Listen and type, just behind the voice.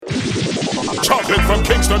Chocolate from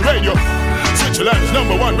Kingston Radio, Switzerland's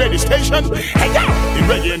 #1 radio station. Hey yo, in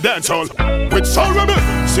reggae and dancehall, with Soul Rebel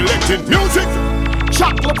selecting music.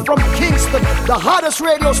 Chocolate from Kingston, the hottest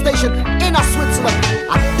radio station in Switzerland.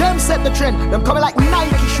 And them set the trend. Them coming like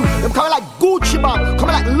Nike shoe, them coming like Gucci bag,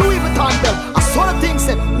 coming like Louis Vuitton belt. I saw the thing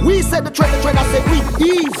said, we set the trend, I said we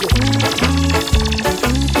easy.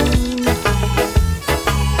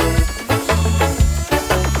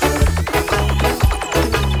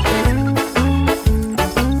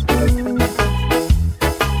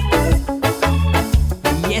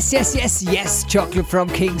 Yes, Chocolate from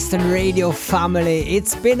Kingston Radio family.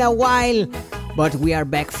 It's been a while, but we are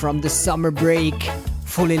back from the summer break,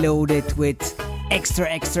 fully loaded with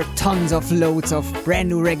extra tons of loads of brand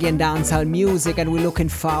new reggae and dancehall music, and we're looking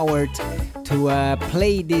forward to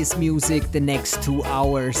play this music the next 2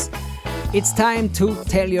 hours. It's time to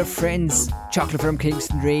tell your friends Chocolate from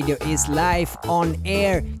Kingston Radio is live on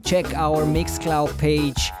air. Check our Mixcloud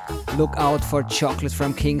page. Look out for Chocolate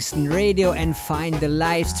from Kingston Radio and find the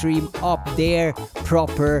live stream up there.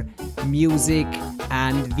 Proper music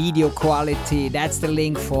and video quality. That's the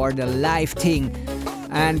link for the live thing.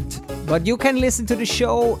 But you can listen to the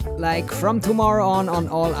show like from tomorrow on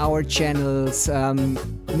all our channels.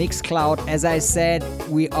 Mixcloud, as I said,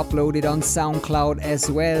 we upload it on SoundCloud as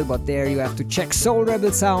well, but there you have to check Soul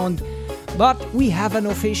Rebel Sound. But we have an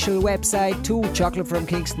official website too,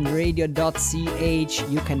 chocolatefromkingstonradio.ch.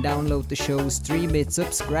 You can download the show, stream it,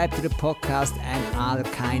 subscribe to the podcast, and all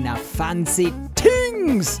kind of fancy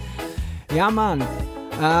things. Yeah, man.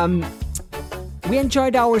 We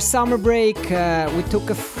enjoyed our summer break. We took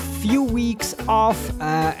a few weeks off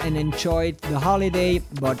and enjoyed the holiday,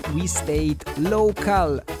 but we stayed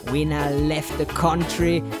local. We now left the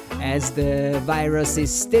country as the virus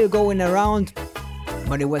is still going around,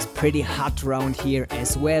 but it was pretty hot around here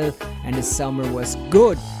as well, and the summer was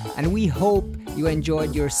good. And we hope you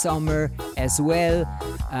enjoyed your summer as well,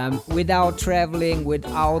 without traveling,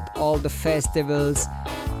 without all the festivals.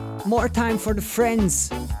 More time for the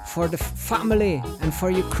friends, for the family, and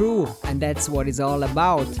for your crew, and that's what it's all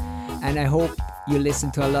about. And I hope you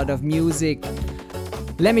listen to a lot of music.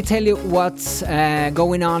 Let me tell you what's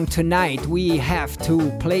going on tonight. We have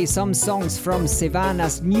to play some songs from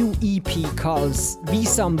Savannah's new EP called Be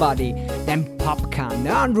Somebody. Then Popcorn,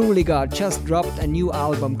 the Unruly God, just dropped a new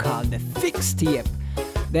album called The Fix Tape.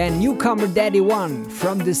 Then newcomer Daddy One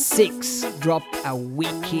from The Six dropped a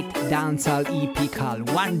wicked dancehall EP called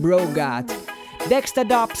One Bro God. Dexter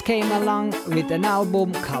Dobbs came along with an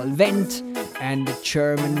album called Vent, and the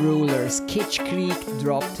German Rulers Kitsch Creek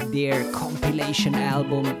dropped their compilation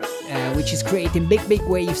album, which is creating big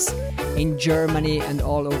waves in Germany and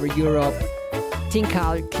all over Europe. Thing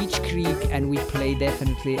called Kitsch Creek, and we play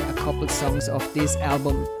definitely a couple songs of this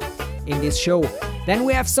album in this show. Then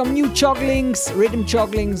we have some new rhythm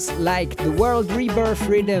jugglings like the World Rebirth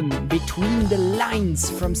Rhythm, Between the Lines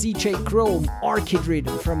from CJ Chrome, Orchid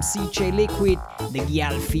Rhythm from CJ Liquid, the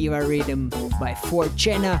Gyal Fever Rhythm by Fort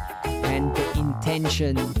Jenna, and the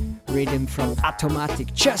Intention Rhythm from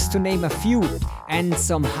Automatic, just to name a few. And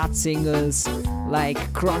some hot singles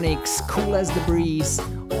like Chronic's Cool as the Breeze,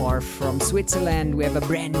 or from Switzerland we have a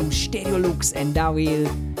brand new Stereo Lux and Davil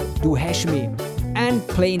Du Hash Me. And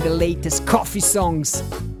playing the latest coffee songs,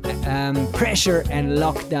 Pressure and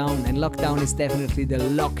Lockdown. And Lockdown is definitely the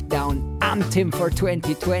lockdown anthem for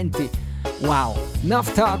 2020. Wow,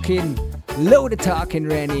 enough talking, load of talking,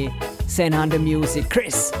 Rennie. Send on the music.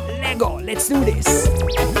 Chris, Lego, let's do this.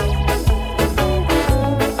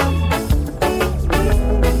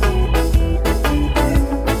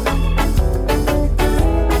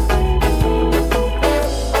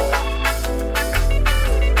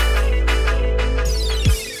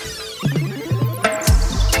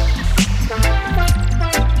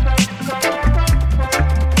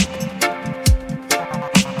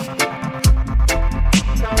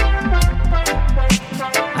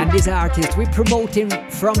 Artist we promote him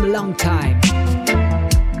from a long time.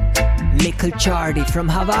 Little Charlie from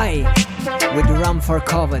Hawaii with Rum for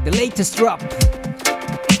Cover, the latest drop.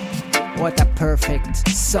 What a perfect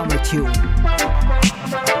summer tune.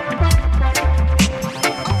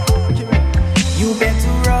 You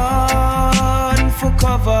better run for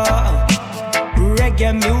cover.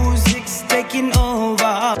 Reggae music's taking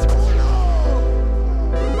over.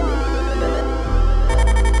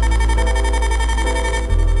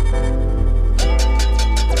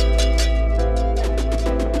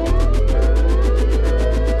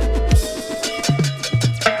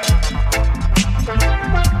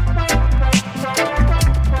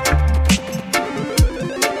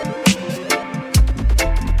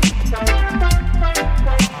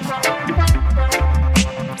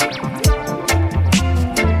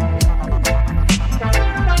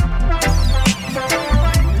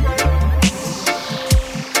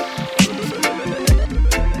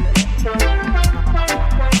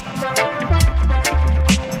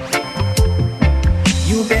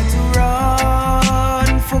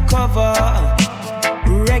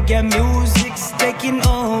 Reggae music's taking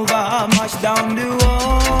over. Mash down the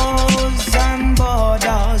walls and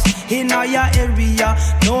borders. In our area,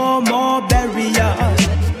 no more barriers.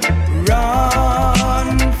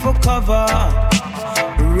 Run for cover.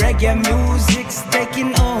 Reggae music's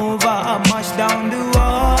taking over. Mash down the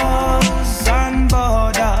walls and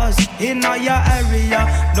borders. In our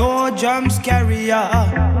area, no jumps carrier.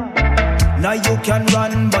 Now you can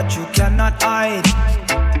run, but you cannot hide.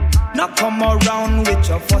 Now come around with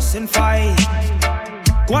your fuss and fight.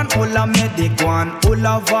 Go on, all a medic, go on, all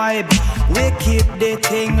a vibe. We keep the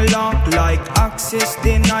thing locked like access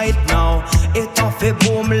denied now. It off a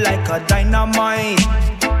boom like a dynamite.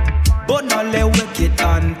 But not let wicked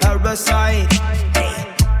and parasite.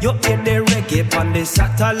 You hear the reggae on the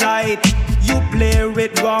satellite. You play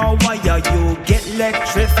with raw wire, you get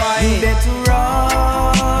electrified. You better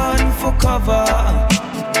run for cover.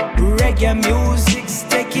 Reggae music's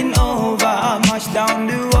taking over. Mash down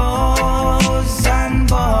the walls and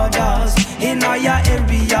borders. In our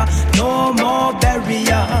area, no more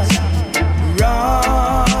barriers.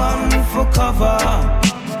 Run for cover.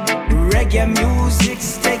 Reggae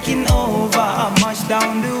music's taking over. Mash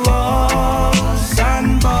down the walls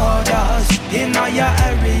and borders. In our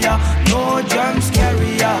area, no drums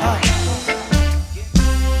carrier.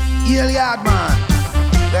 Heal yard man.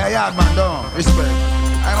 There yard man down. Respect.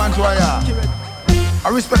 I want to yard. I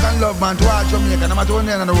respect and love man to all Jamaica. No matter what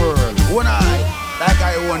in the world. One eye. Like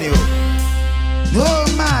I own you. No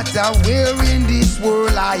matter where in this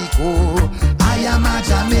world I go, I am a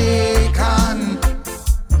Jamaican.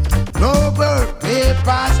 No birth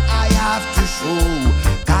papers I have to show,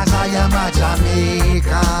 'cause I am a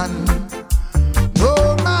Jamaican. No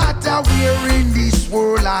matter where in this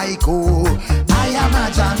world I go, I am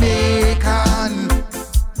a Jamaican.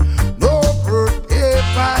 No birth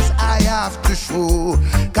papers I have to show,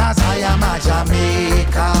 'cause I am a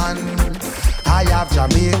Jamaican. I have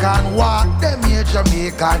Jamaican walk, them here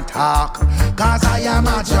Jamaican talk, 'cause I am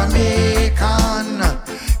a Jamaican.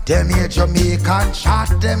 Them here Jamaican chat,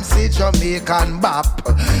 them say Jamaican bop,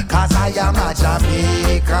 'cause I am a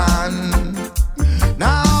Jamaican.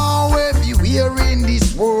 Now everywhere in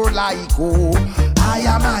this world I go, I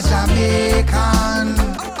am a Jamaican.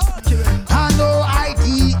 And no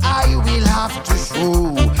ID I will have to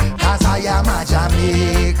show, 'cause I am a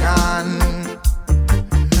Jamaican.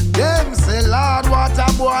 Them say, Lord, what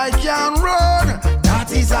a boy can run,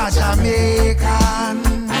 that is a Jamaican.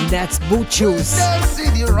 And that's Buchu's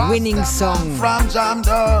winning song from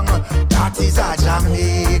Jamdong, that is a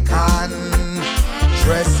Jamaican.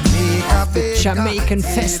 Jamaican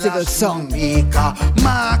festival song.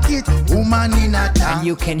 Market woman in a town. And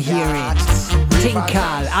you can hear it.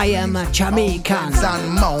 Tinkal, I am a Jamaican. And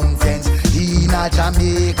mountains in a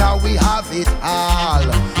Jamaica, we have it all.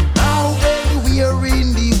 Now anywhere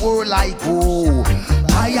in the world I go,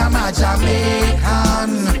 I am a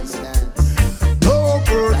Jamaican. No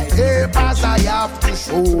birth papers I have to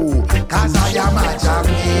show, 'cause I am a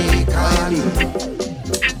Jamaican.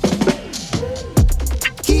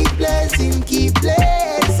 Keep blessing, keep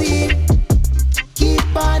blessing.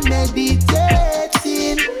 Keep on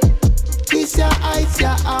meditating. This your eyes,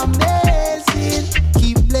 you're amazing.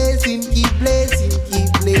 Keep blessing, keep blessing,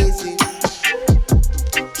 keep blessing.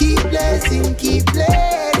 Keep blessing, keep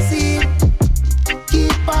blessing.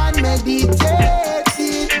 Keep on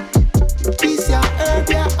meditating. This your herb,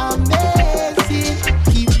 you're amazing.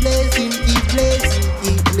 Keep blessing, keep blessing,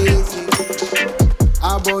 keep blessing.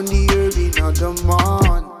 I'm on the herb in the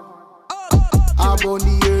morning. I'm on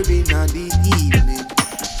the herb in the evening.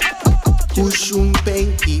 Kushum pen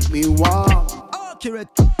keep me warm.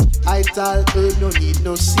 I tell herb no need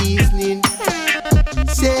no seasoning.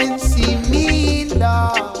 Sensi me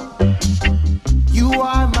love, you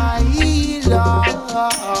are my healer.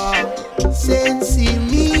 Sensi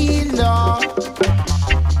me love,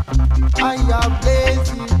 I am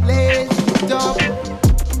blessing, blessed up.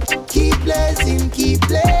 Keep blessing, keep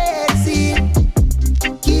blessing.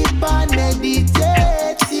 Keep on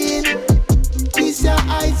meditating. Kiss your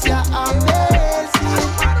eyes, you're amazing.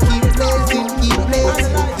 Keep blessing, keep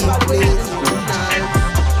blessing, keep blessing.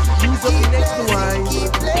 Use up the next one.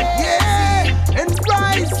 Yeah, and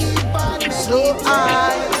rise. So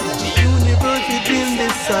high, the universe is in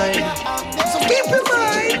this side. So keep in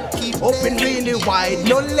mind, open really wide,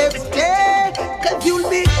 no left there, 'cause you'll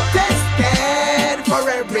be tested for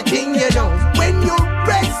everything you know. When you're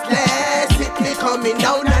restless, it be coming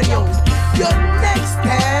down on you. Your next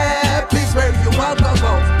step is where you walk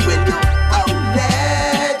about. Will you own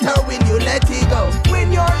it or will you let it go? When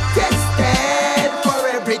you're tested for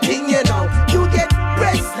everything you know, you get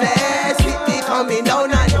restless, it be coming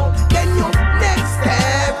down on you. Then your next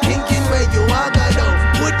step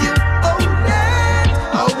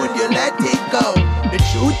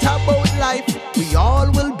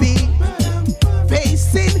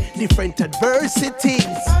different adversities.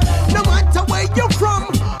 No matter where you're from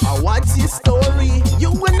or what's your story,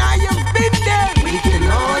 you and I have been there, we can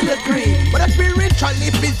all agree. But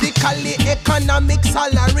spiritually, physically, economic,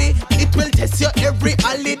 salary, it will test you every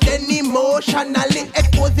alley, then emotionally,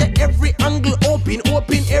 expose you every angle, open,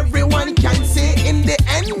 everyone can see. In the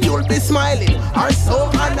end, you'll be smiling or so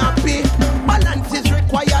unhappy. Balance is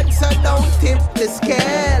required, so don't tip the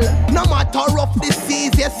scale. No matter rough the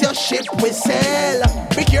seas, yes, your ship will sail.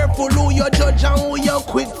 Be careful who you judge and who you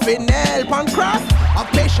quick finale. Pancras of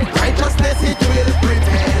patient righteousness, it will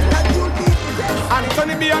prevail.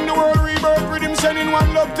 Anthony B and the world rebirth rhythm, sending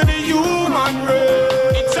one love to the human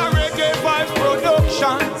race. It's a reggae vibe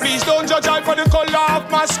production. Please don't judge I for the color of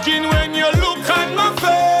my skin when you look at my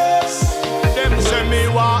face. Them say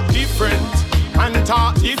me walk different and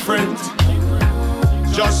talk different.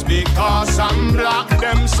 Just because I'm black,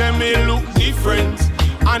 them say me look different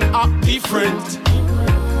and act different.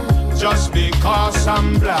 Just because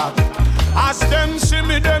I'm black, as them see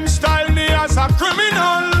me, them style me as a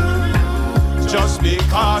criminal. Just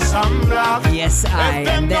because I'm black. Yes,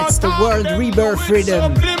 and that's the world rebirth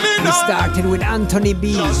rhythm. We started with Anthony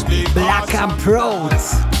B, Black and Proud,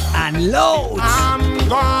 and Loads. I'm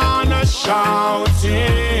gonna shout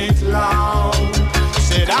it loud.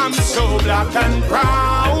 Said I'm so black and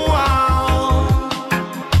proud.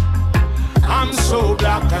 I'm so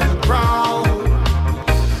black and proud.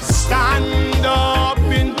 Stand up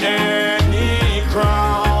in any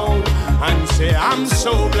crowd and say I'm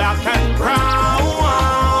so black and proud.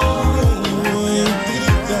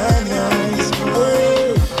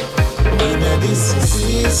 This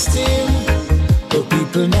system, but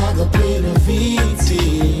people now go play the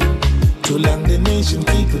victim. Too long the nation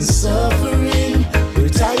keep on suffering. We're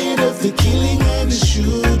tired of the killing and the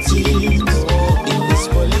shooting. In this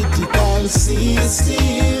political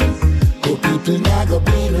system, but people now go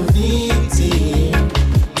play the victim.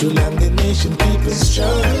 Too long the nation keep on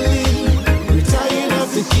struggling. We're tired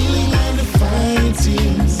of the killing and the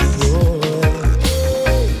fighting.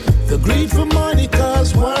 The greed for money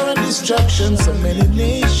cause war and destruction. So many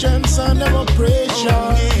nations under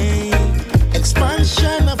oppression.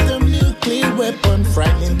 Expansion of the nuclear weapon,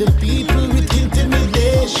 frightening the people with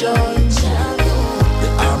intimidation. The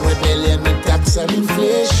armed rebellion with tax and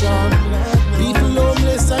inflation. People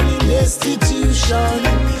homeless and in destitution.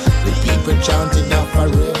 The people chanting of a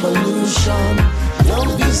revolution.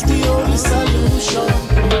 Love is the only solution.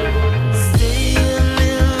 Stay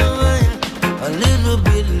a little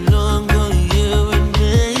bit longer here with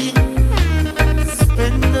me.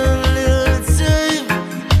 Spend a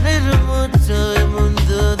little more time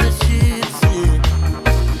under the sheets. Yeah.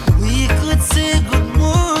 We could say good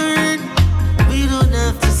morning. We don't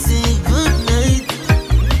have to say good night.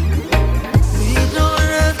 We don't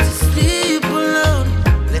have to sleep alone.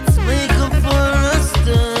 Let's make up for us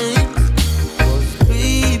time. 'Cause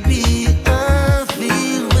baby, I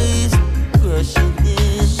feel waves crushing in.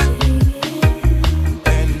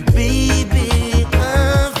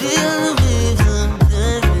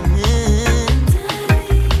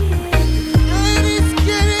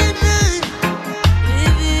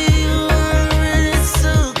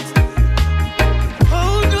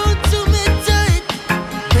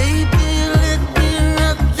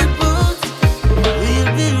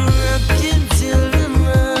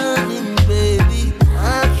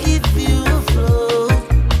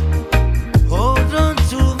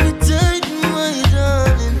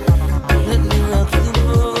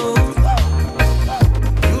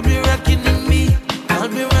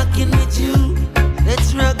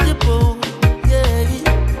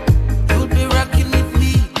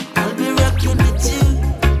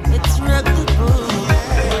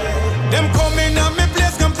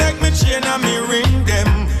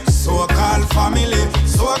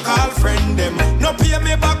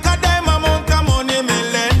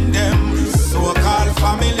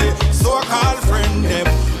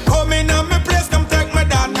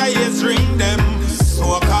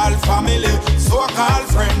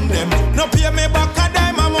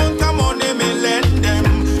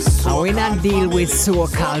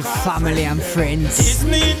 So-called family and friends.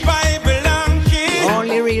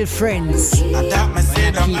 Only real friends. When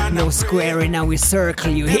I keep no square in our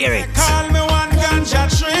circle, you hear it. Call me one ganja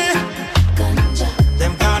tree.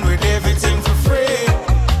 Them gone with everything for free.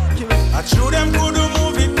 I chew them good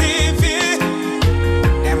movie TV.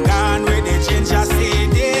 Them gone with the ginger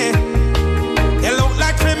CD. They look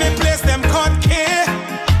like for me place them cut key.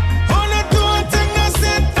 Oh, no, don't take no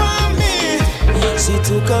set for me. She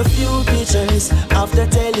took a few pictures of the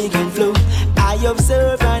Telegram flow. I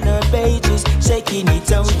observe on her pages, shaking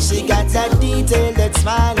it out. She got that detail, that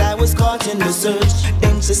smile. I was caught in the search.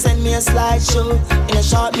 Then she send me a slideshow in a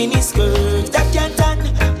short mini skirt. That can't done,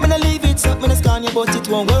 when I leave it up, when I scan you, but it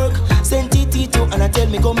won't work. Sent it to and I tell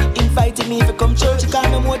me come, invited me to come church. She call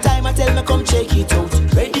me more time, I tell me come check it out.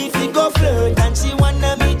 Ready if you go flirt, and she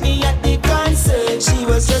wanna meet me at the concert. She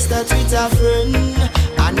was just a Twitter friend,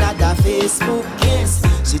 another Facebook guest.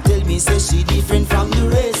 She tell me say she different from the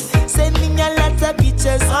rest. Send me a lot of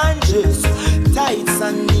pictures and dress, tights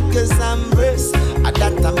and knickers and breasts. And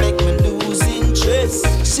that make me lose interest.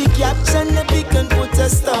 She captioned the pic and put a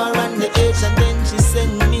star on the edge, and then she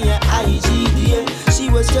send me a IGDM. She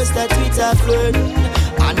was just a Twitter friend,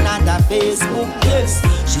 another Facebook guest.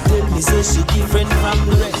 She tell me say she different from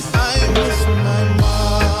the rest. I miss my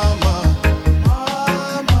mama,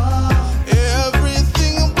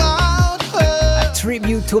 everything about her. A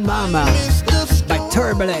tribute to Mama by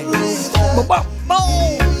Turbulence.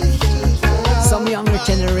 Some younger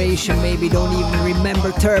generation maybe don't even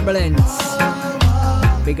remember Turbulence.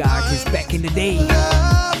 Big artist back in the day,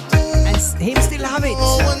 and him still have it.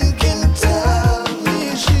 No one can tell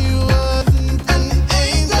me she wasn't an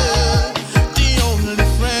angel. The only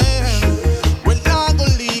friend when I go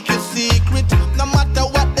leak a secret. No matter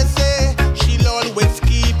what they say, she'll always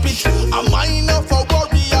keep it. A mind of a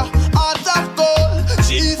warrior, heart of gold.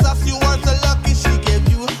 Jesus, you are so lucky she gave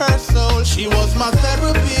you her soul. She was my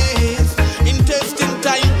therapist in testing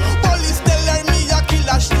time. Police tell her me a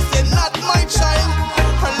killer, she said not my child.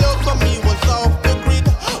 Her love for me was off the grid.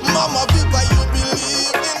 Mama Viva, you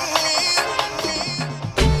believe in me.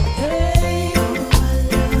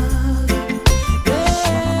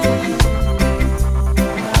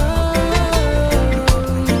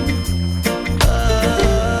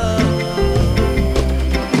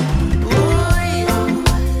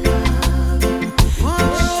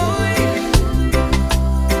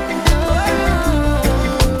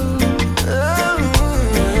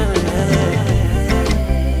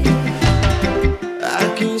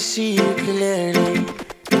 I can see you clearly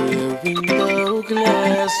through your window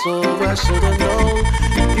glass. So I should've known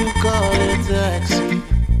you call it taxi.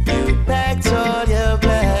 You packed all your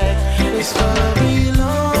bag. It's gonna be a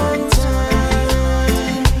long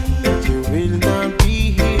time that you will not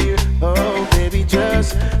be here. Oh baby,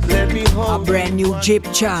 just let me A hold brand new Jip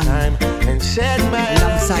Chan time and set my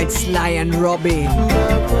alongside Sly and Robbie.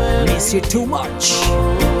 Miss you too much.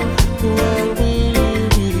 when will you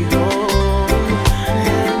be home?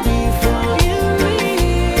 And before you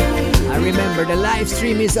leave, I remember the live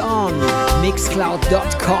stream is on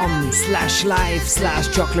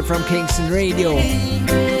mixcloud.com/live/chocolate from Kingston Radio,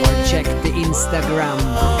 or check the Instagram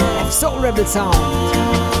of Soul Rebel Sound.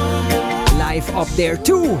 Live up there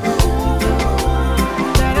too.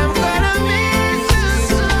 that I'm gonna miss you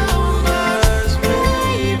so much,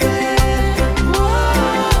 baby.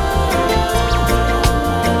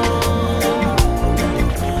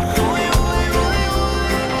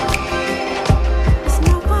 It's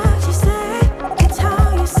not what you say, it's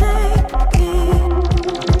how you say it.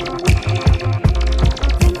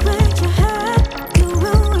 Think with your head, you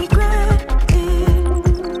will regret it.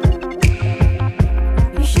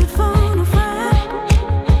 You should phone a friend.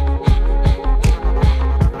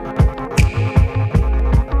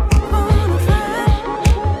 Phone a friend.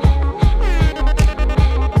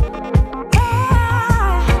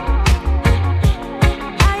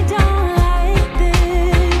 I don't like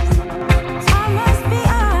this. I must be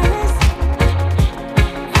honest.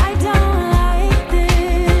 I don't like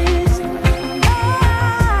this.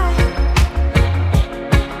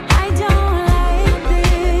 I don't like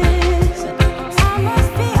this. I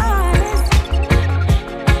must be honest.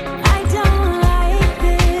 I don't like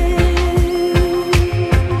this.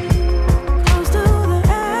 Close to the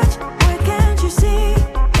edge, why can't you see it?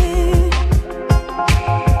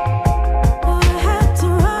 But I had to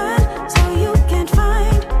run so you can't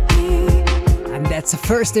find me. And that's a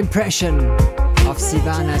first impression of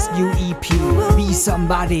Sivana's new EP, Be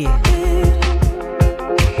Somebody.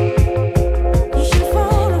 You should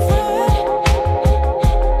phone a friend.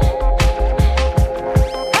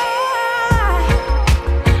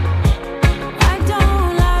 I don't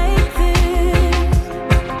like this.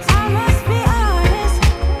 I must be honest.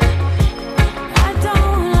 I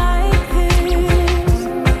don't like this.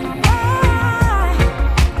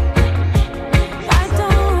 I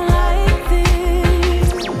don't like this.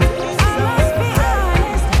 I must be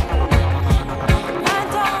honest. I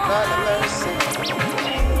don't like this.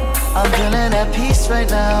 I'm feeling at peace right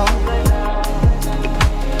now.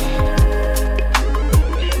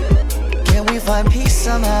 Can we find peace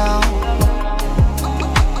somehow?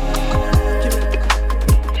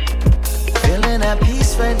 Feeling at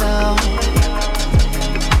peace right now.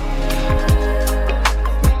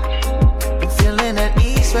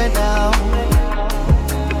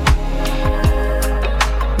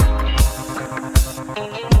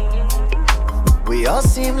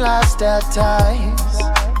 seem lost at times.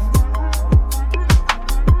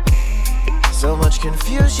 So much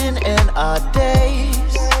confusion in our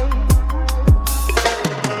days.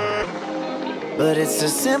 But it's the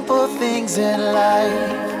simple things in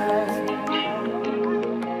life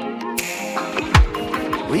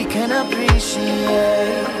we can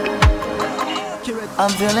appreciate.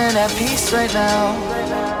 I'm feeling at peace right now.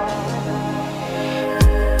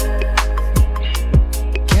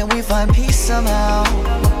 Can we find peace somehow?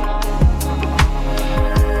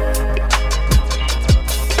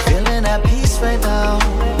 Feeling at peace right now.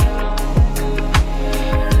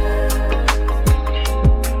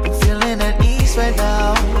 I'm feeling at ease right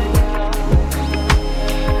now.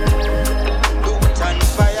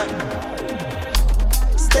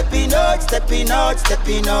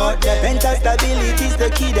 Stepping out. Mental stability is the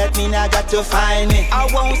key that mean I got to find me. I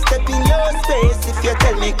won't step in your space if you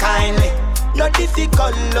tell me kindly. No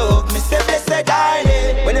difficult love, me say blessed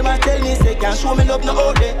darling. When them a tell me say can't show me love no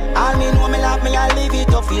other. All me know me love me, I leave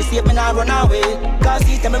it up. Feel safe, me not run away. Cause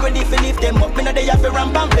each time me ready to lift them up, me know they have to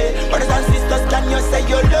ramp and play. Brothers and sisters, can you say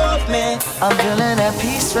you love me? I'm feeling at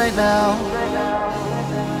peace right now.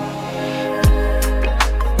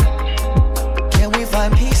 Can we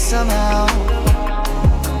find peace somehow?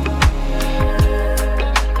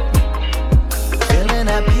 Feeling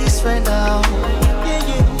at peace right now.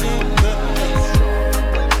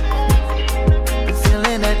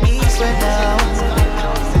 Feeling at ease right now.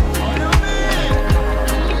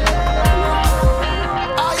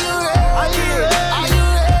 Are you ready? Are you ready?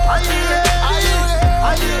 Are you ready? Are you ready?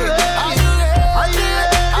 Are you ready? Are you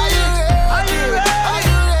ready? Are you ready? Are you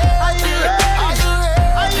ready? Are you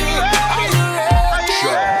ready? Are you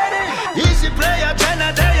ready? Easy player,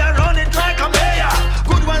 Canada, you run it like a mayor.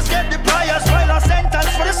 Good ones get the priors, while a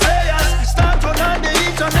sentence for the slayers. Start on the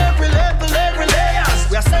heat on every level, every layers.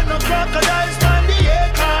 We are sending crocodiles.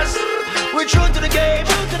 We true to the game,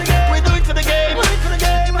 we do it for the game,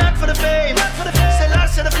 not for the fame, say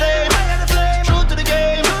last to the flame, true to the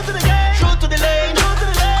game, true to the lane,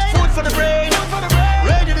 food for the brain,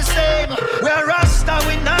 ready the same. We are Rasta,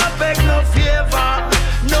 we not beg no favor,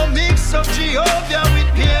 no mix of Jehovah with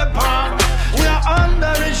paper. We are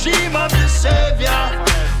under regime of the Savior,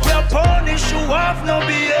 we are punished who have no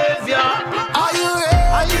behavior. Are you ready?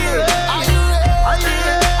 Are you ready? Are you ready? Are you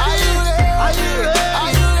ready? Are you ready?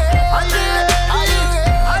 Are you ready?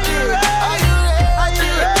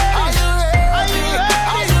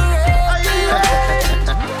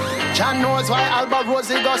 Why Alba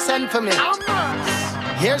Rosie got sent for me?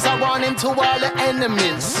 Here's a warning to all the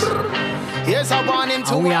enemies. Here's a warning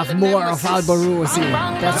to we have more of Alba Rosie.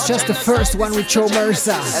 That's just the first one with Joe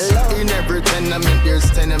Mercer. In every tenement there's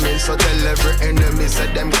tenements, so tell every enemy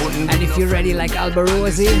said them couldn't. And if you're ready like Alba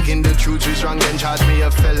Rosie, thinking the truth is wrong, then charge me a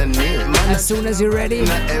felony. As soon as you're ready,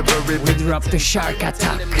 we drop the shark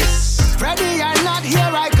attack. Ready or not,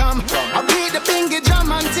 here I come. I beat the bingy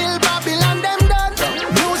drum until Babylon them done.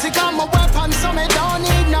 Music on my weapon, so me don't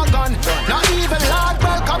need no gun. Not even Lord,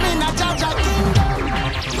 welcome in a Jaja kingdom.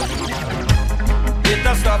 It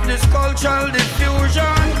has stopped this cultural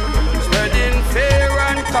diffusion, spreading fear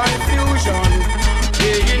and confusion,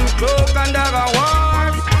 being cloak under a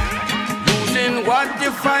war, losing what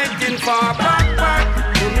you're fighting for. Back,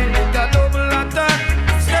 pulling with a double attack,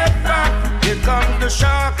 step back, here comes the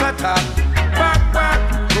shark attack. Back,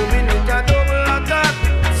 pulling with a double attack,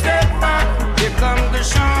 step back, here comes the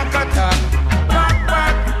shark attack.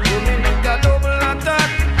 Back, pulling with a double attack,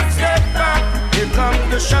 step back, here comes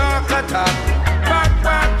the shark attack.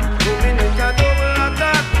 Back, moving with a double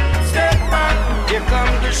attack. Step back, here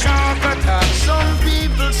comes the shark attack. Some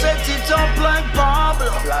people set it up like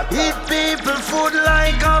Pablo. Eat people food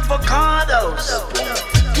like avocados.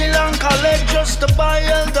 Kill and collect just to buy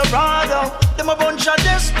Eldorado. Them a bunch of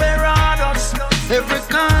desperados. Every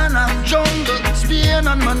corner, jungle, Spain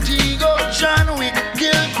and Montego. John Wick,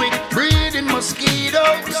 kill quick, breeding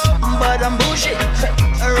mosquitoes. But I'm bushy,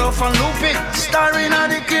 rough and loopy, starring at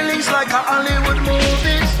the killings like a Hollywood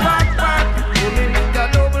movies.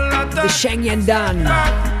 The Shenyan Dan,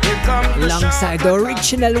 alongside the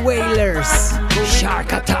original Wailers,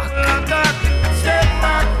 Shark Attack.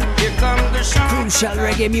 Crucial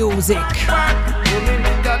reggae music.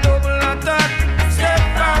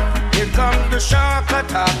 Here comes the shark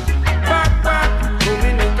attack. Back,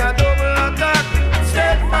 moving with a double attack.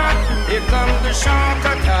 Step back, here comes the shark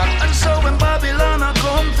attack. And so when Babylon I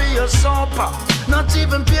come for your supper, not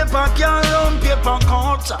even paper can run paper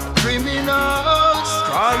cutter. Criminals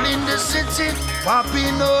crawling the city,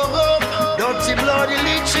 popping up, dirty bloody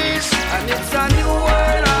leeches. And it's a new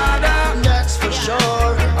world order, that's for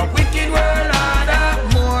sure. A wicked world order,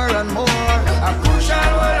 more and more. A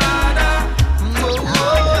crucial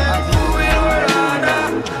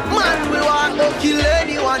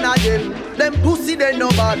Them pussy they no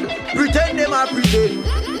bad. Pretend them a pretend.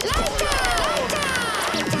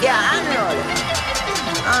 Yeah, I know.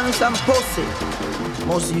 And some pussy.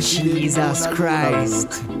 Jesus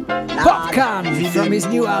Christ. Popcorn from his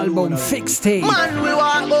new album Fixtape. Man, we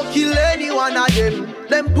want to kill any one of them.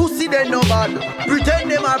 Them pussy they no bad. Pretend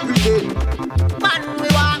them a pretend. Man, we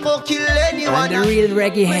want to kill any one And the real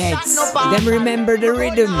reggae heads, them remember the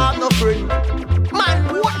rhythm.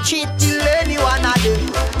 Man, watch it till any one of them.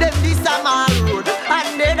 Them this a mall road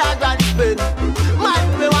and they a grand spend.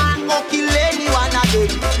 Man, we want to kill any one of them.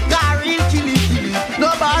 Carry killy,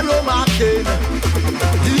 no borrow market.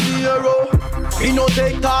 Dinero, we no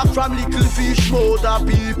take talk from little fish mouth. The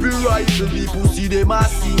people rifle the pussy them a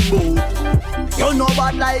steamboat. You know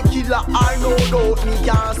bad like killer or no doubt. Me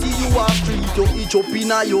can't see you a street, you each up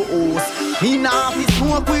in a your house. Me nah fi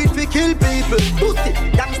smoke weed fi kill people. Pussy,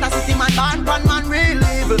 gangsta city man, bad man real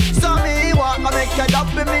evil. So me walk and make a dub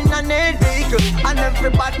him in a need vehicle. And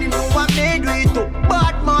everybody know I made we too.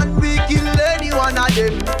 Bad man, we kill any one of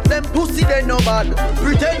them. Them pussy they no bad,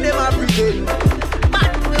 pretend them a pretend.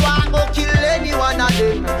 Man, we want go kill any one of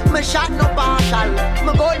them. Me shot no partial,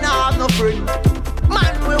 me gonna have no friend.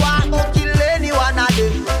 Man, we want go kill any one of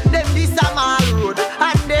them. Them this a mall road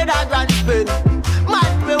and they a grand spend.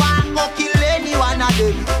 Man, we want go kill any one of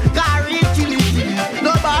them. Carry killy,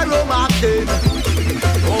 no borrow mark them.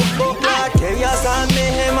 Oh, chaos and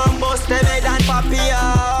mayhem and bust them head and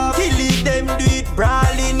papilla. Kill them, do it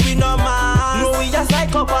brawling, we no man. No, we a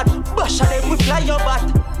psychopath, bush them we fly your bat.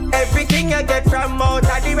 Everything I get from out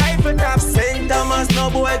of the rifle top. St. Thomas, no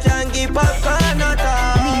boy can give popcorn at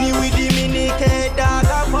all. Mini with the mini K-dog,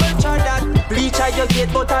 a culture that. Bleacher you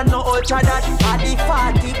get but I no ultra that. At the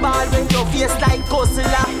 40 ball when your face like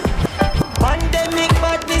Godzilla. Pandemic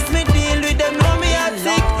badness me deal with them, know me at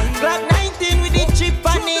sick. Glock 19 with the chip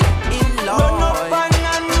on it. Run up and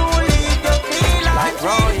no leave you feel like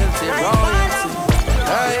royalty, royalty.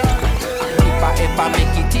 Hey, if I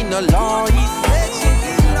make it in a life,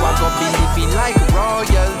 I gon' be living like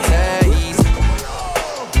royalties.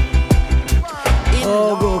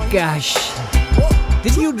 Oh gosh. The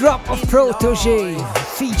new drop of Protege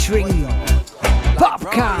featuring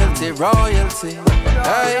Popcorn. Royalty, royalty.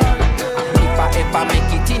 Hey, if I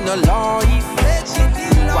make it in a life,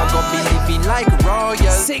 I gon' be living like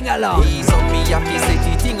royalties. Sing along. So me happy say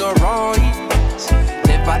the thing alright.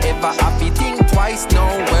 Never ever happy think twice, no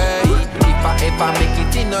way. If I ever make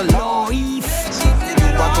it in a life,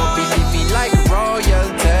 I gon' be living like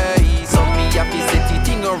royalty. So me happy say the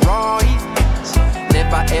thing alright.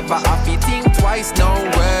 Never ever happy think twice, no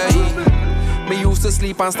way. Me used to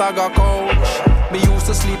sleep on Stagger Coach. Me used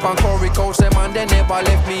to sleep on Corey Coach. Them and they never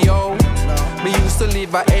left me out. Me used to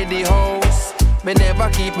live at Eddie House. Me never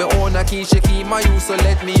keep me own a key. She keep my used to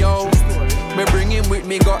let me out. Me bring him with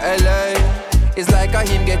me go LA. It's like a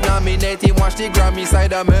him get nominated. Watch the Grammy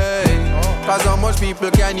side of me. Cause how much people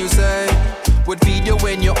can you say would feed you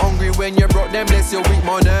when you're hungry, when you broke them bless you with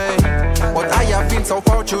money. But I have been so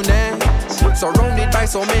fortunate, surrounded by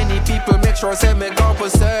so many people, make sure say me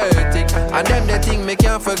compensating. And them the thing me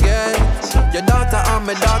can't forget. Your daughter and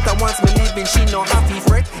my daughter wants me living, she no happy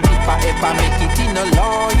fret. If I ever make it in a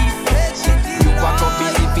life, you are gonna be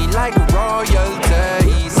living like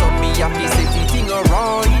royalty. So me happy say the thing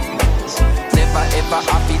alright. Never ever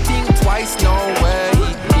happy think twice, no way.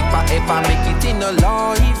 If I ever make it in a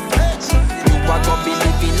life, I gon' be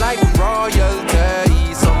living like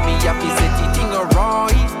royalty. So me happy say the thing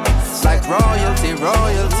alright. Like royalty,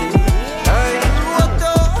 royalty. Hey.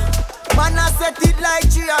 Man, I set it like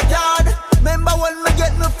G-a-card. Remember when me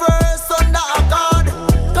get me first under a card.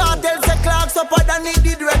 Cartel say clocks up and it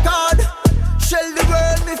did record. Shell the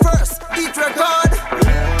world me first, eat record.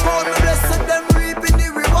 For me blessed them reaping the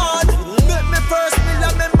reward. Make me first meal,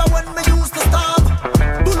 I remember when me used to starve.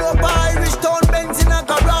 Pull up Irish town Benz in a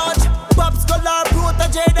garage. Scholar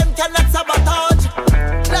protege, them cannot sabotage.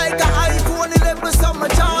 Like a iPhone 11 summer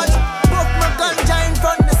charge. Book my ganja in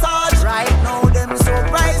front the sarge. Right now them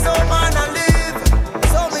surprise, oh man I live.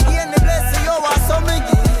 So me gain the blessing, yo I so me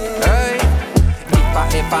give. Hey,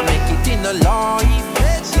 if I make it in a life,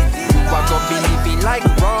 I gon' be living like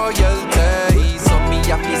royalty. So me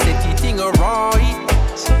happy say the thing alright.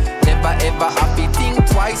 Never ever happy think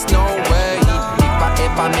twice, no way. If I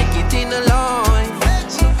ever make it in a life,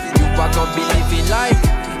 I gon' be living like,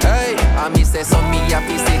 hey, I me say so me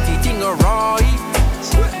happy say the thing alright.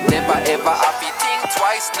 Never ever happy think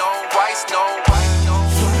twice, no, twice, no.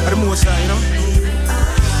 At the most high, you know.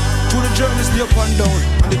 Through the journeys, the up and down,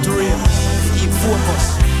 and the terrain. Keep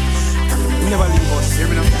focus. Never leave us, hear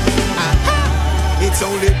me now. It's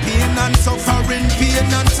only pain and suffering,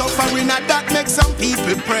 and that makes some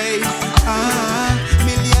people pray.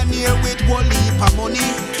 Millionaire with one heap of money,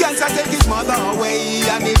 cancer take his mother away,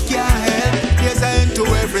 and it can't help. There's an end to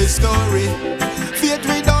every story. Faith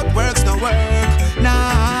without works no work.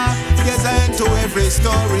 Nah, there's an end to every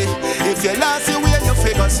story. If you lost your way, you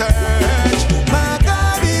figure search. My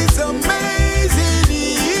God is amazing.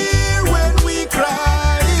 Here when we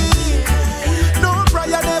cry, no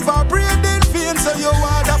prayer never breathed in vain. So you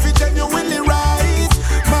want to fit genuinely right.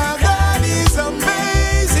 My God is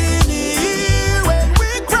amazing. Here when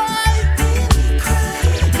we cry,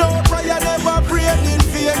 no prayer never breathed in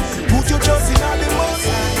vain. Put your trust in all the most.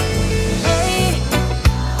 Hey,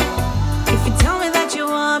 if you tell me that you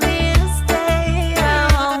want me to stay, I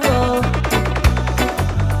won't go.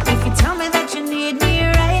 If you tell me that you need me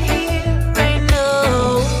right here, right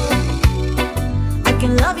now, I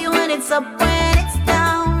can love you when it's up, when it's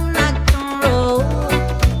down, I can roll.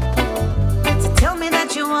 So tell me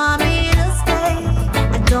that you want me to stay.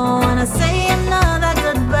 I don't wanna say another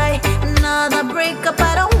goodbye, another breakup.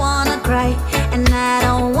 I don't wanna cry, and I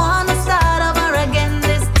don't wanna start over again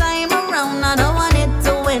this time around. I don't want it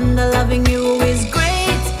to end. The loving you is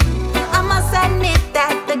great. I must admit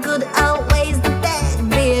that the good outweighs the bad.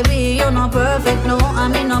 Baby, you're not perfect, no, I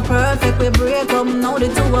mean not perfect. We break up, now the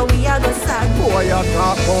two of we are the sad. Boy, you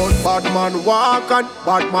talk about bad man walk and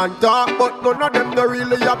bad man talk, but none of them don't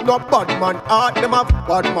really have no bad man heart. Them have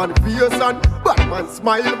bad man face and bad man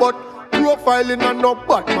smile, but profiling and no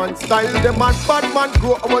bad man style. Them and bad man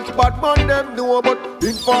grow how much bad man them know, but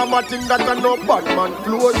informer think that a no bad man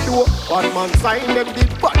flow show. Bad man sign them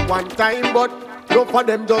did bad one time, but no for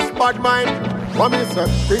them just bad mind. Mommy said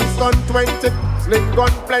Kingston 20, sling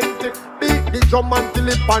gun plenty. Beat the drum until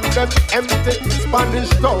it pan them empty. Spanish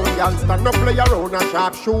town, youngster no play around a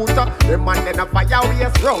sharp shooter. Them man then a fire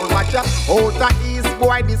waste round. Watch ya, out the east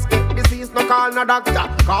boy, this get disease. No call no doctor,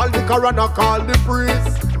 call the coroner, call the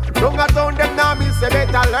priest. Long a town them now me say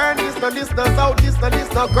better learn this, no south, this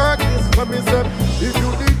no Kirk, this for me say. If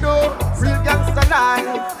you did know real gangster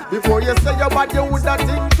life, before you say your bad, you woulda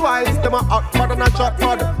think twice. Them a hot bad and a chat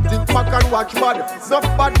bad, think back and watch bad. Some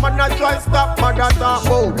bad man a try stop bad a talk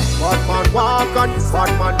about. Bad man walk and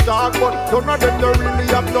bad man talk, but none of them don't really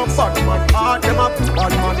have no bad man heart. Them a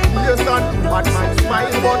bad man face and bad man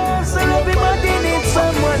smile, but so everybody needs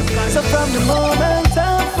someone. So from the moment I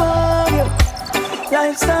found you,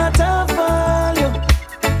 life start to follow.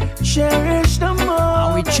 Cherish the moment.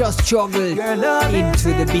 And we just juggled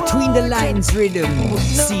into the Between the Lines rhythm.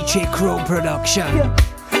 CJ Crow production.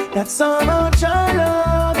 That's how much I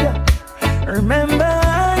love you. Remember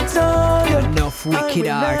I told you. Enough wicked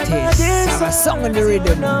artists have a song in the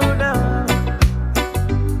rhythm.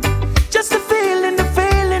 Just the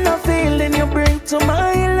feeling you bring to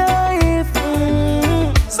my life.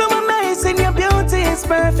 So amazing, your beauty is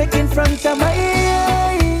perfect in front of my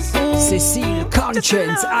eyes. Cecile,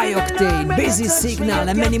 Conscience, I-Octane, Busy Signal,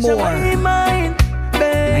 and many more. And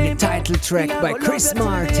the title track by Chris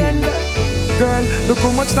Martin. Girl, look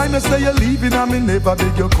how much time you say you're leaving and me never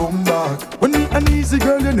beg you come back. When me uneasy,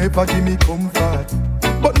 girl, you never give me comfort.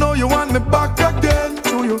 But now you want me back again.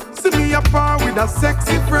 So you see me apart with a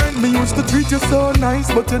sexy friend. Me used to treat you so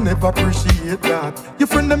nice, but you never appreciate that. Your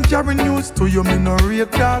friend them carry news to you, me no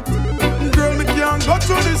rate that. Girl, me can't go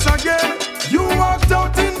through this again. You walked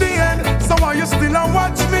out in the end, so why you still a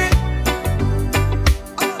watch me?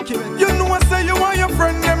 You know I say you want your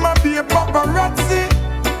friend, them a be a paparazzi.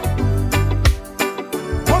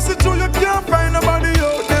 Once it true you can't find nobody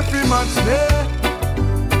out there fi match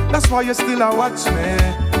me. That's why you still a watch me.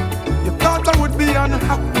 You thought I would be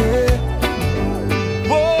unhappy.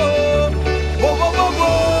 Whoa, whoa, whoa, whoa,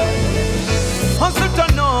 whoa. Hustle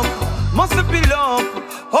turn up, must be love.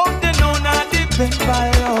 Hope they know not depend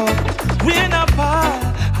by love. We ain't a part,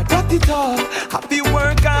 I got it all. Happy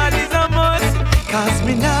work hard is a must. Cause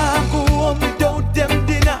me now go home without them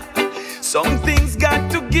dinner. Some things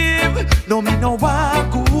got to give. No me no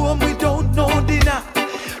want go home without no dinner.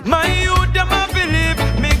 My youth them a believe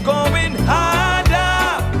me going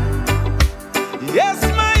harder. Yes,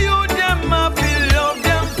 my youth them a feel love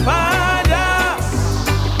them father.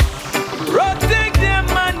 Protect them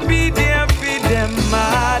and be there for them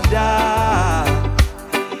mother.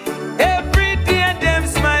 Every day them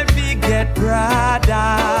smile be get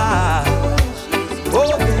brother.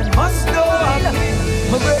 Oh, they must know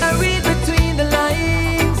my brother. I read between the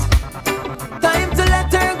lines. Time to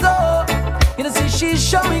let her go. You know, see she's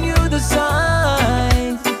showing you the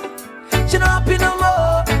signs. She not happy no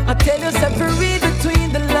more. I tell you, separate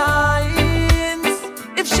between the lines.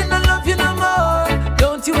 If she not love you no more,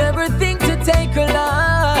 don't you ever think to take her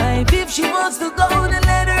life. If she wants to go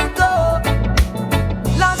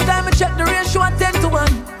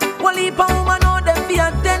keep a woman out them be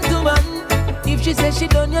attend to man. If she says she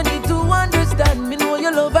done, you need to understand. Me know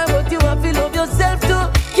you love her, but you have to love yourself too.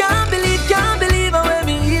 Can't believe how I'm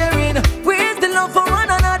hearing. Where's the love for one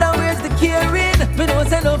another? Where's the caring? Me know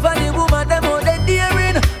say love for the woman, them out they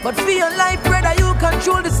daring. But for your life, brother, you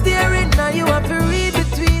control the steering. Now you have to read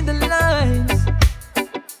between the lines.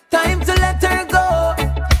 Time to let her go.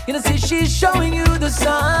 You know, see she's showing you the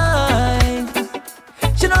signs.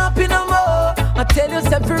 She not happy no more. I tell you,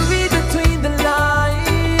 step to read between the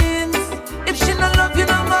lines. If she not love you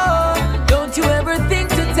no more, don't you ever think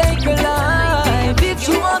to take her life. If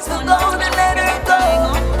she wants to go, then let her go.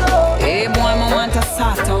 Hey boy, I want to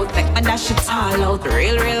sort out, make my dash it all out.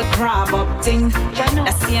 Real crab up thing.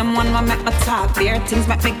 The same one will make me talk. Bare things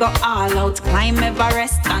make me go all out. Climb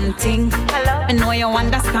Everest and ting. I know you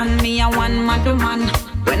understand me, I want mad man.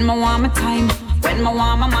 When I want my time, when I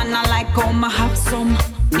want my man, I like how I have some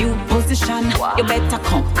new position. You better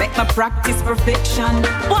come, make my practice perfection.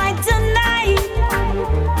 Why tonight?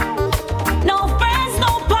 No friends,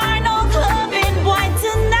 no bar, no clubbing. Why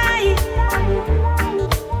tonight?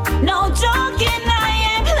 No joking, I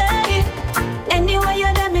ain't play. Anyway,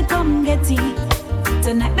 you let me come get it.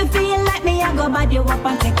 Tonight me feel like me, I go bad you up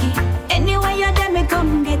and take it. Anyway, you let me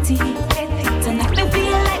come get it. Tonight me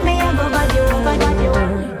feel like me, I go bad you up and take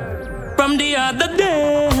it. From the other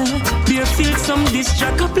day, they feel some disc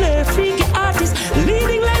track a play. Freaky artists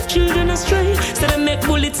leading life children astray. So they make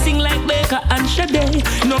bullets sing like Baker and Sade.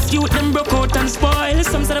 No few them broke out and spoil.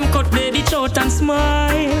 Some say them cut baby short and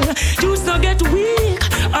smile. Juice no get weak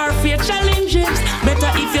or fear challenges.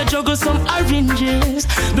 Better if you juggle some oranges.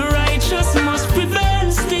 The righteous must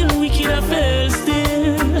prevail. Still wicked affair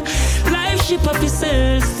still. Life ship up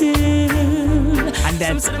yourself still. And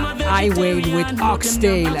that's I Wade with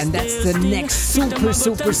Oxtail, and that's the next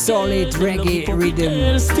super solid reggae rhythm,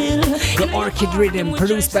 the Orchid Rhythm,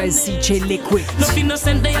 produced by CJ Liquid.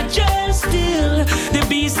 Innocent, they are jail still. The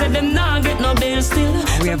beast said them not get no bail still.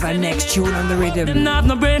 We have our next tune on the rhythm. Them not have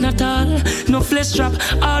no brain at all. No flesh trap,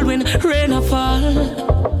 all when rain a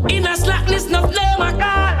fall. In a slackness, no blame at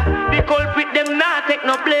all. The culprit, them not take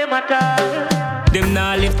no blame at all. Them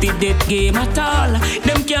not left the dead game at all.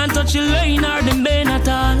 Them can't touch the line or them bane at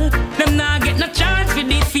all. Them not get no chance for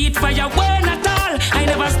defeat fire when at all. I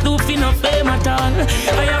never stoop in no fame at all.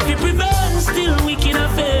 I have to prevail still, wicked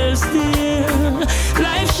affair still.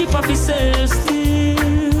 Life ship up itself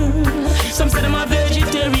still. Some say them a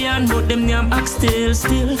vegetarian, but them name oxtail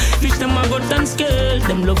still. Fish them a gut and scale,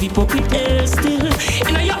 them love it up with air still.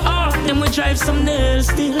 In your heart, them will drive some nails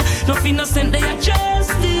still. No innocent, they are jail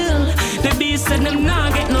still. The beast said them nah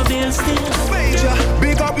get no bail still. Major,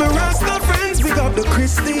 big up my Rasta friends, big up the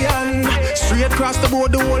Christian. Straight across the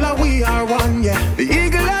board, the whole of we are one, yeah. The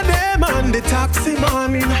eagle of them and the taxi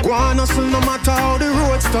man. Go on hustle no matter how the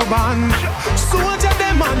road's stubborn. Soldier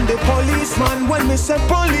them and the policeman. When me say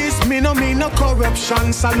police, me no mean no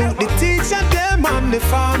corruption. Salute the teacher them and the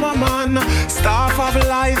farmer man. Staff of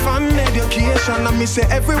life and education. And me say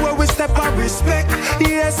everywhere we step I respect.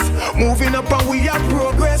 Yes, moving up and we are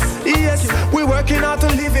progress. Yes, we working hard to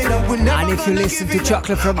live it up. We never. And if you listen to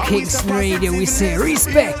Chocolate from Kingston Radio, we say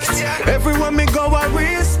respect. Everywhere me go I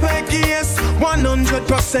respect. Yes,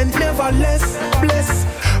 100% never less. Bless,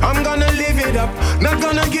 I'm gonna live it up, not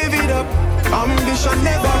gonna give it up. Ambition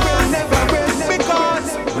never rest,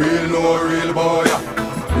 because real no real boy,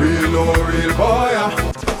 real no real boy.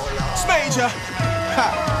 Major,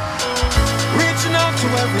 reaching out to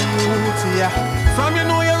every youth, yeah. From you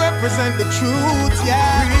know you represent the truth,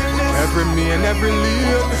 yeah. Realness. Every man, every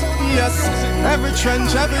lane, yes. Every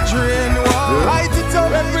trench, every drain, wow. Light it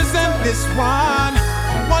up, represent this one.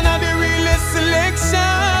 One of the realest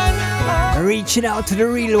selection. Reaching out to the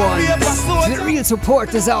real ones, to the real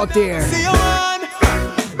supporters out there. See you on,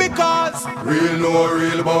 because real no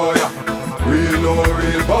real boy, real no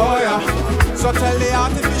real boy. So tell the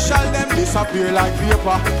artificial them disappear like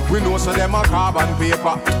vapor. We know so them a carbon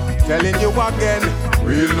paper. Telling you again,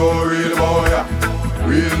 real no real boy,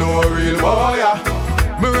 real no real boy.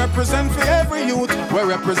 Me represent for every youth. We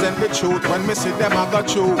represent the truth. When me see them I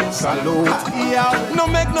got you. Salute. Yeah, no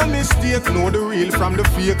make no mistake. Know the real from the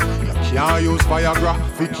fake. You can't use Viagra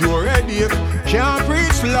for cure headache. Can't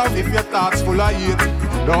preach love if your thoughts full of hate.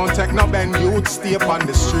 Don't take no bend youth, stay on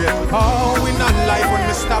the straight. Oh, we not life when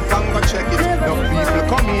we stop and go check it. No people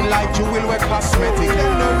come in like you will wear cosmetic.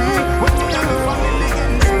 Them no real. When we have the family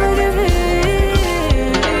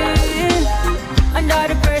under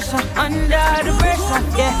the pressure,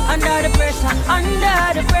 yeah, under the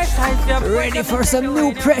pressure, if you're ready for some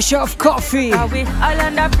new pressure of coffee. Are we all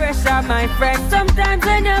under pressure, my friend? Sometimes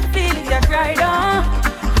when you feel it, you cry down.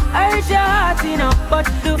 hurt your heart, you know. But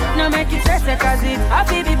do not make it stress, cause it I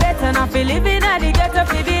feel be better, not feel living at the ghetto,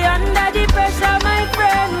 feel be under the pressure, my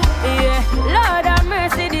friend. Yeah, Lord have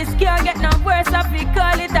mercy, this can't get no worse. I feel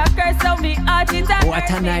call it a curse, so me heart it a What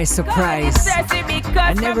a nice surprise.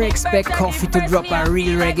 I never expect Coffee to drop a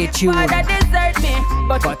real reggae tune.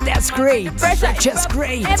 But that's great, that's just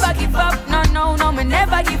great. Never give up, no, me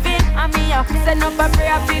never give in. And me up, send up a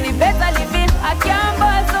prayer, feel it better living. I can't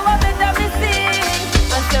ball, so I better me sing.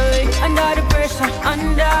 I'm sorry, under the pressure,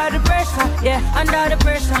 yeah, under the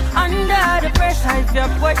pressure. If your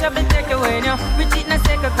push up and take away now, we cheat in a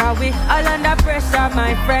second, cause we all under pressure,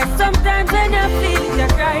 my friend. Sometimes when you feel it, you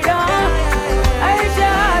cry down. I hurt your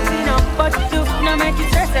heart, you know, but do not make it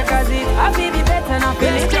stress, cause it I feel be better, not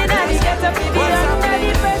feel it in the ghetto, feel be under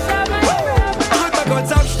the pressure, my friend. Drück mal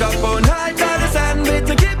kurz auf Stopp und halt alles an,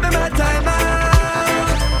 bitte gib mir mal Time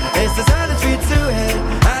out. Es ist alles viel zu hell,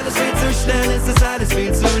 alles viel zu schnell, es ist alles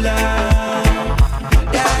viel zu laut.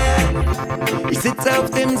 Ich sitze auf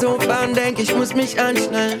dem Sofa und denk, ich muss mich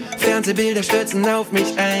anschnallen. Fernsehbilder stürzen auf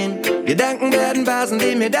mich ein. Gedanken werden Basen,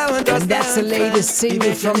 die mir dauernd aus. And that's the latest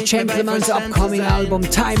single from Gentleman's upcoming album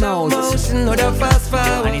Time Out.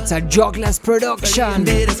 And it's a Jogless production.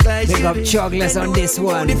 Big up Jogless on this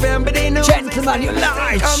one. Gentleman, you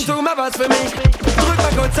large. Komm, tu mal was für mich. Drück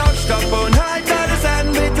mal kurz auf Stopp und halt alles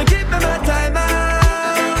an. Bitte gib mir mal Time out.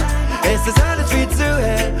 Es ist alles viel zu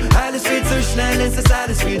hell, alles viel zu schnell, es ist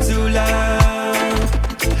alles viel zu laut.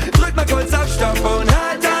 Drück mal kurz auf Stopp und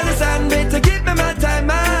halt alles an, bitte gib mir mal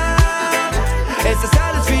Time out. Es ist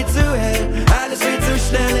alles viel zu hell, alles viel zu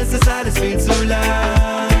schnell, es ist alles viel zu laut.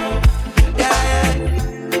 Yeah.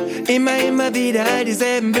 Immer wieder all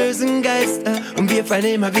dieselben bösen Geister und wir fallen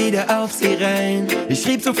immer wieder auf sie rein. Ich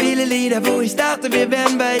schrieb so viele Lieder, wo ich dachte, wir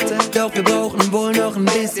wären weiter, doch wir brauchen wohl noch ein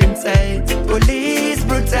bisschen Zeit. Police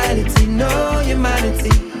brutality, no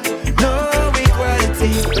humanity, no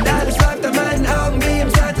equality. Und alles läuft an meinen Augen wie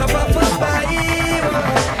im Zeitraffer vorbei.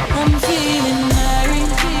 I'm feeling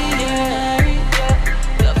airy,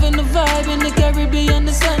 loving the vibe in the Caribbean,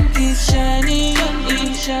 the sun keeps shining,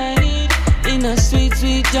 in a sweet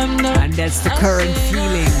jam now. And that's the current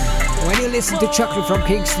feeling. When you listen to Chocolate from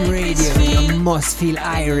Kingston Radio, you must feel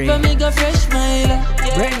airy.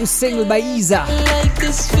 Brand new single by Isa. Like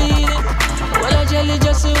this feeling, well I jelly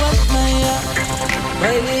just wash my My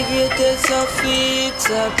alligator so fit,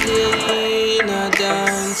 so playing a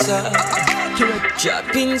dancer.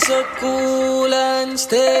 Dropping so cool and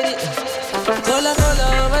steady. Color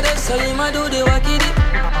over there, so you might do the wacky dip.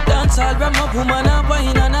 Dance all ram up, woman and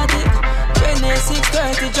wine and a dick.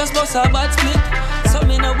 26:30, just bust a bad split. So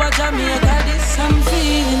me know what Jamaica this. I'm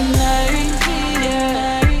feeling airy,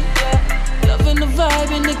 loving the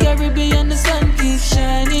vibe in the Caribbean, the sun keeps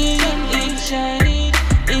shining,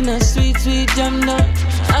 in a sweet jam now.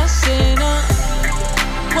 I say now,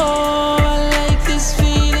 oh I like this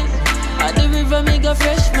feeling. At the river make a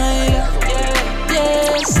fresh mile.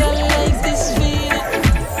 Yes, I like this feeling.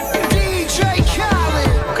 DJ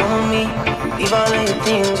Khaled. Come on me, leave all of your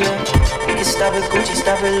things, yeah. You can stop at Gucci,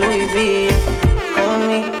 stop at Louis V. Come on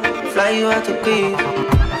me, fly you out to Greece.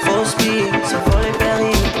 Full speed, so for the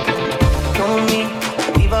Paris. Come on me,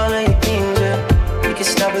 leave all of your things, yeah. You can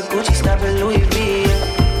stop at Gucci, stop at Louis V.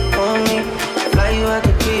 Come on me, fly you out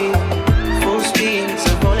to Greece. Full speed,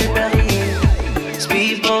 so for the Paris.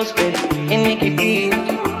 Speedboats, baby, in Nikki D.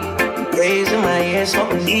 Raising my hands,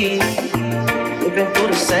 smoking weed. Living through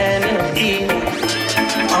the sand in the deep.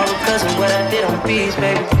 All because of what I did on peace,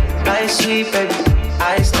 baby. Ice sweet, baby.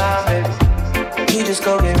 Ice time, baby. You just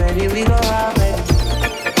go get ready, we go out, baby.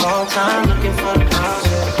 Long time looking for the bounce,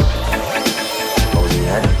 yeah. Oh, you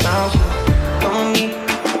had the bounce, yeah. Come on me,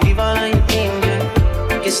 leave all of your things,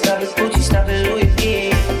 yeah. You can stop at Gucci, stop at Louis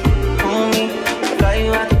V. Come on me, fly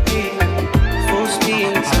you out the beat. Full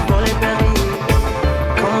speed, so roll it back.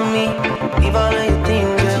 Come on me, leave all of your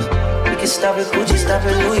things, yeah. You can stop at Gucci, stop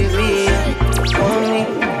at Louis V. Come on me,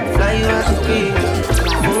 fly you out the beat.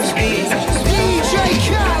 Full speed. DJ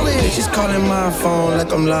Khaled. Bitches calling my phone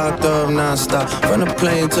like I'm locked up non-stop. From the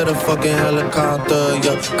plane to the fucking helicopter,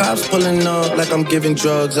 yeah. Cops pulling up like I'm giving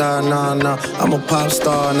drugs, nah. I'm a pop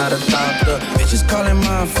star, not a doctor. Bitches calling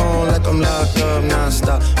my phone like I'm locked up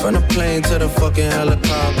non-stop. From the plane to the fucking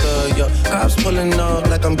helicopter, yeah. Cops pulling up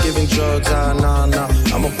like I'm giving drugs, nah.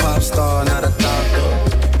 I'm a pop star, not a doctor.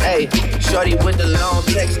 Hey, shorty with the long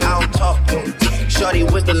text, I don't talk to him. Shorty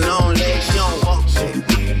with the long legs, she don't walk to him.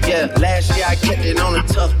 Yeah, last year I kept it on the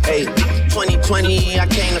tough, ayy. 2020, I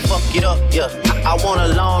came to fuck it up, yeah. I want a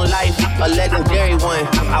long life, a legendary one.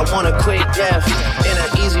 I want a quick death and an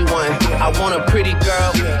easy one. I want a pretty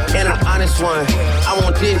girl and an honest one. I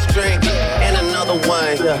want this drink and another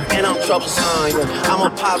one. Yeah. And I'm troublesome. Yeah. I'm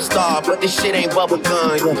a pop star, but this shit ain't bubble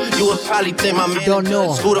gum. Yeah. You would probably think my man don't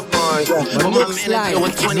know. Scooter fun. Yeah. But looks like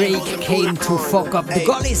Drake came to fuck up the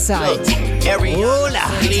gully side. Every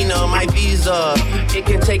Lena, my visa. It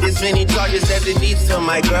can take as many charges as it needs to,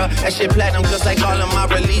 my girl. That shit platinum just like all of my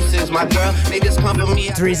releases, my girl. Niggas come for me.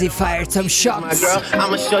 Drizzy fired some shots. My girl,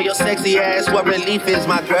 I'ma show your sexy ass what relief is,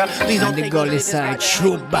 my girl. Please don't the gully side,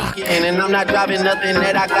 shoot back. And I'm not driving nothing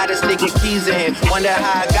that I gotta stick the keys in. Wonder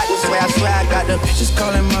how I got this way, I swear I got the bitches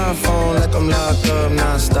calling my phone like I'm locked up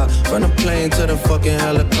non-stop. From the plane to the fucking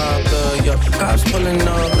helicopter, yo. Cops pulling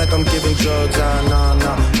up like I'm giving drugs, nah.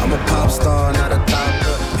 I'm a pop star, not a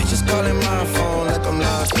doctor. Bitches calling my phone like I'm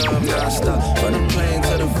locked up non-stop. From the plane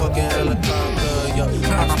to the fucking helicopter, yo.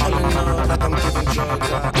 Cops pulling up like I'm giving drugs,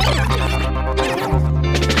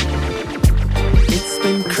 It's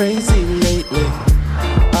been crazy lately.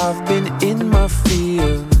 I've been in my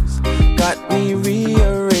feels, got me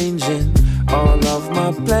rearranging all of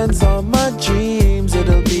my plans, all my dreams.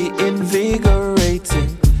 It'll be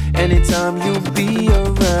invigorating anytime you be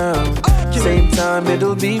around. Same time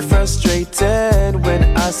it'll be frustrated when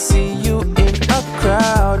I see you in a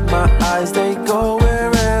crowd. My eyes, they go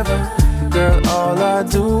wherever. Girl, all I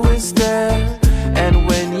do is stare. And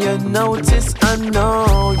when you notice, I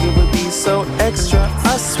know you will be so extra,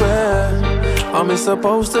 I swear. I'm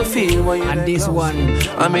supposed to feel what you. And this one,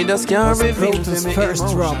 I mean, that's can't reveal his first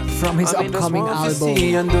drop from his upcoming album,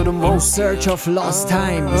 In Search of Lost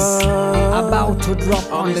Times, about to drop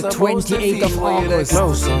on the 28th of August.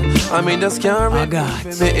 I mean, that's can't reveal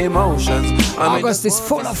me emotions. August is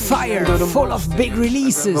full of fire, full of big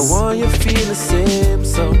releases. But why you feel the same,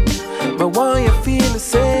 so? But why you feel the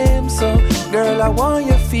same, so? Girl, I want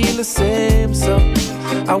you feel the same, so.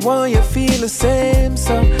 I want you feel the same,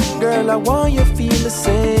 so. Girl, I want you feel the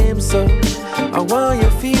same, so. I want you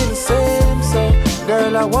feel the same, so.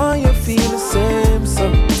 Girl, I want you feel the same,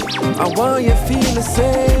 so. I want you feel the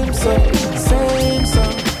same, so. Same, so.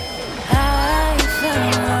 I fell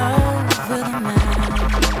in love with a man.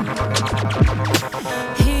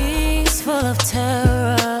 He's full of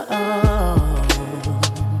terror.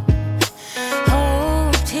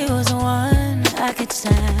 Hoped he was one I could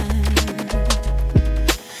stand.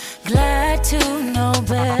 Glad to know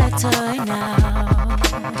better now.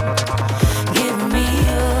 Give me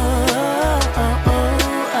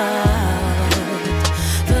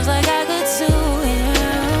feels like I could sue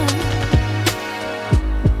him.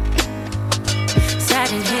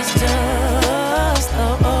 Sat in his dust.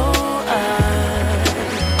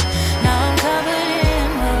 Now I'm covered in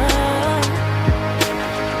mud.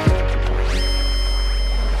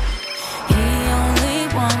 He only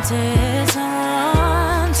wanted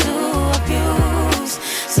someone to abuse.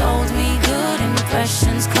 Sold me good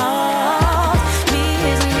impressions, called me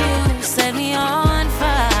his muse, set me on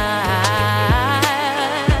fire.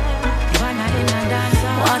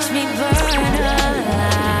 Watch me burn alive.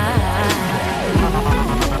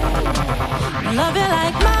 Love you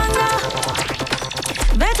like manga.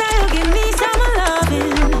 Better you give me some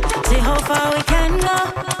loving. See how far we can go.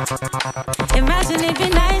 Imagine it be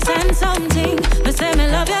nice and something. But say me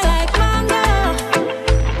love you like manga.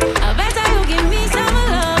 I better you give me some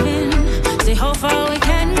loving. See how far we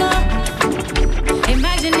can go.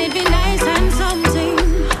 Imagine it be nice and something.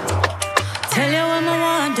 Tell you what I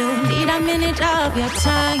want to. Need a minute of your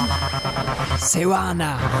time.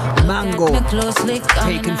 Sewana Mango,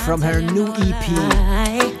 taken from her new EP,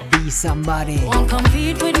 Be Somebody. Won't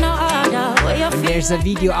compete with no other. And there's a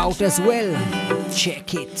video out as well.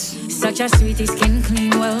 Check it. Such a sweetie, skin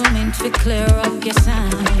clean, well meant to clear up your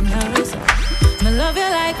signals. Me love you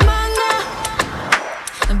like manga.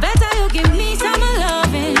 Better you give me some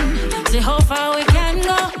loving. See how far we can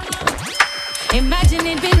go. Imagine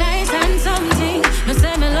it be nice and something. Me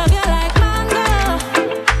say me love you like manga.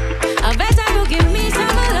 I better you give me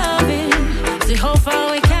some loving. See how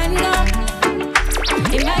far we can go.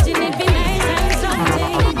 Imagine it be nice and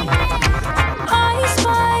something. I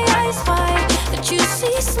spy that you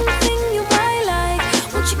see something you might like.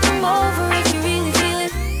 Won't you come over if you really feel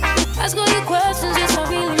it? Ask all your questions, yes, I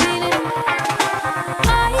really mean it.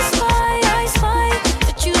 I spy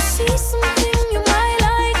that you see something you might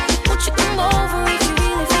like. Won't you come over if you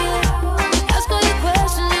really feel it? Ask all your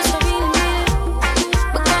questions, yes, I really mean it.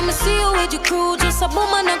 But come and see you with your crew, just a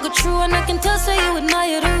woman I go true, and I can tell so you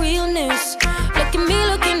admire the realness. Look at me,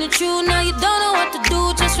 looking at you, now you don't know what to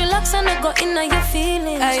do, just relax. relax and I go in your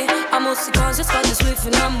feelings. Hey, I'm also conscious for this whiff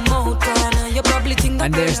and I'm out. You probably think that.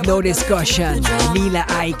 And there's no discussion. Mila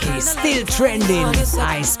Ike still trending.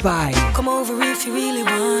 I Spy. Come over if you really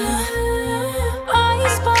wanna.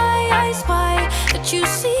 I spy that you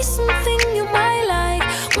see something you might like.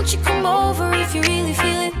 Won't you come over if you really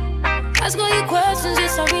feel it? Ask all your questions,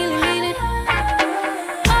 yes, I really mean it.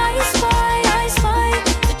 I spy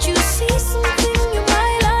that you see something you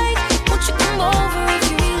might like. Won't you come over if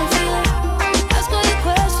you really feel it? Ask all your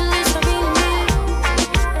questions, yes, I really mean it.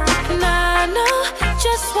 Nah, I know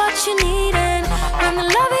just what you need, and when the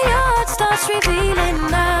love in your heart starts revealing,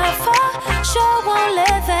 I for sure won't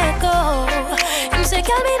let that go. You say,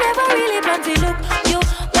 can me never really plan to look you,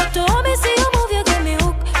 but to hold me, see you move, you get me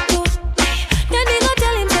hooked too. Then he go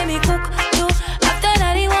tell him, say me cook too. After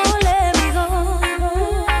that, he won't let me go.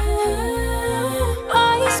 I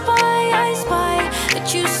spy that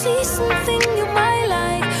you see something you might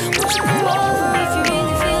like. Won't you come over if you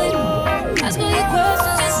really feel it? Ask all your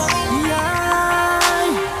questions, yes,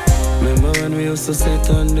 Remember when we used to sit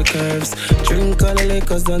on the curves, drink all the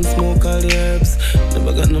liquors and smoke all the herbs.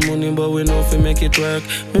 Never got no money, but we know if we make it work.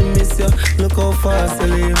 Me miss you, look how fast I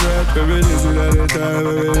leave work. Baby, this is all the time,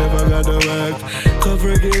 we never got to work.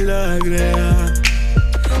 Cover it like there.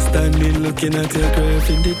 Standing looking at your grave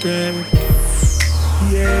in the dirt.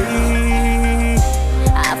 Yeah.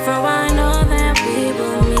 After I know that we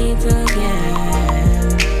will meet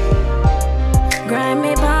again. Grind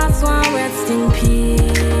me past one, rest in peace.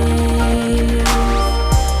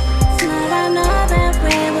 Now I know that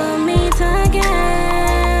we will meet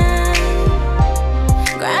again.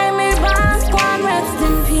 Grind me past one, rest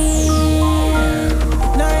in peace.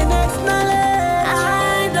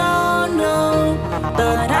 I don't know,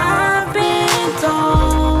 but I've been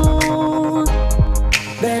told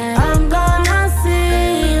that I'm gonna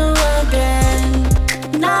see you again.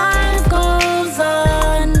 Night goes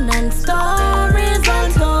on and stories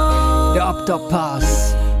untold. The Up Top Pass.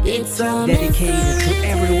 It's dedicated to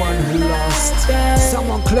everyone who lost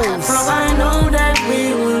someone close. So I know that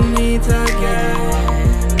we will meet again.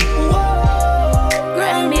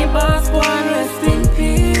 Grammy boss, one rest in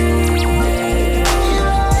peace.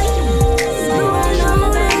 So I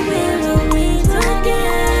know that we will meet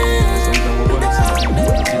again.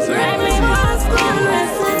 Grammy boss, one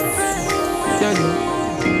rest in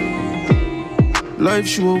peace. Life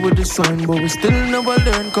show with the sign, but we still never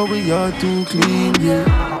learn, cause we are too clean, yeah.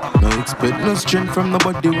 No expect no strength from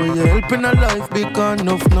nobody when you're helping a life because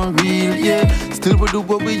enough not real, yeah. Still we do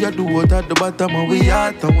what we are do what at the bottom of we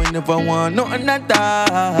at, and we never want nothing at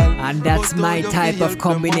all. And that's my type of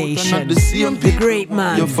combination. The great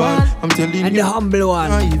man I'm telling and the humble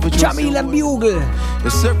one, Jamila Bugle.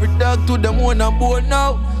 Yes, every dog to them one and born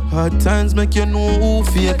now. Hard times make you know who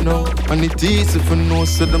fake now. And it is if you know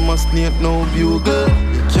so they must need no bugle.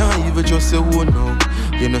 You can't even just say who now.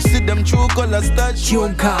 You know see them true colors start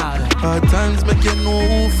tune card. Hard times make you know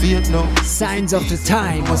who fake now. Signs of the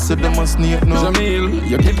time. Must say they must need no. Jamil,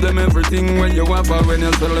 you give them everything when you want, but when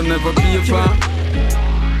you sell them never pay for.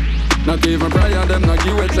 Not even prayer them, not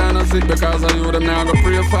give a chance sick because of you them now go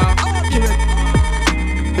pray for.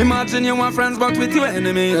 Imagine you want friends but with your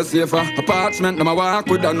enemy you're safer. Apartment, them a walk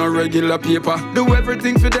with no regular paper. Do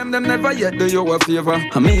everything for them never yet do you a favor.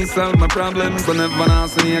 I may solve my problems, but never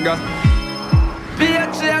ask a nigga. Be a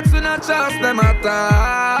chance to not trust them at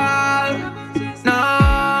all.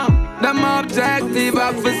 No, them objective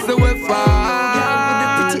officer we fall.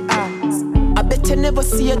 I bet you never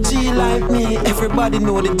see a G like me. Everybody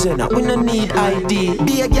know the Jenna, we no need ID.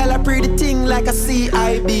 Be a gal, I pretty thing like a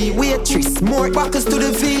CIB. Waitress, more backers to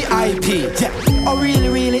the VIP. Yeah, oh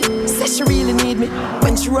really, say she really need me.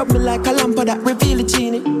 When she rub me like a lamp that reveal the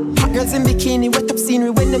genie. Hot girls in bikini, wet up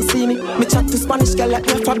scenery when them see me. Me chat to Spanish gal like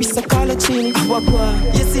Rafa, be so call a chini.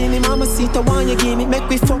 You see me, mama, see the one you give me. Make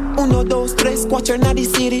me fuck, uno, dos, tres, cuatro, na the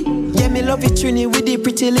city. Yeah, me love you, Trini, with the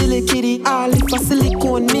pretty little kitty. All if a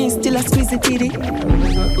silicone, me still a squeeze it.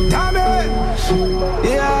 Damn it!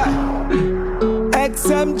 Yeah!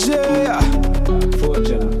 XMJ!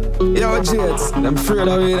 Yo, Jades, I'm afraid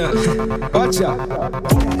of it. Watch out.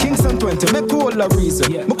 Kingston 20, make all the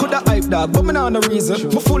reason. Me coulda hype dog, but me not no reason.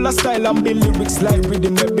 Me full of style and build lyrics like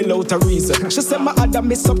rhythm, me below a reason. She said my other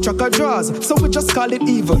miss up track of draws, so we just call it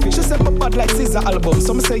evil. She said my bad like Caesar album,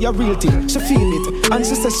 so me say a real thing. She feel it, and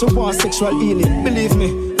she said she want sexual healing. Believe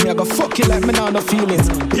me, me I go fuck you like me not no feelings.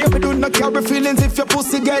 Yeah, me do not carry feelings if your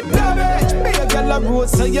pussy get damaged. Be a girl a road,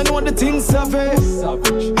 so you know the things savage.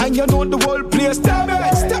 And you know the whole place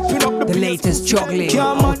damaged. Stepping up the late latest juggling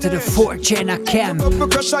out to the 4th Gen camp.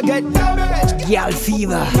 Because I get damaged. Gyal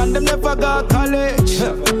fever. And them never got college.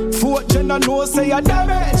 4th Gen I know say I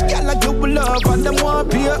damage. Gyal I give love and them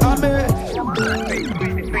want pay homage.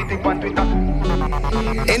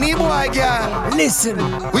 Any boy girl, listen.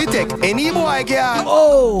 We take any boy girl.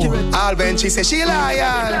 Oh, all when she say she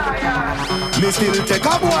loyal, me still take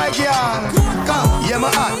a boy girl. Come, yeah my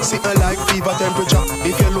heart, sitting like fever temperature.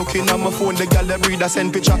 If you're looking at my phone, the girl that breed a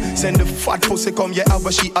send picture. Send the fat pussy come, yeah,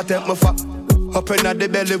 but she attempt my fuck. Up in the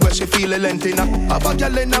belly where she feel a length in her. Have a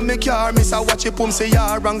girl in my car, miss a watch it pum say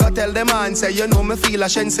ya. And go tell the man, say you know me feel a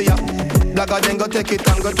shense ya. Blagger then go take it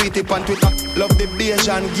and go tweet it on Twitter. Love the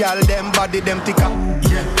Bayesian girl, them body, them thicker.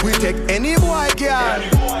 Yeah. We take any boy girl.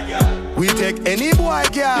 We take any boy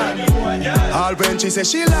girl. All when she say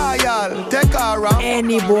she loyal, take her around.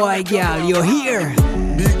 Any boy girl, you're here.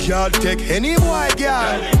 Big girl take any boy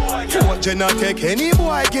girl. 4th Gen take any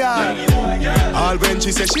boy girl. All when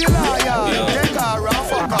she say she loyal, take her around,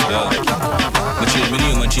 fuck her. I change my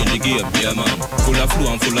name and change the game, yeah man. Full of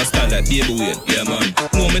flow and full of style like baby weight, yeah man.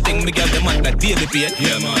 Know me think me got the man like baby pain,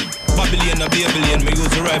 yeah man. Babylon and Babylon, me use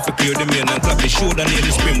the rifle clear the main and clap the shoulder near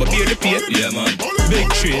the spring, but bear the pain, yeah man. Big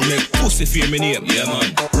train make pussy fear me name, yeah man.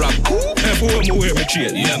 Rap, everywhere me wear me chain,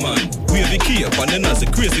 yeah man. Wear the cape and then as a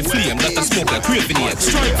crazy flame that I smoke like crazy neck.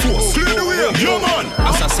 Strike force, clear the way, yeah man.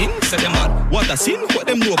 Assassin, say them mad. What a sin, what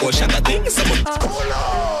them know about shatter things,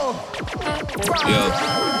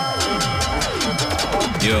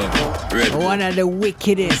 Yo, red. One of the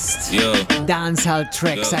wickedest dancehall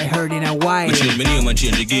tracks I heard in a while. I change my name and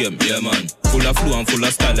change the game, yeah man. Full of flow and full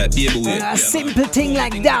of style like baby weight. A simple thing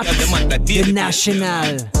like that. The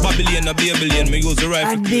National. Babylon and Babylon, me use the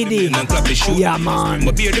rifle and Diddy. And clap the shoe. Yeah man.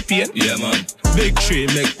 But bear the pain, yeah man. Big tree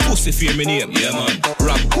make pussy fear me name, yeah man.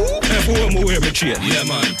 Rap, everywhere me wear me chain, yeah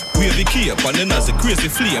man. Wear the cape and then as a crazy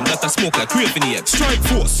flame that I smoke like crazy neck. Strike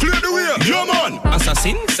force, clear the way, yeah man.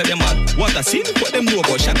 Assassin, say them mad. What a sin, what them know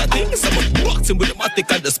about shatter things. Some boxing with the matic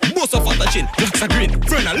and the most of the chin. Blacks are green,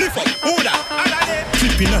 friend I lift up, order.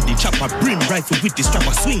 Flipping at the chopper, brim rifle with the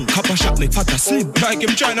strapper swing. Copper shot make fatter slim. Like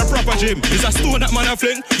him trying to proper gym. Is a stone that man a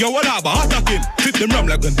fling. Yo what up, attack him. Flip them ram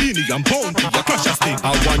like a beanie and pound. You crash a sting.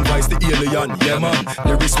 I one vice the alien, yeah man.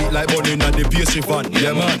 Lyric sweet like bunny and the pastry fan,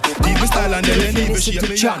 yeah man. Deep style and then even shape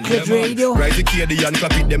me on, yeah man. Rise the KD and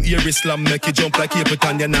clap it them ear slam. Make it jump like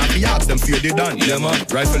Capitan. Then I be ask them fear they done, yeah man.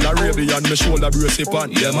 Rifle Arabian, me shoulder brace it on,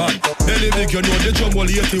 yeah man. Belly big you know the drum all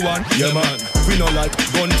 81, yeah man. We know like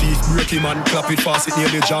gun teeth, break him and clap it fast it near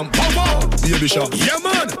the jam. Power, baby shot, yeah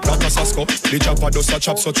man. That a Sasko, the chopper does a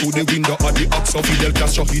chop so through the window of the ox. So Fidel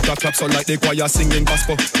Castro hit a clap so like the choir singing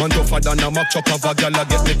gospel. Man tougher than a Mac chop of a gal a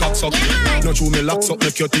get me cock suck. No true me locks up,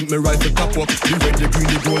 make you think me rifle top up. The red, the green,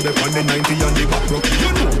 the gold, the pan, the 90 and the back rock.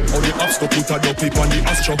 You know how the ops go put a dope on the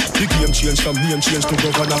Astro. The game change from name change to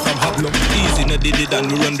governor from Hablo. Easy no did it and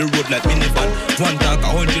we run the road like minivan. One talk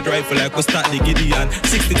 100 rifle like we start the Gideon.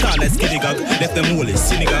 60 tall like skinny gang, left them holy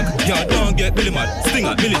synagogue. Y'all don't get Billy mad,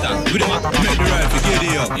 stinger, militant. With them up, make the rifle get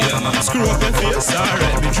it up, yeah man. Screw up your face,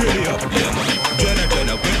 alright, me drill it up, yeah man.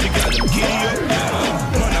 Jenna, when you got them giddy up, yeah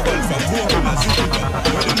man. Man, I ball from broken as you pick up,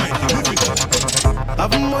 where the mighty whip it up.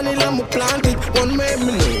 Have money let me plant it. One made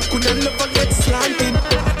me know, coulda never get slanted.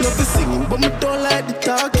 Love the singing, but me don't like the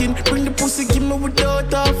talking. Bring the pussy, give me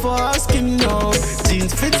without half for asking. No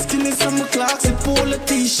jeans fit skinny, some clocks, it polo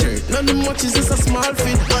t-shirt. None of much is just a small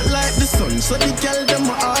fit. Hot like the sun, so the girl them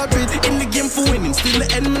a orbit. In the game for winning, still the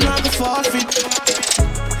end me not go forfeit.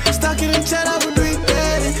 Stacking in cheddar, we do it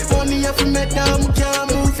daily. Money off me down, we can't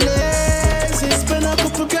move lazy. Spend a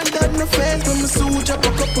couple grand on the face, when me suit up a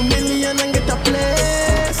couple million and get a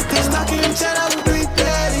place. Still stacking in cheddar, we do it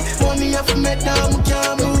daily. Money off me down, we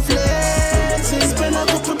can't move lazy. Spend a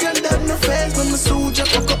couple grand on the face, when me suit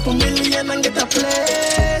up a couple million and get a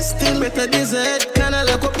place. Still better days ahead, kinda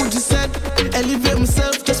like what Pooja said. Elevate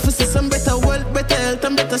myself just for see some better wealth, better health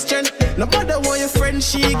and better strength. Nobody want your friend,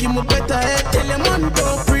 she give me better head. Tell your man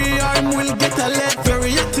don't pre-arm, will get a lead.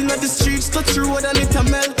 Very hot in the streets, touch road and it a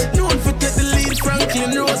melt. No one for take the lead,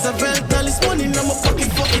 Franklin Roosevelt. All this money in my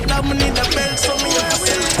pocket, fuck it, I need a belt. So me where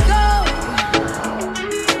will we go?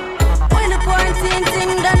 When the quarantine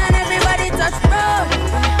thing done and everybody touch road.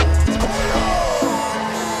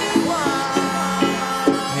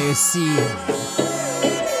 You see,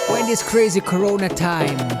 when this crazy corona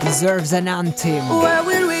time deserves an anthem, where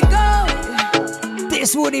will we go?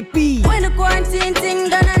 This would it be? When the quarantine thing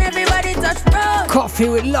done and everybody touch road. Coffee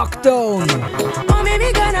with lockdown. Oh,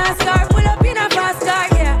 maybe gonna start, pull up in a fast car,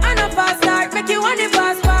 yeah. I know fast start, make you want the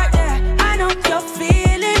fast part, yeah. I know you're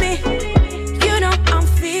feeling me, you know I'm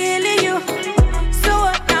feeling you. So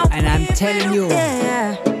what now? And I'm telling you,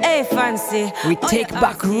 yeah. Hey. play fancy. We take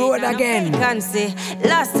back road again.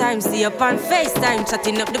 Last time see up on FaceTime,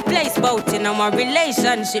 chatting up the place bout in our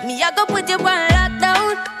relationship. Me I go put you on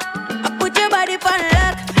lockdown. I put your body on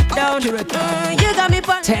lockdown. You got me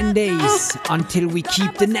on 10 days until we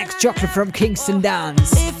keep the next chocolate from Kingston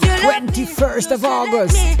dance. 21st of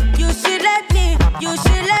August. You should let me. You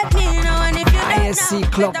should let me know. And if you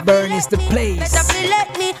ISC Club Burn is the place. better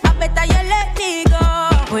let me. I better you let me go.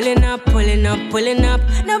 Pulling up, pulling up, pulling up.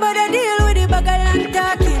 Nobody deal with the bugger and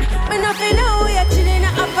talking. Me nothing know we are chilling in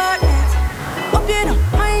an apartment. Hope you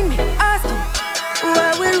don't mind me asking,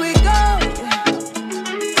 where will we go?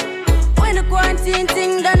 When the quarantine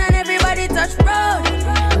thing done and everybody touch road.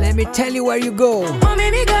 Let me tell you where you go.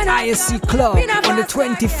 ISC Club on the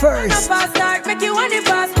 21st. Make you want the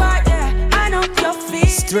passport, yeah. I know your feet.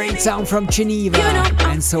 Straight sound from Geneva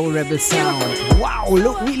and Soul Rebel sound. Wow,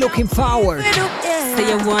 look, we looking forward. Say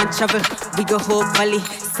you want travel, we go Hope Valley.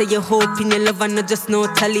 Say you hope in your love and not just no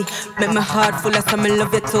tally. Make my heart full of some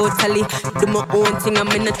love you totally. Do my own thing, I'm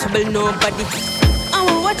in no trouble, nobody.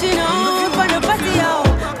 I'm watching out for the party out.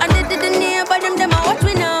 And they didn't hear about them are what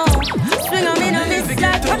we know. Swing on me, no miss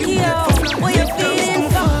like Pacquiao. What you feeling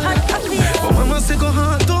from hot Pacquiao? But when I say go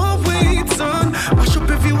hard, don't wait, son. Mash up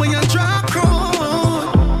everywhere you drop road.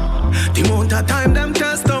 The amount of time them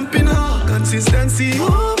test dumping hard. Consistency,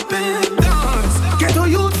 open doors. Get a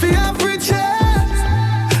youth for average.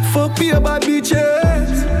 Fuck me about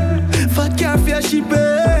bitches. Fat car for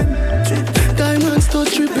shipping. Diamonds to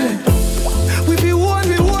tripping. We be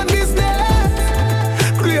one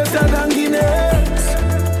business. Greater than Guinness.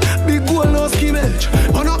 Big goal, no skimmage.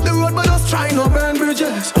 On up the road, but us try no burn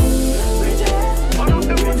bridges. On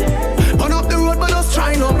up the road, but us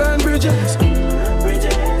try no burn bridges.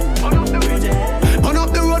 On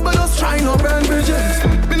up the road, but us try no burn bridges.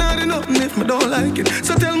 Me not do nothing if me don't like it.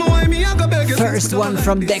 So tell me why me I go beg you. First one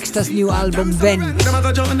from Dexter's new album, Vent.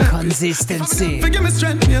 Consistency.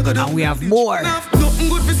 And we have more. Nothing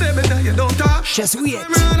good for say better, you don't talk. Just wait.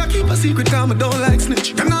 I keep a secret cause I don't like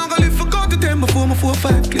snitch. I'm not gonna live for God to 10 before my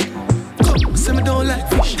 4-5 clip. Come, say me don't like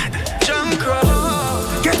fish. Junk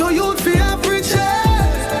roll. Get a youth for average.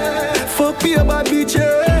 Fuck me about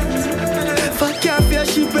bitches. Fat car for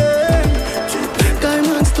shipping.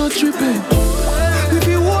 Diamonds to tripping. If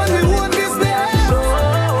you want me, one business.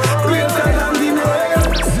 Greater than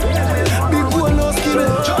Guinness. Big goal, no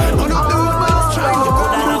skimmage. On up the road, but let's try to go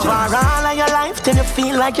down. For all of your life, till you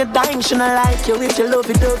feel like you're dying. She not like you if you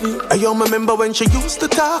lovey-dovey. I remember when she used to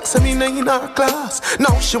talk, say me in her class.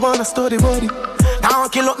 Now she wanna study body. Now I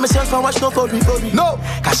kill up myself and watch no funny. No,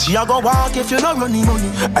 cause she a go walk if you no running money.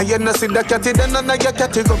 I you not see the catty, then none of your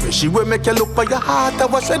category. She will make you look for your heart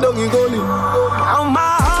and watch her down in goalie. Now my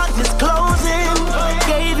heart is closing.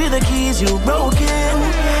 Gave you the keys, you broken.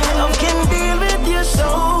 Love can deal with you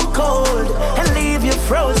so cold and leave you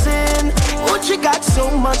frozen. But you got so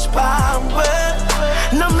much power.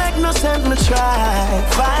 No make no sense to try.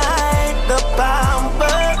 Fight the power.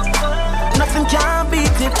 Nothing can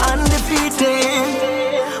beat it undefeated.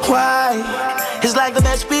 Why? It's like the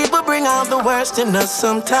best people bring out the worst in us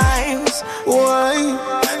sometimes. Why?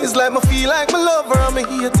 It's like me feel like my lover and my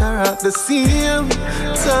hater at the same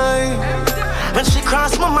time. When she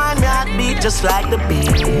crossed my mind, my heart beat just like the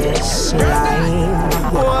bassline.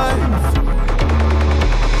 Why?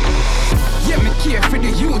 Yeah, me care for the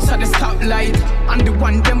youths at the stoplight. And the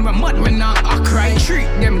one them were mad when I cry. Treat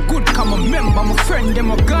them good, come a member, my friend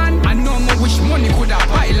them a gone. I know me wish money could have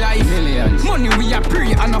buy life. Millions. Money we are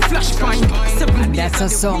pre and a flashpoint. And that's a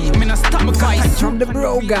song from the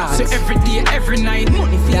Bro Gods. So every day, every night,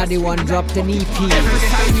 money for Daddy One dropped an EP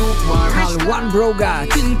called One Bro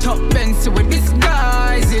Gods. Tint up pencil with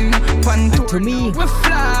disguising. And to me,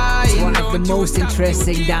 it's one of the most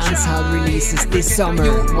interesting dancehall releases this summer.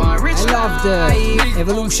 I love the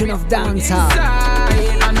evolution of dancehall.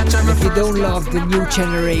 If you don't love the new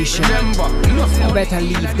generation, you better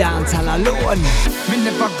leave dancehall alone. Me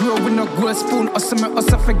never grow with no gold spoon. Also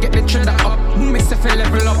forget the treasure up. Me say fi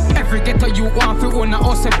level up. Every ghetto you want fi own a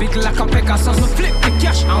house big like a Pegasus. Me flip the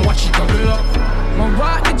cash and watch it double up. Me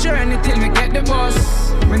walk the journey till me get the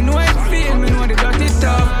bus. Me know it feel, me know the dirty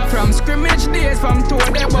stuff. From scrimmage days, from tour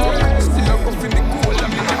the buck. Still up in the cool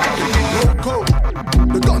and me never Loco,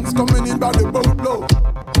 the guns coming in by the boatload.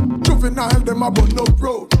 Juvenile, them a bun up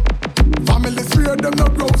road. Families fear them no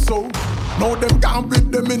grow so. Now them can't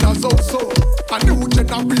beat them in a so-so. A new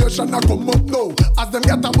generation a come up now. As them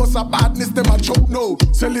get a bus of badness, them a choke now.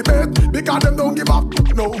 Celebrate because them don't give up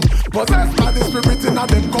no. Possessed by the spirit in a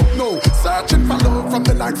them cup now. Searching for love from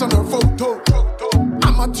the likes on her photo.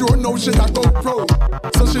 I'm amateur, now she a GoPro.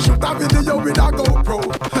 So she shoot a video with a GoPro.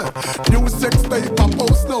 New sex tape a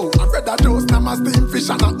post now. I read a dose, now my steam fish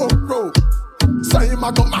and a okro. So him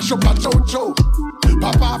a go mash up a chow-chow.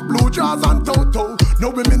 Pop off blue jaws and toto. No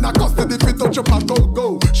women a custody fi touch up a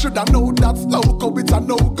go-go. Shoulda know that's loco, it's a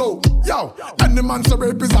no-go. Yo, any man so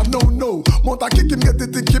rape is a no-no. Mount a kick him, get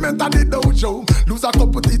it, think him enter the dojo. Lose a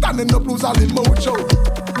couple teeth and end up lose all the mojo.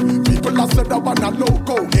 People a said that one a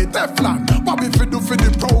logo. Hey Teflon, what we fi do for the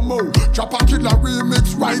promo? Drop a killer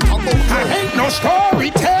remix right about now. I ain't no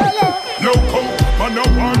storyteller. Loco, man no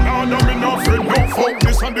one, no me no friend, no folk.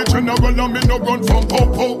 This and the general and me no run from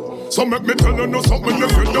popo. So make me tell you know something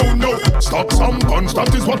if you don't know. Stop some guns,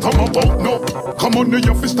 that is what I'm about now. Come on,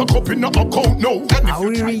 your fist stuck up in the account now. Now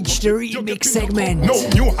we reach the remix segment. No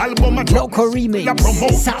new album at Local remix.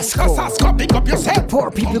 Sasko. Pick up yourself. The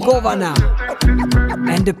Poor People Governor.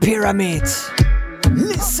 And the Pyramids.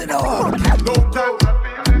 Listen up.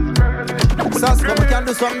 Sasko, we can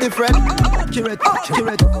do something different.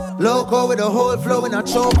 Accurate. Loco with a whole flow in a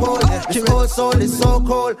chokehold. This whole soul is so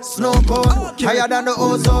cold, snow cold. Higher than the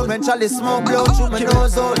ozone when Charlie smoke blow through my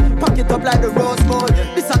nose hole. Pack it up like the rose gold.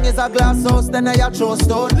 This song is a glass house, then I a throw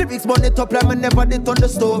stone. Lyrics burn it up like me never did on the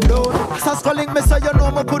stove down. Sasko link me so you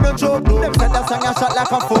know me couldn't joke. Them said that song a shot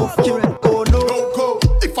like a fourth. Oh no. Loco,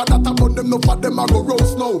 if I that about them, no for them I go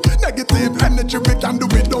roast no. Negative energy we can do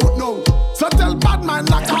we don't know. So tell bad man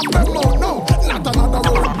like I'm them no. Not another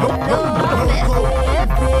road.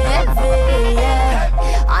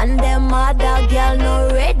 And them other girl no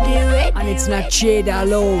ready. And it's not Jada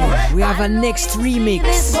alone. We have a next remix.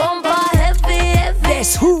 This bumper heavy.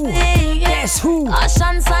 Guess who?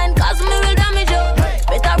 Caution sign, cause me will damage you.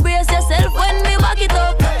 Better brace yourself when me back it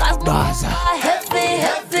up. Cause Baza. Heavy.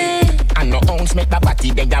 And no ounce make the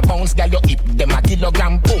body, then ya bounce, girl, you hip them a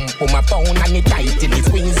kilogram, boom, a pound, and it tight till it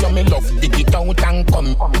swings, so me love, dig it out and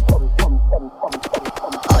come.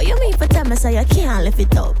 Oh, you mean for tell me so you can't lift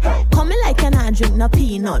it up. Coming like an I drink no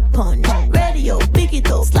peanut punch. Radio, pick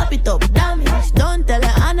it up, slap it up, damage. Don't tell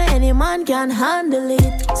her I know any man can handle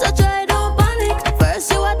it. So try don't panic.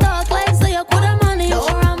 First you a talk like so you coulda manage.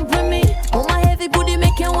 Don't ramp with me. Oh my heavy booty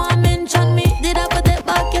make you want mention me. Did I put it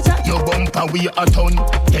back your chat? Your bumper we a ton.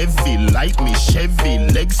 Heavy like me Chevy.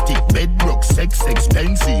 Leg stick, bedrock, sex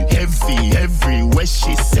expensive. Heavy, everywhere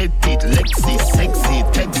she set it. Lexi, sexy,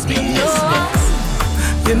 text me, yes, next.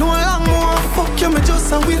 You know I'm more fuck you, me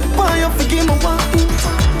just a wait for you, forgive me one.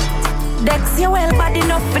 Dex, you well bad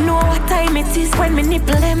enough to know what time it is when me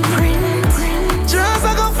nipple them print. Just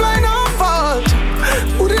I go fly no fault.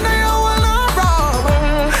 Put in a your one rob.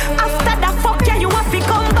 After that fuck yeah, you have to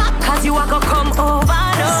come back. Cause you are gonna come over.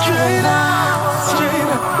 Straight up.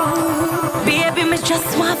 Baby, me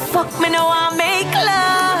just want fuck me, no I make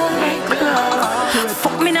love.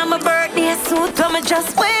 Fuck me now my birthday suit, but me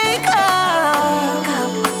just wake up.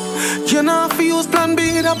 You know if you use plan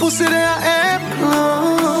B, that pussy there A+.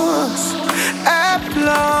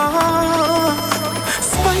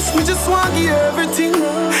 Spice me just want you everything.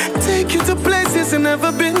 Take you to places you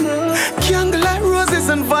never been. Candlelight roses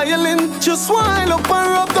and violin. Just wind up and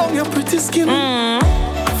rub down your pretty skin.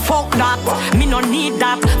 Fuck that, me no need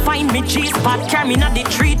that. Find me cheese spot, carry me na the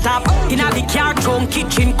tree top. Inna the car trunk,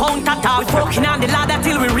 kitchen countertop. We fucking on the ladder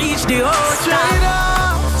till we reach the house.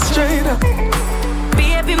 Straight up.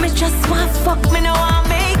 Baby, me just want fuck me, no I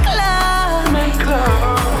make love.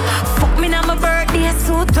 Fuck me now my birthday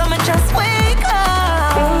suit, but me just wake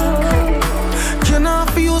up. You know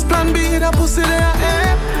if you use plan B, that pussy there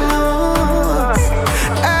A+.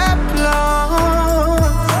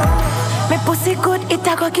 Me pussy good, it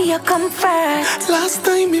a go give you comfort. Last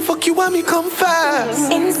time me fuck you and me come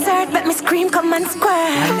fast. Insert, let me scream, come and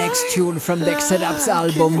square. My next tune from Dexter Up's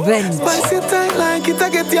album Vent. Spice it tight like it a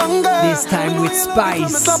get younger. This time with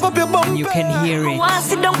Spice, and you can hear it.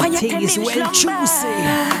 The thing is well juicy.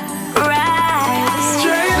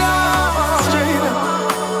 Straight up.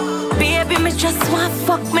 Baby, me just want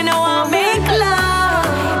fuck me, no I make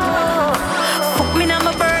love. Fuck me now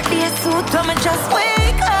my birthday suit, but me just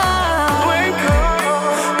wake up.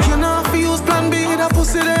 You know if you use plan B, that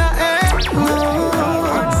pussy there A+.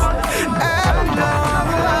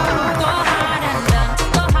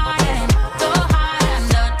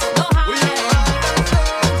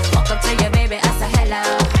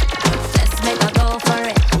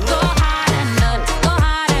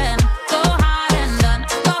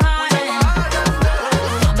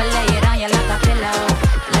 I'ma lay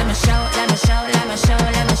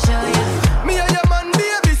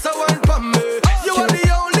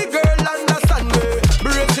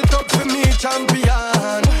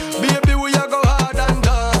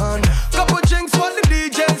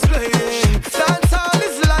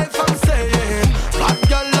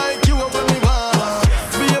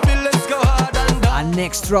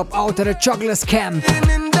drop out of the Jugglers camp.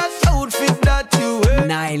 In that outfit that you wear.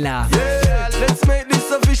 Nyla. Yeah, let's make this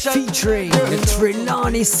official. Featuring the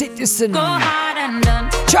Trelawney Citizen. Go hard and done.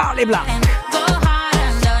 Charlie Black. Go hard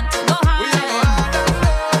and done. Go hard and done.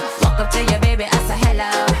 Walk up to your baby, ask her hello.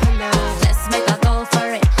 Let's make a go for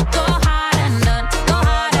it. Go hard and done. Go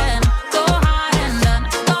hard and done. Go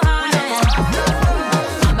hard and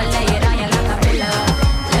I'ma lay it on you like a pillow.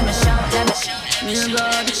 Let me show.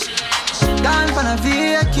 Gone for a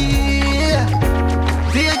vacation.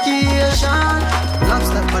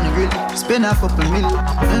 Lobster on the grill. Spend a couple mil.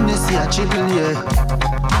 And they see a chill, yeah.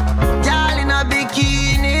 Girl in a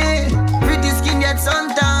bikini. Pretty skin get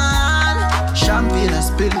suntan. Champagne a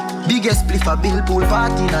spill. Biggest spliff a bill. Pool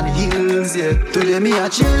party on the hills, yeah. Today me a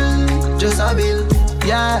chill. Just a bill.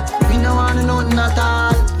 Yeah, me no want nothing at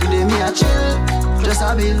all. Today me a chill. Just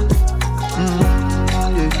a bill.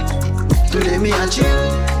 Yeah. Today me a chill.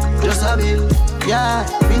 Just a bill. Yeah,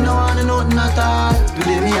 me no want nothing at all.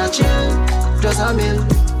 Today me a chill. Just a bill.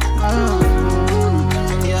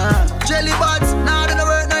 Yeah. Jelly butts, now do the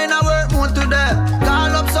work, now in a work mood today.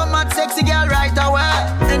 Call up some mad sexy girl right away.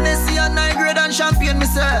 NSC and 9 grade and champion, me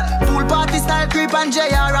say. Pool party style creep and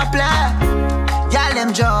JR a play. Y'all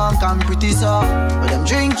them drunk and pretty so. But them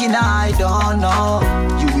drinking I don't know.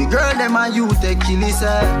 You be girl them and you take kill it, say.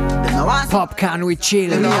 Them no want Popcorn with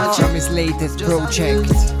Chill from his latest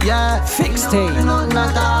project. Yeah, Fixtape.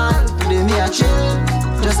 Today me a chill.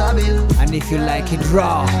 Just a bill. And if you like it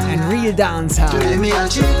raw and real dancehall,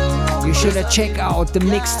 you should check out the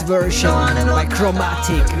mixed version by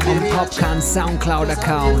Chromatic on Popcorn's SoundCloud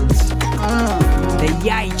account. The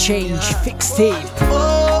Yai Change Fixtape.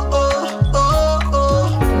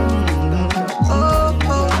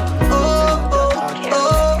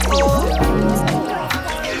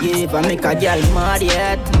 You ever make a girl mad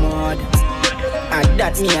yet? Mad. And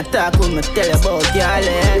that me a talk when me tell about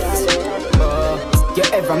girls. You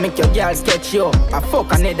ever make your girl sketch you? I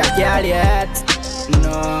fuck another girl yet?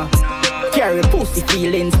 No. Carry pussy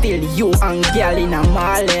feeling still you and girl in a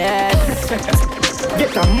mallet.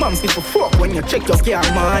 Get a man people fuck when you check your girl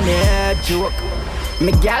money. Joke.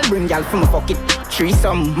 Me girl bring girl from a fuck it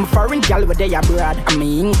threesome. My foreign girl where they abroad and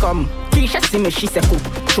me income. Keisha see me, she say cook,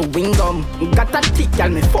 chewing gum. Got a thick girl,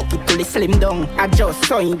 me fuck it till it slim down. I just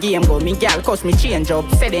saw in game go, me girl cause me change up.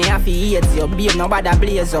 Say they have to hate you, babe, nobody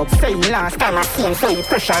blaze up. Saying last time I seen, so you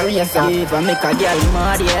pressure raise up. You ever make a girl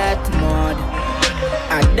mad yet? Mad.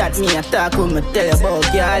 And that me a talk when me tell you about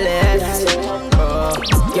girls.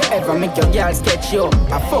 You ever make your girl sketch you?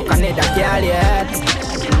 I fuck another girl yet?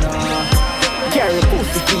 No. Carry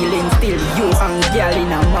pussy feeling still you and girl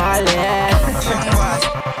in a mallet.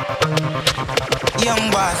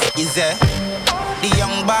 Young boss, is there? The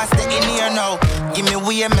young boss, they in here now. Give me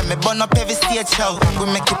way, make me burn up every stage show. We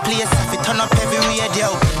make you play stuff, we turn up every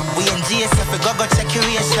radio. We in GSF, we go check your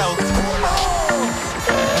ratio.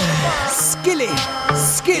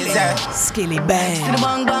 Skilly bang.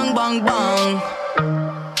 Bang, bang, bang, bang.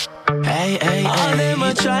 Hey, all them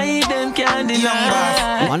a try, them can't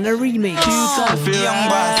deny. On the remix. Young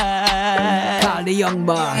boss. Call the Young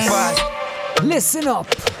Boss. Listen up.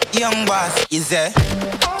 Young boss, is there?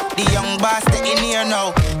 The young boss, they in here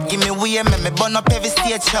now. Give me way, make me burn up every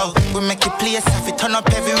stage show. We make you play stuff, we turn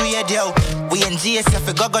up every radio. We in GSF,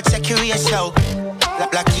 we go check your ratio.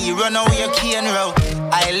 Like you run away your key and row.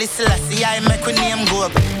 I listen, I see, I make your name go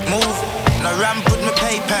up. Move, no ramp with me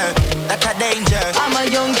paper. That's a danger. I'm a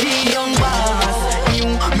young G, young boss.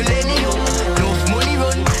 New millennium, enough money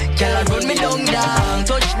run. Girl, run me down,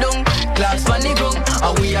 touchdown. Claps on the ground,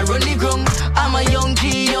 and we are run the ground. I'm a young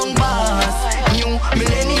G, young boss. New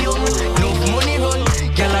millennium, enough money run.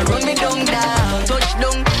 Girl, run me down,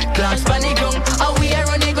 touchdown. Claps on the ground, and we are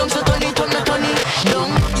run the ground. So turn it down.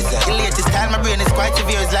 The latest time, my brain is quite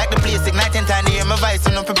severe. It's like the place igniting time to hear my voice,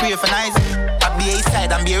 so no prepare for nice. I be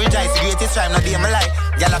A-side and be rejoice, the greatest rhyme, not be my life.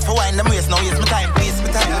 Y'all have to wind them waist, now it's my time, please,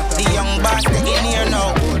 my time. The young boss, they in here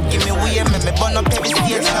now. Give me way, make me burn up every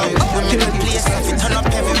stage now. We make the place, we turn up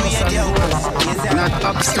every radio. Not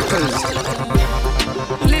obstacles.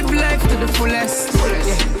 Live life to the fullest.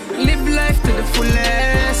 Live life to the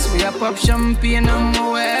fullest. We a pop champagne on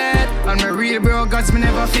my wet. And my real bro gods me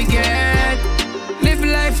never forget. Live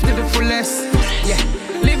life to the fullest.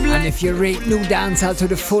 Live life. And if you rate new dancehall to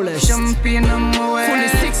the fullest, champagne on my wet.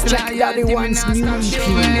 check Daddy One's new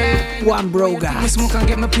EP, One Bro God. Me smoke and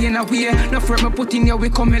get my pain away. No fret me put in here, we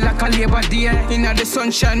coming like a Labor Day. Inna the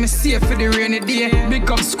sunshine, me safe for the rainy day. Big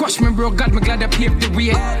up squash me bro God, me glad I paved the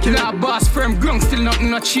way. Killer boss firm ground, still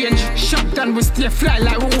nothing no change. Shot and we stay fly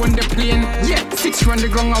like we own the plane. Yeah, 6 run the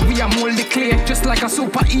ground and we are mold the clay. Just like a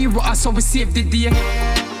superhero, so we save the day.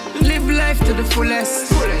 Live life to the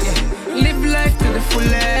fullest. Yeah. Live life to the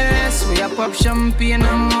fullest. We a pop champagne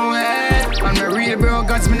and moet. And my real bro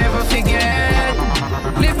gods me never forget.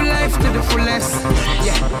 Live life to the fullest.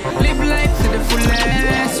 Yeah. Live life to the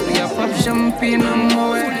fullest. We a pop champagne and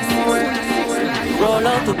moet. Roll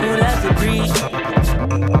out the cool as the breeze.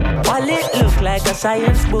 While it look like a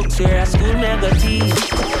science book, where a school never teach.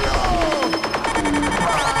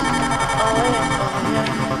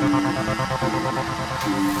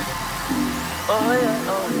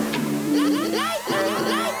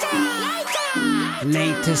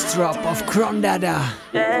 Latest drop of Krondada.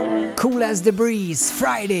 Cool as the breeze.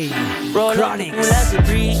 Friday. Chronics. Cool as the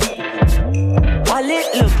breeze. While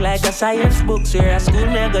it look like a science book, where a school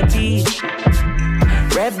never teach.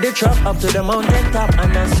 Rev the truck up to the mountain top,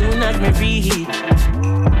 and as soon as me reach,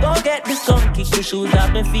 go get the skunk, kick the shoes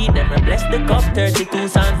off my feet, then I bless the cup, 32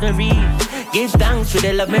 songs me read. Give thanks for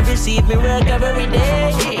the love me receive, me work every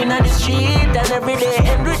day, in the street, and every day,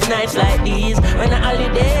 end with nights like these. When a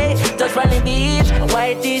holiday, touch on the beach, a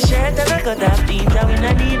white t-shirt and I cut off jeans, and we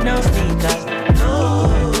not need no sneakers. No.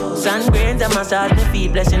 Sunburns and massage me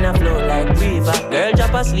feet, blessing a flow like river. Girl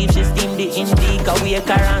drop asleep, she steam the indica, wake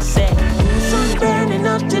her and say, sun burning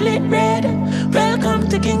up till it red. Welcome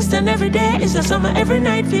to Kingston every day. It's a summer every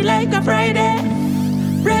night, feel like a Friday.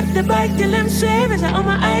 Rep the bike till I'm save. It's on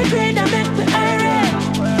my high grade, I make me irate.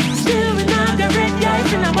 Still we not got red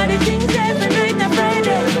guys, and nobody thinks every night a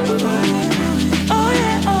Friday. Oh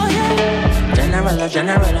yeah, oh yeah.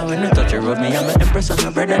 General, when you touch your road, me I'm an empress and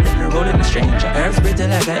my brother, then you rolling a stranger. Herbs pretty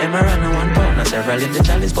like an emerald and 1 pound. Now several in the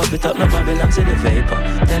chalice, pop it up, no Babylon to the vapor.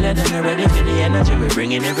 Tell her then you're ready for the energy. We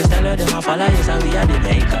bringing every style of them, I follow yes, and we are the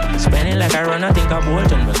maker. Spending like I run, I think I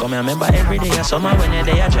Bolton. We come here, remember every day of summer when you're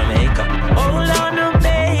there at Jamaica. Hold on, no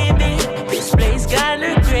baby, this place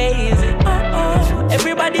kinda crazy. Oh,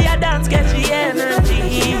 everybody a dance, catch the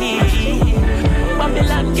energy.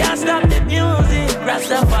 Babylon can't stop the music.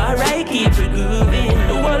 Rastafari keep it grooving.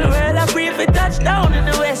 The whole world I pray for touchdown in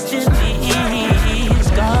the West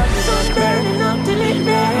Indies. God is burning up till it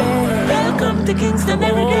red. Welcome to Kingston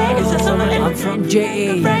every day. It's a summer every I'm from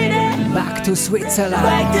JA. Back to Switzerland.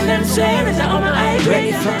 Back to them shares on my eye.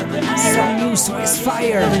 Ready for some new Swiss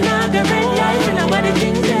fire.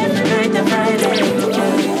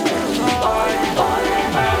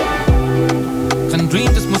 Kein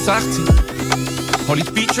Dream, das muss echt sein. Hol die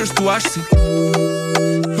Features, du hast sie.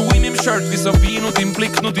 Du in meinem Shirt wie so Wein und im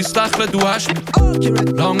Blick nur dein Lächeln, du hast mich.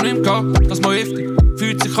 Lang nicht gehabt, das mal heftig.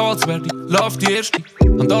 Fühlt sich an, als wär die Love die erste.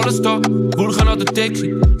 Und alles da, Wolken an der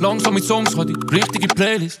Decke. Langsam mit Songs, hat die richtige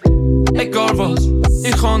Playlist. Egal was,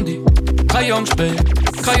 ich kann die. Keine Angst, babe,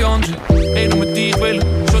 keine Angel. Nur mit dich will,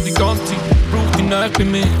 schon die ganze Zeit. Brauch die Nähe bei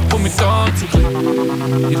mir, komm mit tanzen.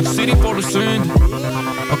 In der City voller Sünde.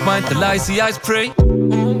 Hab gemeint, der leise Eis pray.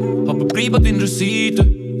 Aber bleib an deiner Seite.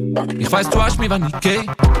 Ich weiss, du hast mich, wenn ich geh.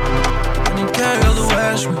 Wenn ich carry, du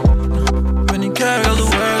hast mich. Wenn ich carry, du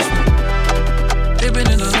hast mich. Ich bin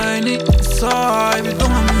in der Line, it's so high, wir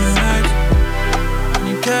tun am Night. Wenn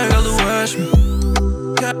ich carry, du hast mich.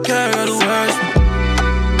 Carry, du hast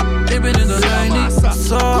mich. Ich bin in der Line, it's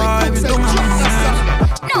so high, wir tun am Night.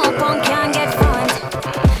 No punk can't get fun.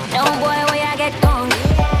 No boy, where I get gone.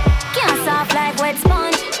 Can't soft like wet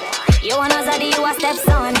sponge. You wanna zaddy, you a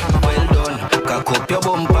stepson. Well done, cock up your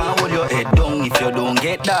bumper, hold your head down. If you don't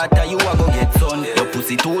get that, you a go get son. Your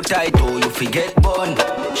pussy too tight, oh, you forget bun.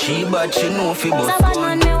 She bad, she know fi bust so bad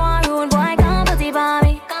man, me want rude boy, can't put it by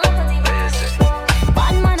me.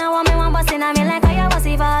 Bad man, I want me one bust in a me like I was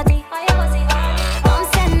a party. Come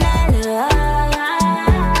send that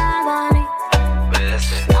love on me.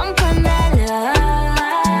 Come put that love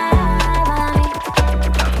on me.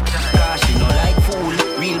 Cause she no like fool.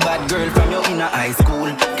 Real bad girl from your inner high school.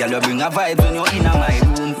 Girl, you bring a vibe when you're in my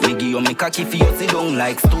room. Me give you me cocky for you sit down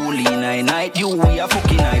like stool. In a night, you we a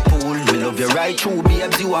fucking high pool. We love you right through,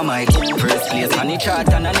 babes, you are my cool. First place on the chart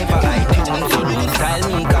and I never iTunes. So don't style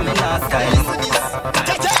me, come in our style.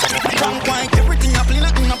 Frank White, everything I play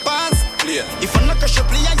like in a pass. If I'm not a shop,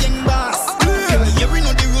 play a young boss. Yeah, we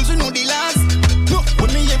know the rules, we know the laws. No,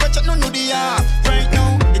 when me hear a chat, no know the ass. Right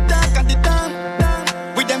now, the dark and the down.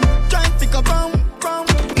 With them try to figure out.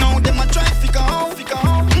 Now them a try to figure out.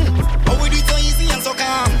 How we do it so easy and so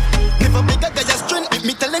calm. Never beg a guy just strength with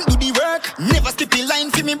me talent do the work. Never skip a line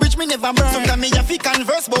for me bridge me never burn. Sometimes me a fi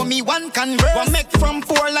converse, but me one converse. One make from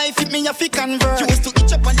poor life if me a fi convert. Choose to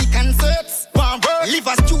each up on the concerts. One word, live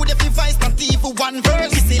a studio fi vice not even one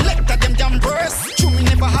verse. We select them damn verse. True me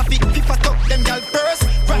never have it if I talk them y'all purse.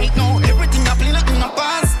 Right now everything I play like in a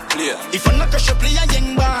pass. If I'm not a shop play a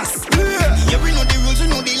young boss. Yeah, we know the rules, we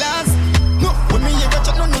know the laws. No, when me hear a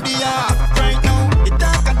chat, no know the ass. Right now, the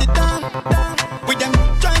dark and the dark.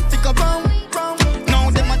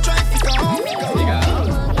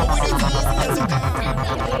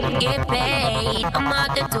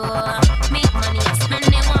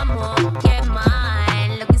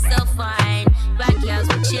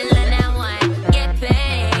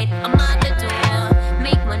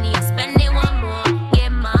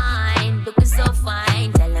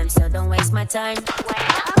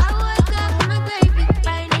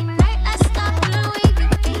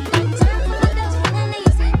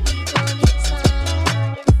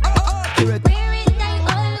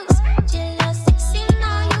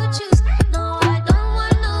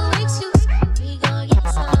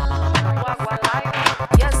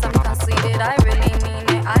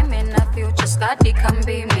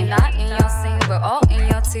 me. Not in your scene, but all in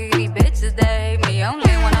your TV. Bitches, they me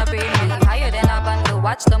only wanna be me. Higher than a bundle,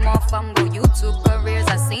 watch them all fumble. YouTube careers,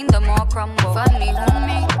 I seen them all crumble. Funny,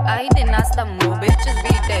 homie, I did not stumble. Bitches be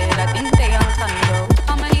dead, I think they on condo.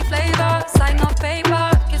 How many flavors? Sign up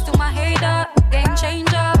paper, kiss to my hater. Game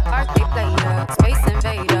changer, arcade player, space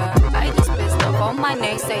invader. I just pissed off all my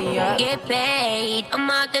naysayer. Get paid, I'm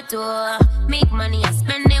out the door. Make money, I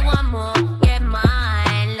spend it one more. Get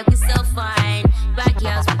mine, looking so fine. Back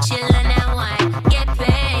girls, we chillin' and wine. Get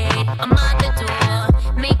paid, I'm out the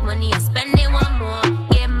door. Make money, I spend it one more.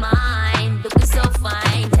 Get mine, looking so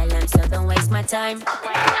fine. Tell them so don't waste my time.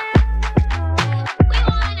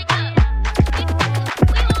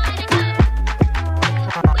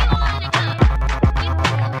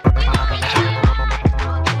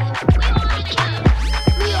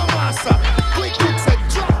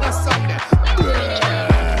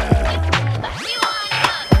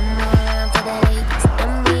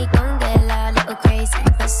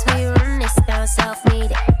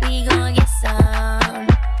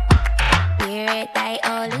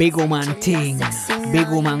 Big woman thing, big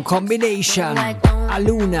woman combination,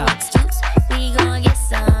 Aluna,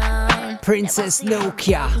 Princess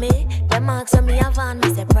Nokia,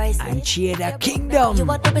 and Cheetah Kingdom,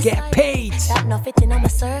 get paid. That no fitting on my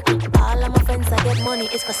circle. All of my friends I get money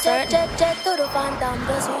is for certain. Jet to the phantom,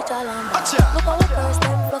 just reach all on. Look how we first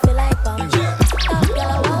them fluffy like bomb. Top girl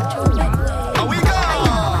I walk through make way.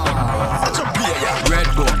 Red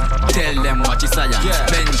Bone, tell them what you say.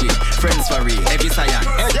 Benji, friends for real, every science.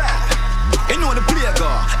 You know the player go.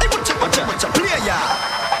 Hey, watch a player.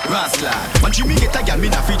 Rascal, once you me get a girl, me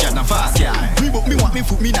na free just na fast, yeah. Me book me want me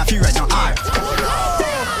foot, me na free right now, art.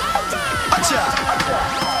 Watcha.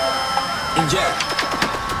 Yeah.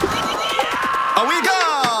 Here we go.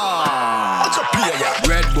 Watch a player.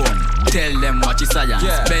 Red Bone, tell them what you say.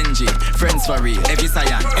 Benji, friends for real, every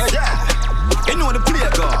science. You know the player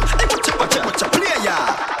go. Hey, watch a player.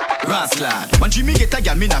 Rascal, once you me get a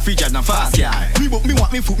girl, me na free just na fast, yeah. Me book me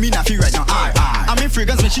want me foot, me na free right now, art. I'm in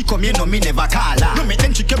fragrance when she come here, no me never call her. No make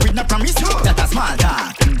them chicken with no promise, that a small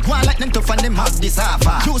talk. Go on like them tough and them have this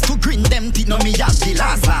offer. Used to grin them teeth, no me have the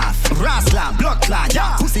last laugh. Rascal, blood clot,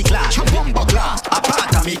 yeah, pussy clot, chubumbo clot, a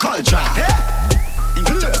part of me culture. Hey,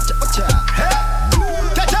 watcha, hey,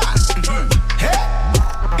 ta-ta, hey,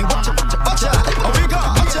 watcha, oh we go,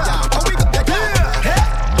 watcha, oh we go,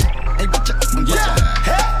 hey, watcha, yeah,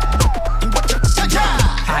 hey,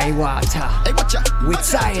 High water with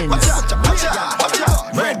science.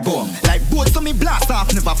 Red Bone, like boats to me blast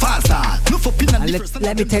off, never falls off. No for pin and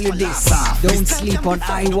let me tell you this, don't sleep on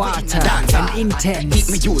high water and intense.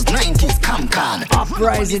 Me use 90s come card.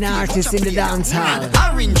 Uprising artists in the dance hall.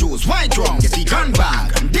 Orange juice, white rum, get the gun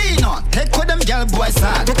bag. D-Not, take with them girl boys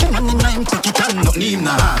sad. Get them on the 9, take it and not need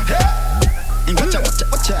na.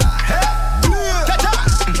 Watcha,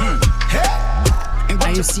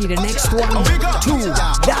 and you see the next one, 2,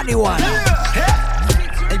 Daddy one.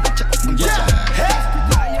 Some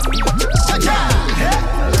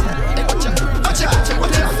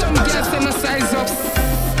girls say no size up.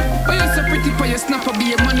 Oh, you're so pretty for your snapper, be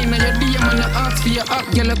your money now your DM and I ask for your up.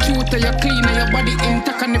 Girl, you're cute and you're clean and your body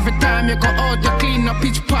intact, and every time you go out, you clean up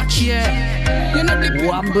pitch patch, yeah. You know the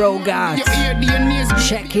one bro got.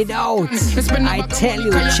 Check it out. I tell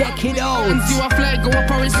you, check it out. You a fly, go a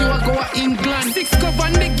Paris, you a go a England. 6 cover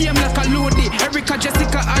on the game like a Lodi. Erica,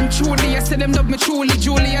 Jessica and Trudy. I say them love me truly.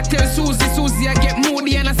 Julie, I tell Susie I get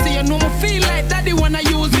moody. And I say you know me feel like daddy wanna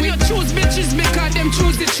use me. You choose bitches because them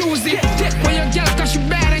choose it. Take for your girl cause she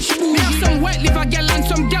bad and she bougie. Me have some white liver girl and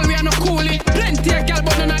some girl we are no coolie. Plenty of girl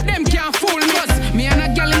but none of them can't fool me. Me and a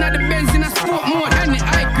girl in the Benz in a sport mode. And the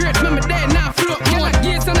high grade, remember they now float mode.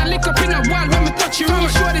 Gates and I lick up in a wall when me touch you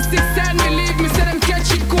road. Show the 6 side me leave me say them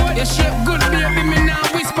catch it good. Your shape good baby, me now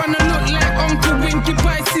whisper no look like Uncle Winky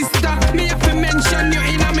Pie sister. Me have to mention you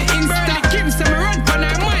in a me Insta. Kim say me run pan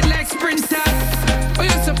her mind like sprinter. Oh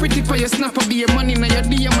you're so pretty for your snapper, be your money now your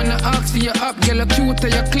DM and I ask for your up. Girl you're cute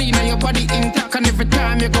and you're clean and your body intact, and every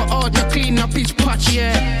time you go out you clean up pitch patch,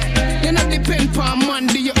 yeah. You not depend for a man,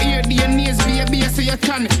 do your ear, do your knees, baby, so you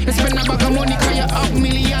can. You spend a bag of money cause you have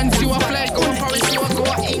millions. You a fly, go to Paris, you a go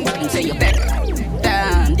to England. Say you back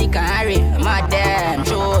down, Dick and Harry, madam.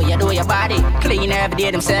 Show you do your body, clean every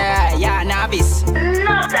day, them say, yeah, novice.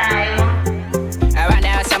 No time. I want to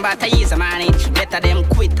have somebody to use a manage. Better them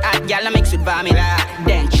quit at y'all mix with vanilla.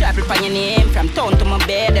 Then travel on your name from town to my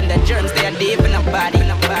bed. And the germs they are deep in the body.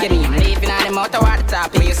 Get me living on them out of water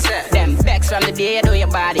top. Them vex from the day you do your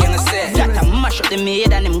body. That a mash up them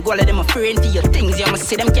made and them go let them a friend to your things. You must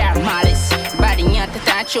see them carry malice. Body not to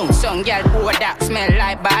touch you. Some girl board that smell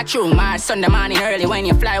like bathroom. All Sunday morning early when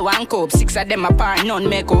you fly one cope. 6 of them apart, none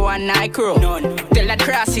make one night crew. None. Tell that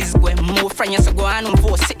crosses go move from you so go on.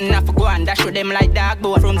 4 sitting up go on. Dash with them like dog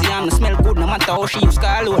bone. From the arm no smell good no matter how she used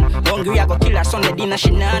to alone. Hungry I go kill her Sunday dinner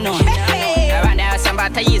she nah know. I wonder how some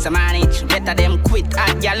better use a manage. Better them quit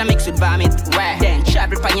hot girl mix with vomit. Why? Then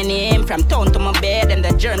travel for your name from town to my bed and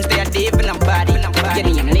the germs they are deep in the body.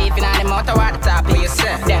 Getting them living on them out of water top of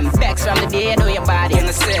yourself. Them becks from the dead of your body and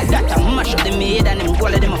the set. That a mash up the made and them go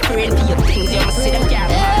let them a friend to your things. You must see them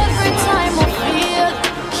carry. Every time I feel,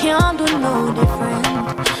 can't do no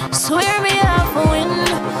different. Swear me have a win,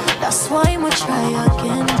 that's why I'ma try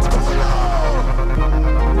again.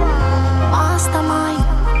 Mastermind,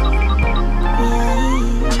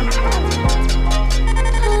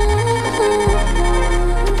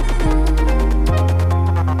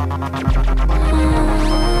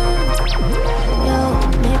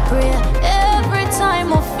 every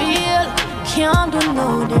time I feel, can't do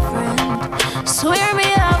no different. Swear me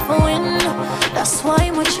have a win, that's why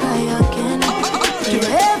I'ma try again.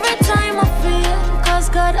 Every time I feel, cause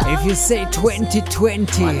God. If you say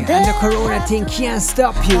 2020 and the corona thing can't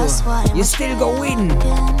stop you, you still go win.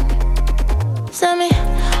 Tell me,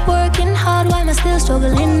 working hard, why am I still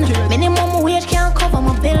struggling? Minimum wage can't cover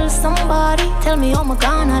my bills. Somebody tell me how I'm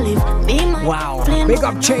gonna live. Be my wow, big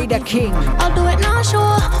up Trader King. I'll do it now,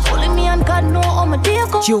 sure. Only me and God know how my day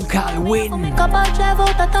go. You can win. Up, I'll drive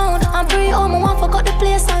out of town. I'm free, home, I want forgot the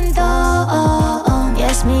place and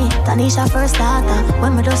yes, me, Tanisha first starter.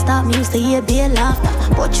 When me just start, me used to hear be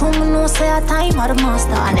laughter. But you know say a time of the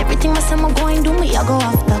master. And everything I say I'm going do me, I go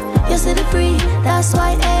after. You see the free, that's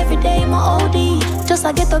why every day my OD. Just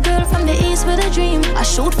I get a girl from the east with a dream. I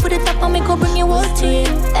shoot for the top and me go bring your whole team.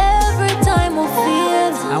 Every time I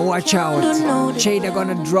feel. And watch out, Jada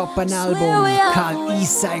gonna drop an album called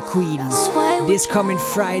Eastside Queens. This coming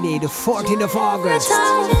Friday, the 14th of August.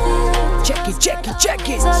 Check it, check it, check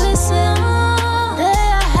it. So listen, day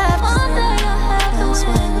I have, that's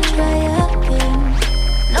why I try again.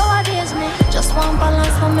 Nowadays me, just want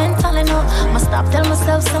balance my mental enough. Must stop tell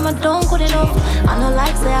myself some I don't good enough. I know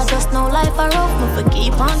like say I just know life I rough. Me for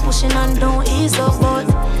keep on pushing and don't ease up. But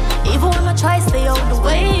even when I try stay out the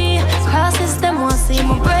way, crosses them want see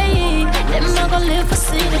my break. Them not gonna live to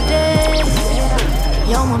see the day.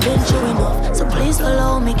 Yo, I'm been through enough, so please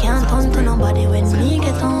follow me. Can't turn to nobody when me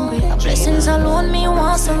get hungry. Blessings alone me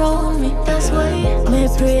wants around me. That's why me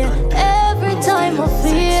pray every time I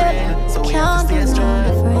feel. Can't do no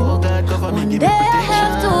different. One day I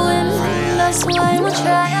have to win. That's why I'ma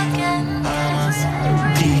try again.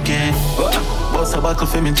 TK, bust a buckle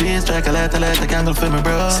for me, jeans, strike a light, a candle for me,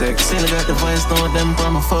 bro. Still got the voice, know them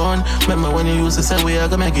from my phone. Remember when you used to say we are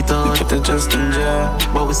gonna make it out. Put the just in jail,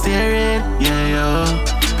 but we steering, yeah, yo.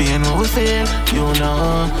 Being what we feel, you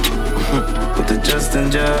know. Put the just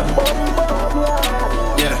in jail,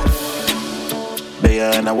 yeah.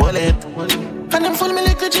 Bear in a wallet, and them full me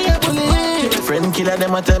like a G police. Friend killer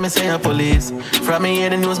them a tell me say a police. From me hear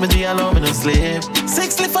the news, me G alone me no sleep.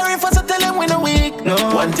 6 for if I tell them we no weak. No.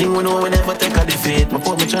 One thing we know we never take a defeat. Me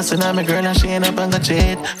put me trust in my girl and she ain't up and got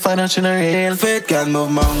cheat. Find out she no real. Faith can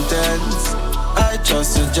move mountains. I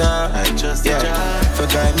trust the job. I trust the job. For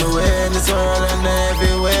guide me way in this world and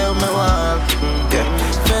everywhere me walk. Yeah.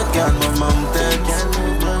 Faith can move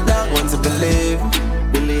mountains. That one's a believe.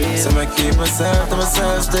 So I keep myself to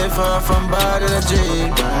myself, stay far from bad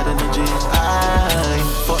energy.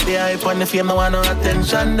 Fuck the hype and the fame, no want no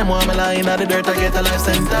attention. Them want me lying at the dirt, I get a life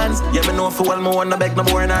sentence. Yeah, me know for well, me wanna beg no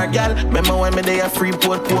more in our gal. Remember when me day a free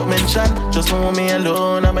port mention. Just me want me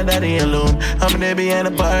alone, I'm my daddy alone. I'm there behind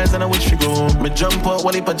the bars and I wish you go. Me jump out,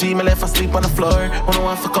 while I G, me left asleep on the floor. When I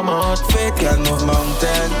want to come out. Faith can move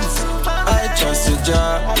mountains. I trust the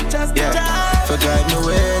job. Yeah. For guide me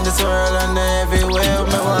way in this world and everywhere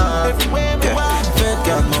me walk. Yeah. Faith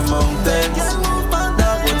can move mountains.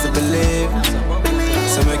 That one's a believe.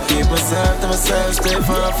 So I keep myself to myself, stay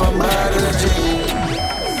far from bad energy.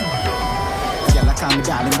 I call me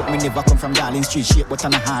darling, but me never come from Darling Street. Shape but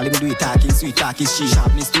on a Harley, me do it talking sweet, talking shit.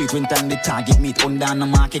 Sharpness street, when time the target meet, under on the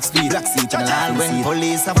market speed. Black seat and the line when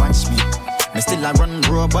police a watch me. Me still a run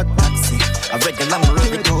robot taxi. A regular me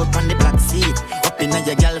rub it out on the black seat. Up in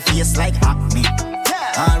your girl face like Acme.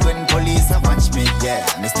 All when police a watch me, yeah.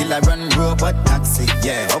 Me still a run robot taxi,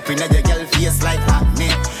 yeah. Up in your girl face like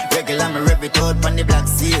Acme. Regular me rub it out on the black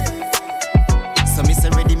seat. So me say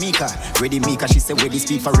ready me speaker. Ready me, cause she said, where the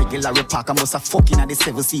speed for regular repark. I must have fucking at the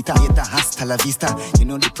 7-seater. Later, hasta la vista. You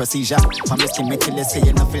know the procedure. My best me tell you, say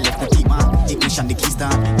you nothing left the team, man. Ignition the keys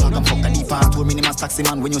down. Park and fuck a deeper. Told me, my taxi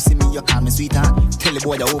man, when you see me, you call me sweetheart. Tell the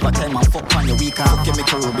boy the overtime and fuck on your weaker. Okay,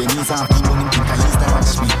 make a rubber knees and people in think I used to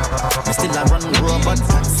watch me. I still a run robot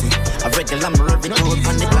taxi. A regular me rev it out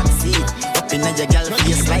on the black seat. Up in your gal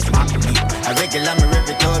face like acne. A regular me rev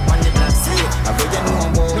it out on the black seat. I read you know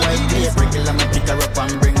more white place. Regular me pick her up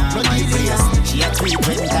and bring her my place. She a tweet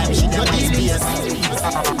when time she got my space.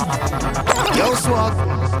 Yo swag,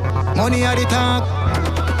 money at the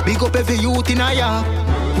top. Big up every youth in a yard.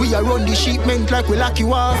 We a run the shipment like we lock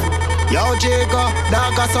you off. Yo Jacob,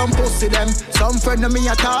 dog got some pussy them. Some friend of me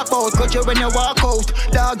a talk about. Got you when you walk out.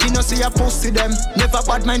 Dog you know see a pussy them. Never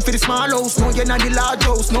bad mind for the small house. No you not the large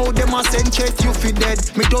house. No them a send check you fi dead.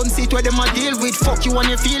 Me don't see it where them a deal with. Fuck you on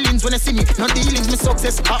your feelings when you see me. No dealings me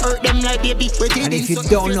success. I hurt them like baby. And if you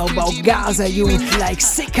don't know about Gaza youth like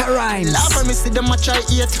Sicka Rhymes. Love me see them a try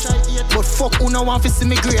eat. But fuck who no want to see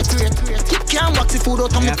me great. Can't wax the food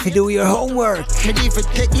out of me. You have to do your homework. Me even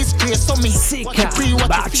take this grace on me. Sicka,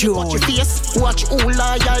 Bachon. Watch all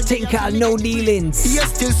loyal. Think I'll no dealings.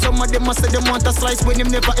 Yes, still some of them must say them want a slice when them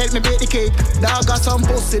never help me bake the cake. Dog got some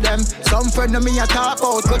pussy them. Some friend of me a talk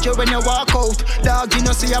about. Got you when you walk out. Dog you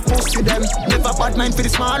know see a pussy them. Never bad mind for the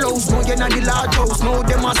small house. No you not the large house. No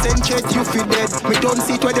them a send check you fi dead. Me don't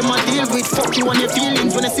see it where them a deal with. Fuck you on your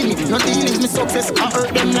feelings when you see me. No dealings me success. I hurt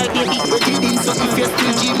them like baby. We're dealing. So if you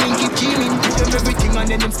still dreaming, keep dreaming. Give them everything and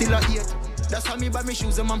then them still a hate. That's why me buy me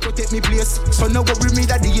shoes and man protect me place. So now worry me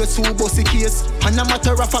that the year two bossy case. And no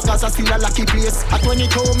matter of a Gaza still a lucky place. At when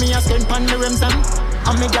you told me I spend pan the rims them.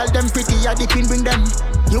 And me gal them pretty, yeah the queen bring them.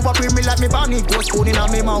 You up with me like me Barney, go spoon in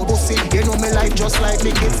on me mouth bossy. You know me life just like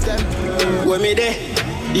me kids them. When me there,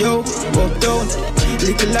 yo, up down.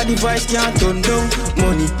 Little a device can't turn down.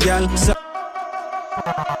 Money, gal, so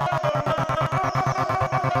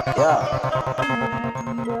yeah.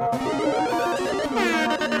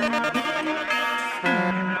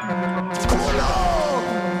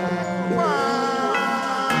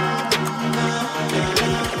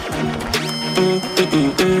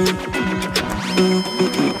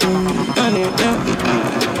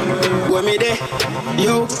 When me there,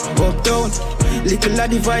 yo, up down. Little a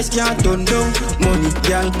device can't turn down. Money,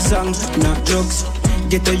 gal, song, not drugs.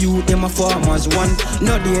 Get a youth, them a farmers one.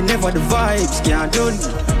 No they never the vibes can't done.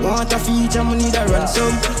 Want a feature, money that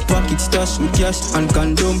ransom. Pocket stash with cash and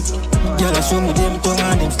condom. Girl I show me them tongue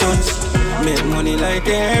and them stunts. Make money like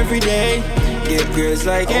every day. Get girls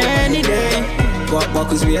like any day. Pop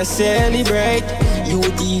buckles we a celebrate. You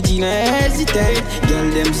teach no hesitate. Girl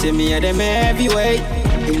them say me a them heavyweight.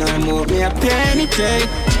 You know I'm up me a penetrate.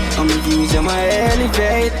 I'm a views on my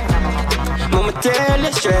elevate. Mama tell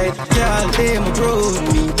you straight. Girl them a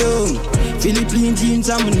road me down. Philippine jeans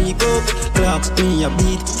and my knee up. Clocks me a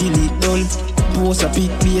beat till it done. Post a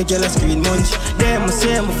pic be a girl a screen munch. Them a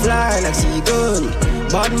say me fly like seagull.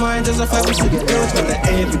 Bad mind just a fight with the girls. But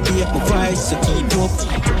every day my voice so keep up.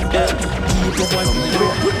 Yeah, keep up on the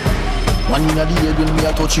road. One in a day when me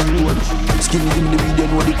a touching road. Skinny give me the video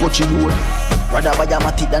know the coaching road. Rather buy a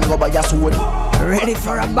matic than go buy a sword. Ready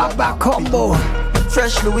for a back combo.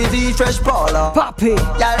 Fresh Louis V, fresh Paula. Poppy.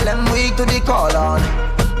 Y'all them weak to the call on.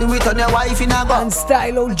 Do it on your wife in a gun. And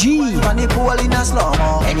style OG. On the pool in a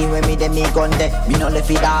slow-mo. Anyway me dem me gun there. Me no left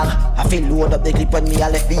it dog. I feel load up the clip when me a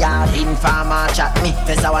left me yard. Informer chat me.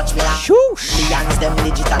 First I watch me out. Shoosh. The yanks them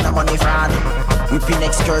legit and the money fraud. Whipping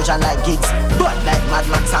excursion like gigs. But like Mad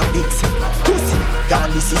Max and Bigs. Pussy.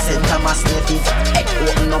 Gandhi see St. Thomas native. Head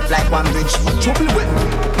open up like one bridge. Trouble with.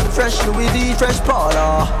 Fresh Louis V, fresh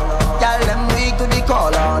Paula. Y'all them weak to the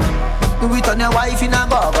call on. Do it on your wife in a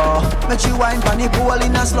go-go. Make she wine pan the pool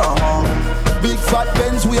in a slow-mo. Big fat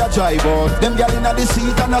Benz we a drive out. Them gal inna the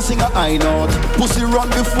seat and a sing a high note. Pussy run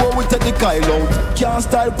before we take the Kyle out. Can't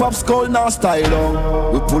style pop skull, now style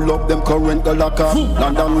out. We pull up them current go lock off.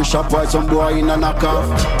 London we shop while some boy in a knock off.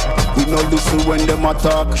 We no listen when them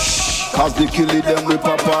attack. Cause they kill it them we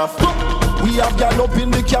pop off. We have gal up in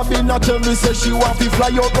the cabin. I tell me say she want to fly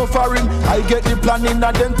out go foreign. I get the planning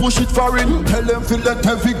and then push it foreign. Tell them feel that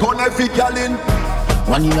heavy gun every gal in.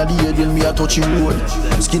 One in a day then me a touching road.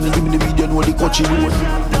 Skinny give me the video know the coaching road.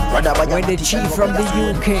 When the chief from the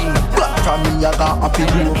UK. From me I got happy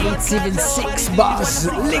group. 876 bars.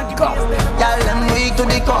 Link up. Y'all them weak to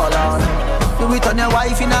the call on. Do it on your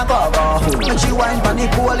wife in a go-go. When she wine pan the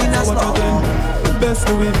pool in a slow. Best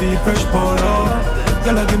Louis V, fresh Polo.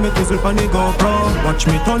 Girl, I give me tizzle pan the GoPro. Watch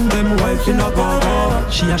me turn them wife in a go-go.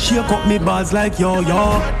 She a shake up me balls like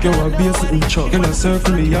yo-yo. Girl, I be a sitting chuck. Girl, I surf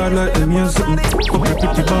in me yard like them here something. Couple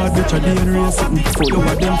pretty bad bitch, I didn't raise something. You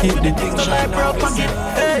a them keep the thing shine like something.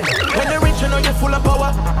 Hey, when you rich, you know you're full of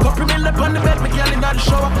power. Couple mil up on the bed, me girl in the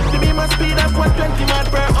shower. The beam and speed of 120 miles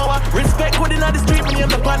per hour. Respect good in the street, me name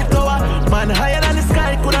the pan tower. Man higher than the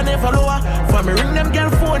sky, coulda never lower. For me ring them girl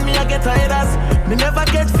phone, me I get headers. Me never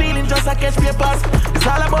get feeling, just I catch papers. It's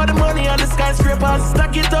all about the money and the skyscrapers.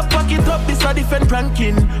 Stack it up, this a different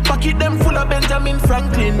ranking. Pocket them full of Benjamin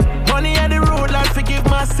Franklin. Money at the road, Lord forgive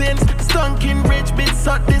my sins. Stunking rich bitch,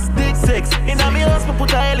 suck this dick sex. In a me house, me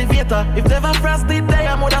put a elevator. If never frosted day,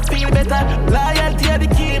 I woulda feel better. Loyalty are the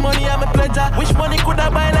key, money I'm a pleasure. Wish money coulda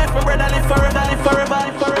buy life, my brother live forever, live forever,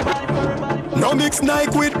 live forever. No mix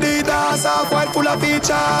Nike with Adidas, half white full of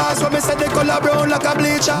features. When me say they color brown like a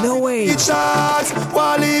bleacher. No way. Features,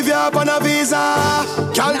 wanna leave you up on a visa.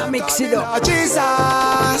 Can't mix it up.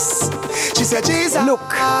 Jesus, she said Jesus. Look,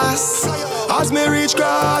 as me reach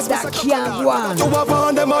grass, that can't one. To have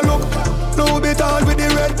on them a look. Louis Vuitton with the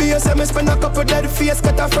red base. And me spend a couple dead face.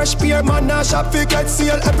 Get a fresh pair, man, now shop fi get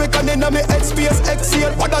seal. Epic and inna me head space,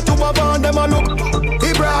 exhale. What that to have on them a look.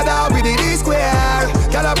 He brother with the D-square.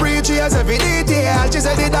 Girl a preach, he has every detail. She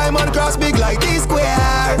said the diamond cross big like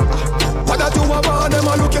D-square. What that you have on them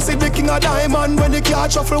a look, you see the king of diamond. When the car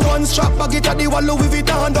shuffle one strap, bag it at the wall, Louis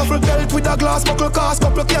Vuitton. Duffel belt with a glass buckle, cast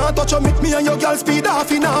couple can't touch you. Make me and your girl speed off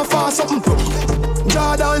in a fast something.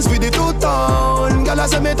 Jordans with the two-tone. Girl I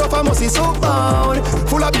say me tough, I must see so bound.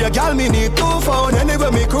 Full of beer, girl me need 2 pound.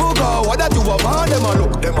 Anyway me crew go, what that you have on them a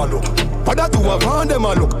look, them a look. What that you have on them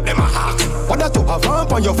a look, them a hawk. What that you have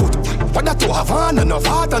on your foot. What that you have on and no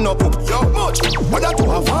fat and no poop. Yo much. What that you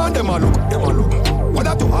have on them a look, them a look. What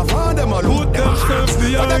that you have on them a look, them a hawk.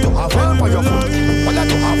 What that you have on your foot. What that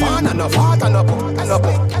you have on and no fat and no poop.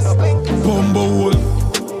 Bumble hole.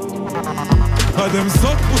 Them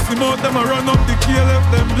suck pussy mouth, them a run up the key,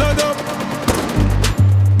 left them blood up.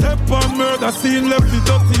 Step on murder scene, left it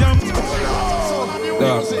dirty and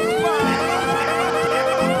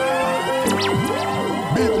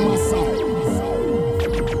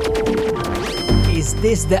Is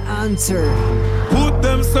this the answer? Put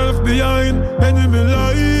themselves behind enemy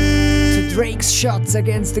line. To Drake's shots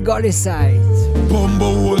against the Gully side.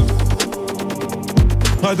 Bumble hole.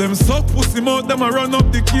 Them suck pussy mouth, them a run up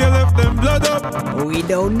the key, left them blood up. We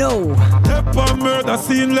don't know. Step on murder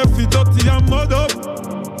scene, left it dirty and mud up.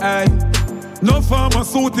 Aye. No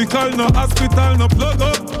pharmaceutical, no hospital, no plug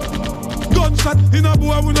up. Gunshot in a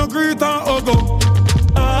boy, we no greet and hug up.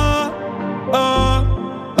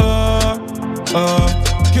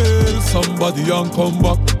 Kill somebody and come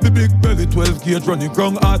back. The big belly 12 gauge running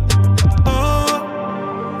ground hot.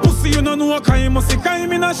 Pussy you no know kind, you must see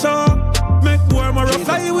kind in a show. Make more more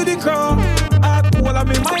fly with the crow. Hot wall of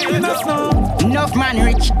me mind in a snow. Enough man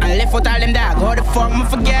rich and left out all them dog. How the fuck me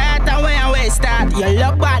forget and when I start. You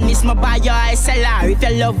love badness, me buy your SLR. If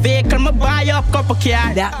you love vehicle, me buy your couple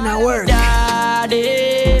car. That now work. Dog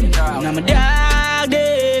them, now me dog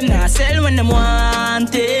them. Now sell when them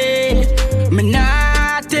want it. Me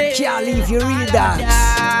not take. Can't leave your real dogs.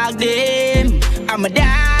 Dog them, I'm a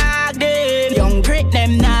dog them. Young great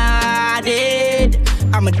them not dead.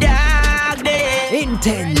 I'm a dog.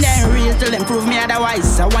 Intense. Then real till them prove me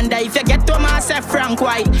otherwise. I wonder if you get to myself Frank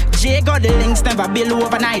White. J got the links never build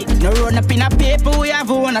overnight. No run up in a paper, we have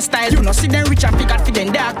one a style. You know see them rich and pick out for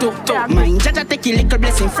them dark too. Mine Jaja take a little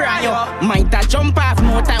blessing from you. Might a jump off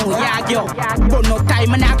more time we argue. But no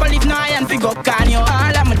time and I go live no iron figure can you.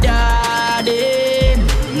 All of my daddy,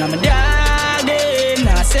 now my daddy.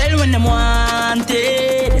 Now sell when them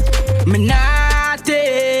wanted. Me not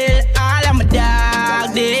tell all of my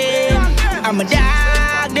daddy. I'm a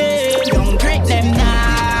dog, don't break them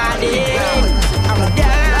naughty. I'm a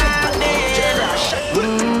dog,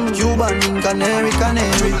 Cuban, canary.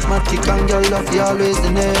 Matic and girl love you always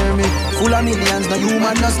near me. Full of millions, no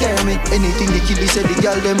human no scare me. Anything the kiddy say the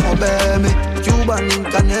girl them obey me. Cuban,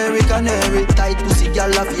 canary. Tight pussy girl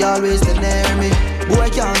love you always near me. Boy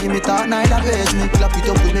can't give me talk, neither face me. Clap it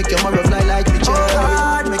up, we make your mother fly like me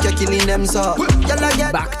cherry. Make you killing them so.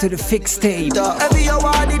 Back to the fixed tape. Every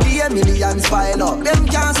hour the day millions pile up. Them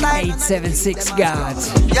can't slide. 876 God.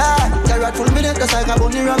 Yeah, carrot full minute just like a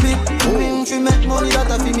bunny rabbit. If you make money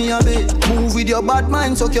that a fi me a bit. Move with your bad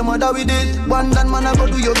mind, suck your mother with it. One dan man a go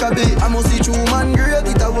do your cabby. I must see true man great,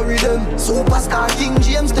 it a worry them. Superstar King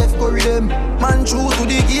James, Steph Curry them. Man true to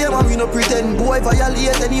the game and we no pretend. Boy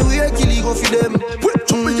violate anywhere, kill he go for them.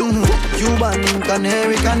 Cuban,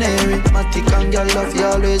 canary. Matic and girl love you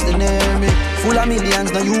always near me. Full of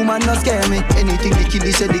millions, no human no scare me. Anything the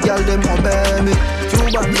kiddy say the girl them obey me.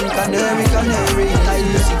 Cuban, canary. I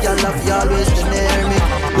use it, girl, love you always to near me.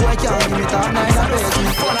 Boy, can't give me top 9 and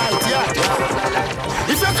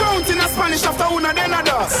If you're counting a Spanish after una, then a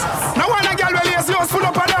dust. Now one a girl will lazy house full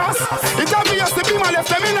up a dust. It obvious the beamer left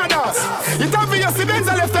them in a dust. It obvious the Benz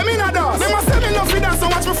left them in a dust. They must have enough with dance, so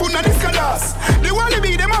watch my food na disco dust. The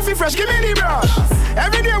wallaby, them off fresh, give me the brush.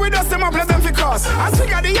 Every day we dust them up, let them fi cuss. As we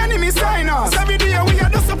got the enemy sign us. Every day we a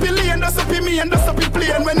dust up in lane, dust up in me and dust up in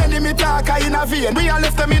plane. When enemy talk, I in a vein. We a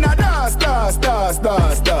left them in a dust. We a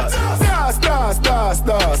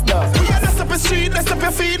dust up the street, dust up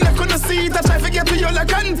your feet, neck on the seat. I try to get to you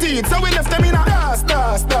like antique, so we left them in a dust.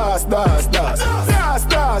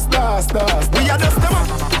 We a dust them up.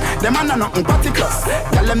 Them a nothing particles.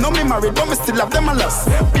 Tell them no me married, but me still have them a loss.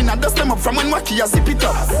 Been a dust them up from when wacky a zip it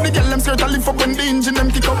up. The girl them skirt a lift up when the engine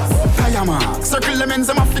them kick up. Tire mark, circle them ends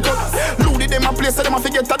them a flick up. Loaded them a place so them a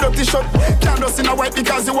forget a dirty shot. Can't dust in a white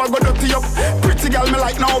because you a go dirty up. Pretty girl me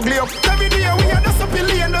like now ugly up. Every day we a dust up in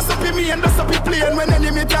lane, dust up in me and dust up in plane. When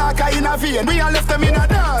enemy talk I in a vein. We a left them in a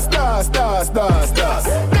dust. We a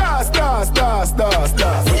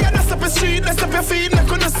dust up the street, dust up your feet,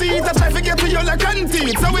 neck on the seat. I try to get to you like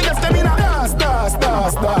antique, so we left them in a dust.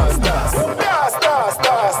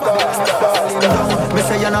 Me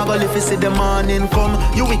say you not go live to see the morning come.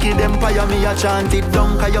 You wicked empire, me a chant it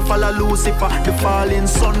down. Cause you follow Lucifer, the falling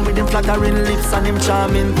sun. With him flattering lips and him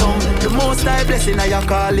charming tongue. The most high blessing I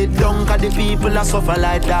call it down. Cause the people are suffer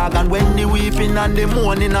like dog. And when the weeping and the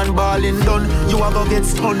mourning and bawling done, you a go get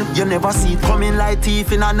stunned. You never see it coming like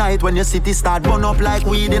thief in a night. When your city start burn up like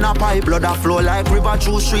weed in a pipe. Blood a flow like river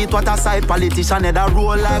through street. What a sight. Politician head a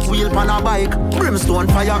roll like wheel pan a bike. Brimstone,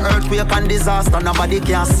 fire, earthquake and disaster. Nobody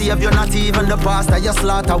can save you, not even the pastor. You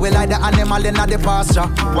slaughter we like the animal in the pasture.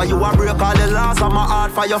 Why you a break all the laws of my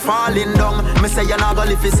heart for you falling down? Me say you not go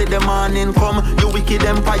live to see the morning come. You wicked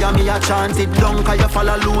empire, me a chant it down. Cause you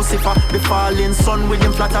follow Lucifer, the falling sun. With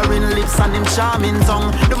him flattering lips and him charming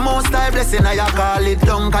tongue. The most high blessing I call it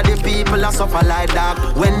down. Cause the people are suffer like dog.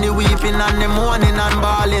 When the weeping and the mourning and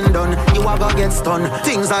bawling done, you a go get stunned.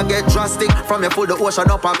 Things a get drastic. From you pull the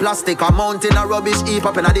ocean up a plastic. A mountain of rubbish heap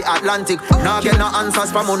up in the Atlantic. Now get no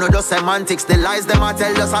answers from uno just semantics. The lies them a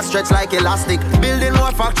tell us a stretch like elastic. Building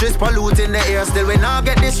more factories, polluting the air. Still we now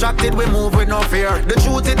get distracted, we move with no fear. The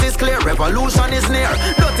truth it is clear, revolution is near.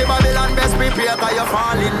 Dirty Babylon best prepare cause you're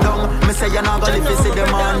falling down. Me say you're not gonna live to see the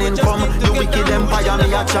morning come. The wicked empire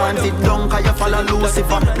me a chant it down. Cause you follow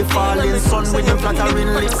Lucifer, the falling sun. With him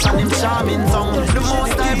flattering lips and him charming tongue. The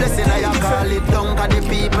most high blessing I call it down. Cause the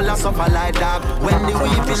people are suffer like dog. When the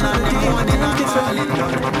weeping and the mourning and falling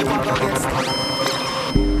down, you a go get stuck.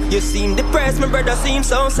 You seem depressed, my brother seems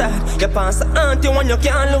so sad. You pass the auntie when you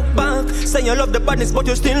can't look back. Say you love the badness but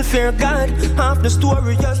you still fear God. Half the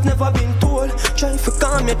story has never been told. Try to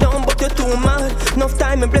calm you down but you're too mad. Enough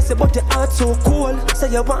time and bless you but your heart so cold. Say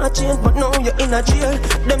you want change but now you're in a jail.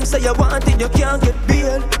 Them say you want it, you can't get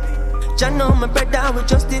bail. Jah know my brother, we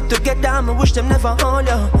just did together. I wish them never hold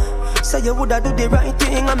you. Say you woulda do the right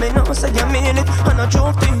thing, I mean now say you mean it, and a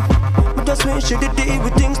joke thing. But just wish you did it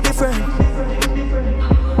with things different.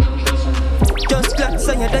 Just glad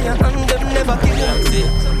say you there and them never kill you.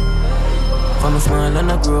 From a small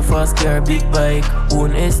and I grow fast, car, big bike.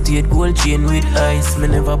 Own estate, gold chain with ice. Me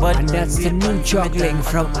never bought. And that's the new juggling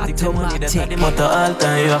from Automatic. Matter all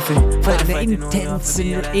time, you have to fight the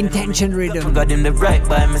intention rhythm. Got them the right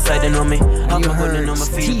by my side, they know me. You heard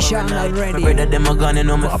T-Shan already. My brother, them a gone, they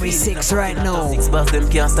know me. Bobby 6 right now. 6 bars, them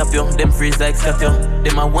can't stop you. Them freeze like scat you.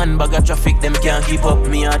 Them a one bag of traffic, them can't keep up.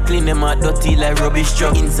 Me a clean, them a dirty like rubbish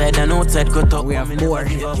truck. Inside and outside, cut up. We have more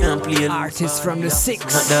can't play artists from the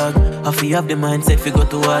 6. Dog, I feel have the mindset fi go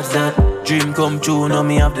towards that. Dream come true, now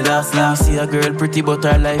me have the last laugh. See a girl pretty but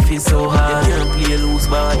her life is so hard. You can't play loose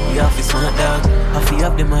but you have to smart dog. I feel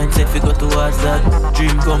have the mindset fi go towards that.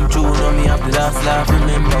 Dream come true, now me have the last laugh.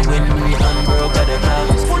 Remember when we unbroke at the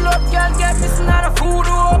class. Pull up, girl, get missing out of food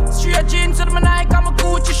up. Straight jeans with my Nike, I'm a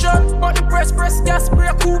Gucci shirt. But the press, gas, spray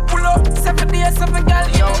a coup pull up. 7 days, 7 girl,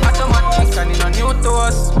 yo, Automatic and in a new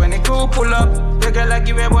toast. When the crew pull up, the girl I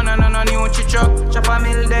give a one and a new chicho. Chop a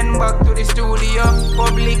mill, then back to the studio.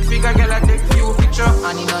 Public figure, girl I take few picture.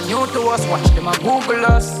 And in a new toast, watch them a Google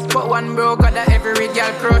us. But one bro got that every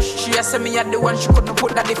girl crush. She a say me at the one, she couldn't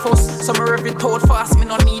put that the first. So me rev it out fast, me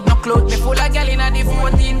no need no clothes. Me full of girl in a the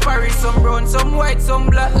 14 Paris. Some brown, some white, some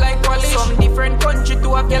black like polish. Some different country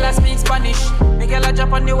to a girl I speak Spanish. Me girl a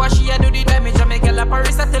Japan, the wash she a do the damage. And me girl a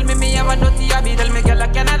Paris a tell me have a dirty habit. Tell me girl a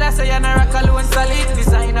Canada say you no rock alone solid.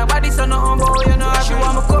 Designer body so no humble, you know how she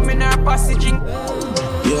want me come in her passaging.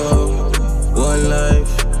 Yo, one life,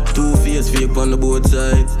 2 face fake on the both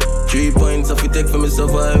sides. 3 points if you take for me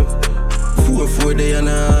survive. 4 4 day and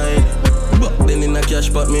a hide. Back then in a cash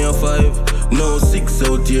pot me a 5. Now 6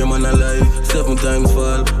 out here man alive. 7 times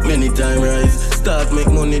fall, many times rise. Start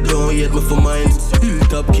make money, don't hate me for mines.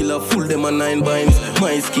 Hilltop killer, full them a 9 binds.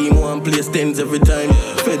 My scheme, one place 10s every time.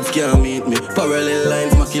 Feds can't meet me, parallel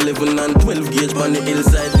lines. Mac 11 and 12 gauge on the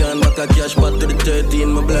hillside. Gone back a cash pot to the 13,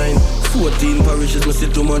 my blind. 14 parishes, me see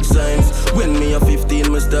too much signs. When me a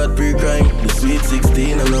 15, me start pre-crime. The sweet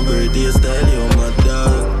 16 and a birthday style, yo my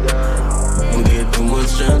dog. I get too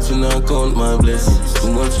much chance when I count my blessings.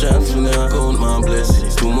 Too much chance when I count my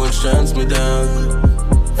blessings. Too much chance, me dog.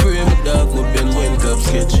 Free me dog, my pen when cap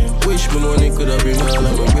sketching. Wish me money could have been all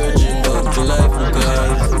of my virgin. Back to life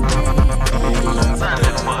because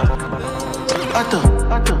Otto,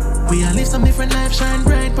 we all live some different life, shine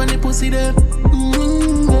bright when the pussy them.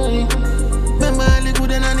 Remember all the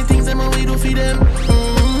good and all the things them we do for them.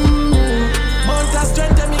 Mount of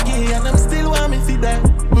strength and me give and them still want me for them.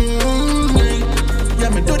 Yeah,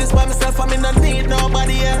 me do this by myself, I me not need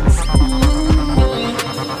nobody else.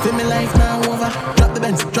 Feel me life now over. Drop the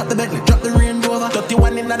Benz, drop the Bentley, drop the Range Rover.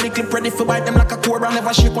 31 in the clip, ready for bite them like a cobra.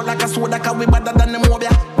 Never shake out like a soda, cause we better than them over.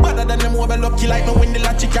 Better than them over, lucky like me when the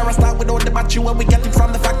latchy carry start without the battery. Where we get it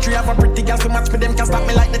from the factory. Have a pretty girl to match me, them can stop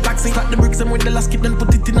me like the taxi. Slap the bricks and with the last skip, then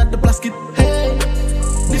put it in at the plastic. Hey,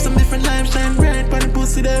 live some different life, shine bright, pan the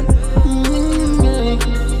pussy them.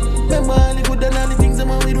 Remember all the good and all the things that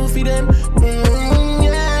we do for them.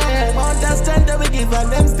 Yeah, all that strength that we give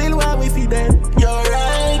and them still want we feed them. You're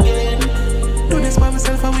right, again. Do this by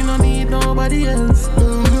myself and we don't need nobody else.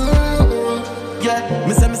 Yeah,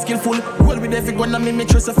 me say me skillful. Roll with every gun and me make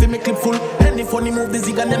sure so fi me clip full. Any funny move, the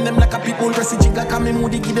zig and them like a people. Press the jigger, cause me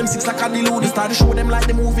moody, give them 6 like a delude. Start to show them like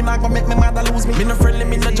the movie, not gonna make me mad or lose me. Me no friendly,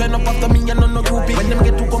 me no join up after me, and no groupie. When them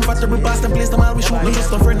get too comfortable, pass them place, them all we shoot. No just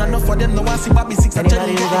no friend enough for them, no one see Bobby 6 and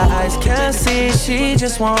Anybody who got eyes can't see, she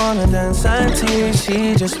just wanna dance and tease.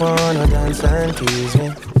 She just wanna dance and tease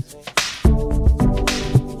me.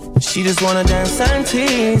 She just wanna dance and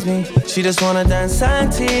tease me. She just wanna dance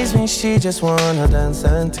and tease me. She just wanna dance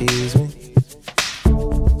and tease me.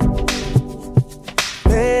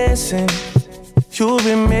 Missing, you've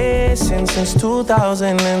been missing since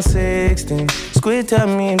 2016. Squid tell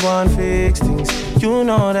me one fix things. You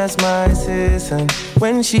know that's my assistant.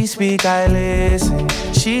 When she speak, I listen.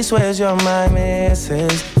 She swears you're my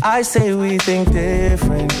missus. I say we think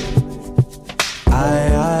different.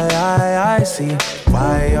 I see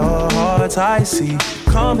why your heart's icy.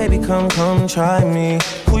 Come baby, come try me.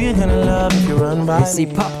 Who you gonna love if you run by me? See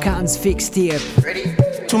Popcorn's fixed here. Ready?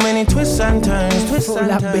 Too many twists and turns, full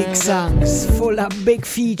of big songs, full of big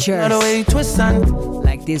features. All the way twists and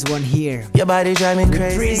like this one here. Your body drive me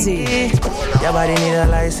crazy. Your body need a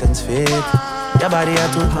license fit. Your body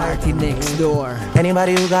had to party next door.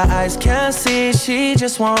 Anybody who got eyes can't see. She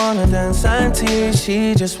just wanna dance and tease.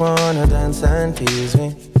 She just wanna dance and tease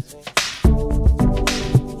me.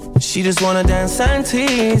 She just wanna dance and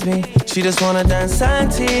tease me. She just wanna dance and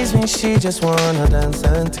tease me. She just wanna dance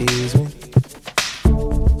and tease me.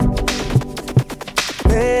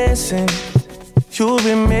 Missing, you've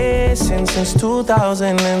been missing since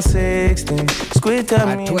 2016. Squid tell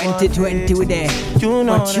me 2020 with that. You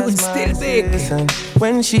know but you'd still big.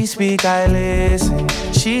 When she speak, I listen.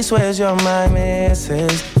 She swears you're my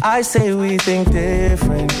missus. I say we think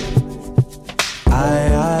different.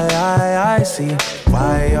 I see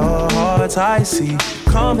why your heart's icy.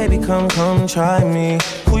 Come baby, come try me.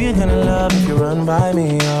 Who you gonna love if you run by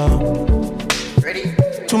me, oh? Ready?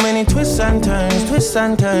 Too many twists and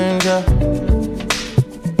turns, yeah.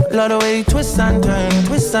 Lot of way twists and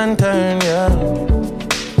turn, yeah.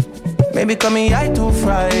 Maybe call me I too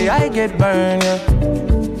fry, I get burned, yeah.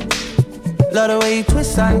 Lot of way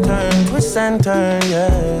twists and turn,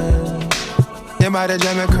 yeah. Your body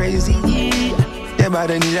drive me crazy. Your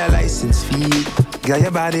body need a license fee. Got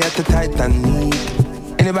your body at the tight and neat.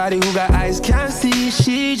 Anybody who got eyes can't see.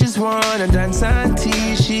 She just wanna dance and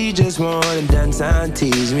tease. She just wanna dance and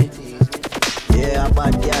tease me. Yeah,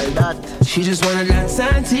 bad girl that. She just wanna dance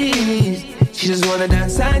and tease. She just wanna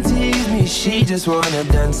dance and tease me. She just wanna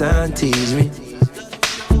dance and tease me.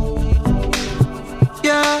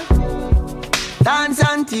 Yeah, dance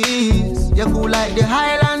and tease. You cool like the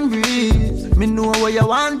Highland breeze. Me know what you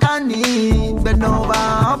want and need. Bend over,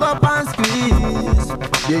 hug up and squeeze.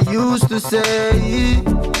 You used to say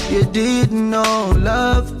you didn't know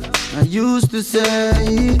love. I used to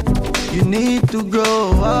say you need to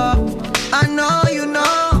grow up. I know you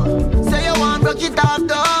know. Say you want broke it off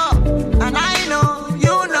though. And I know,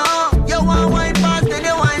 you know. You want wine fast and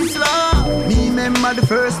you wine slow. Me remember the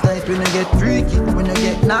first night when you get freaky, when you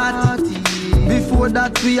get naughty. Before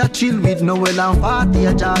that we a chill with Noel and party,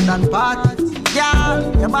 a Jordan party.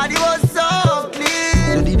 Girl, your body was so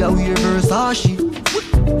clean. You did a weird Versace.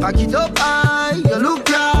 Pack it up high, you look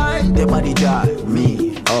right. Your body drive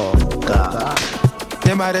me, oh God.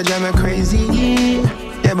 Your body drive me crazy.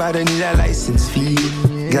 Your body need a license fee.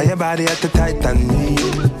 Got your body at the Titan.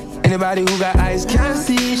 Anybody who got eyes can't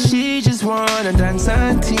see. She just wanna dance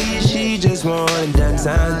and tease. She just wanna dance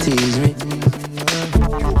and tease me.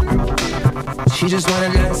 She just wanna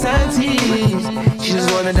dance and tease. She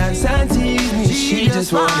just wanna dance and tease me. She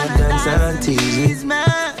just wanna dance and tease me.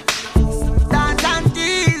 Dance and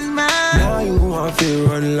tease me. Now you want to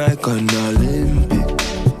run like an Olympic.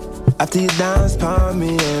 After you dance for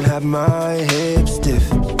me and have my hips stiff.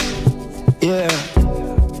 Yeah.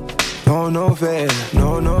 No fair,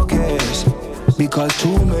 no cares. Because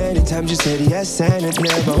too many times you said yes and it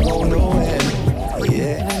never go nowhere.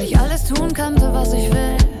 Yeah. Wenn ich alles tun könnte, was ich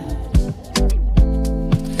will,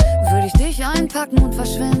 würde ich dich einpacken und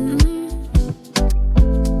verschwinden.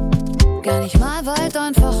 Gar nicht mal weit,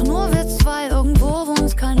 einfach nur wir zwei, irgendwo, wo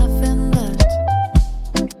uns keiner findet.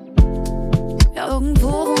 Ja, irgendwo,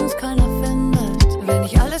 wo uns keiner findet. Wenn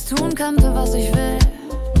ich alles tun könnte, was ich will,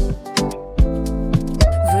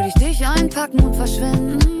 würde ich dich einpacken und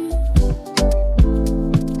verschwinden.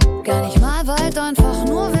 Gar nicht mal weit, einfach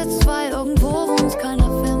nur wir zwei, irgendwo, wo uns keiner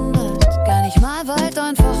findet. Gar nicht mal weit,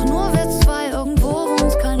 einfach nur wir zwei, irgendwo, wo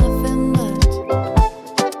uns keiner findet.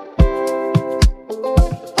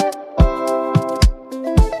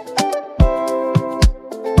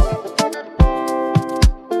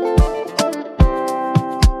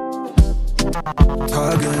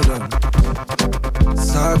 Tagelang,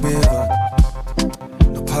 sag mir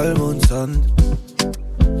wann, nur Palme und Sand,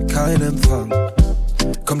 kein Empfang.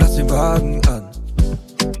 Komm, lass den Wagen an,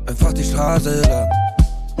 einfach die Straße lang,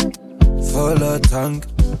 voller Tank,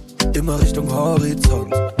 immer Richtung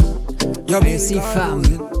Horizont. Ja, Busy fam,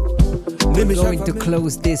 we're going to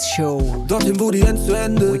close this show dorthin, wo die End zu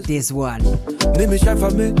Ende with this one. Nimm mich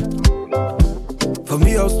einfach mit, von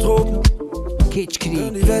mir aus Tropen,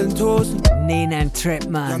 Kitschkrieg, die Wellen tosen, Nena and ja,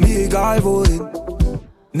 Trapman, mir egal wohin,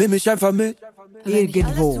 nimm mich einfach mit.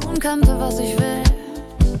 irgendwo. Tun könnte, was ich will,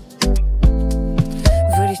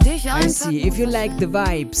 würde ich dich I einpacken. see, if you like the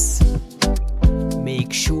vibes,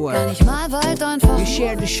 make sure Gar nicht mal weit, einfach you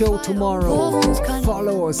share the show tomorrow.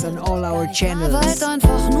 Follow us on all our weit, channels.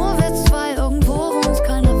 einfach nur wir zwei, irgendwo, wo uns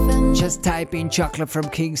keiner findet. Just type in Chocolate from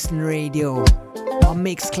Kingston Radio on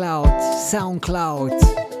Mixcloud, Soundcloud,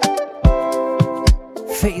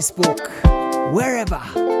 Facebook, wherever.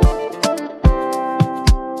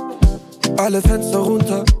 Alle Fenster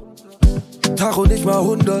runter, Tacho nicht mal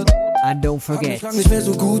 100. And don't forget,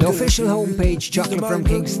 the official homepage, Chocolate from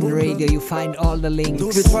Kingston Radio, you find all the links.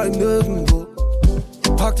 Nur wir zwei nirgendwo,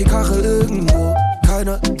 park die Karre irgendwo,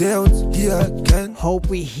 keiner, der uns hier erkennt. Hope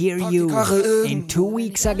we hear you in 2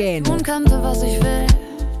 weeks again. Tun könnte, was ich will,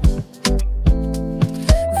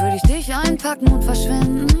 würde ich dich einpacken und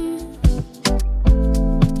verschwinden.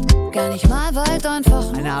 Gar nicht mal weit,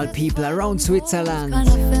 einfach And all people around Switzerland,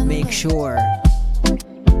 make sure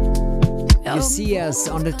you see us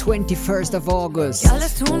on the 21st of August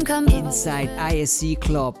alles tun könnte, inside ISC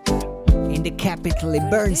Club in the capital in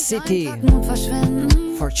Bern City und verschwinden.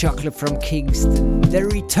 for Chocolate from Kingston. The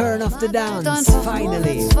return of the dance,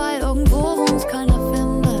 finally. Zwei, irgendwo, wo uns keiner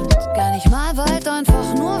findet. Gar nicht mal weit,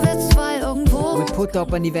 einfach nur wir zwei, irgendwo. We put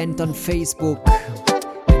up an event on Facebook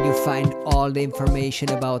and you find all the information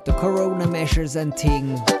about the corona measures and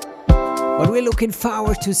thing. But we're looking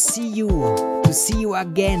forward to see you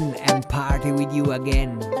again and party with you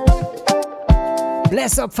again.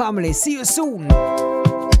 Bless up family, see you soon.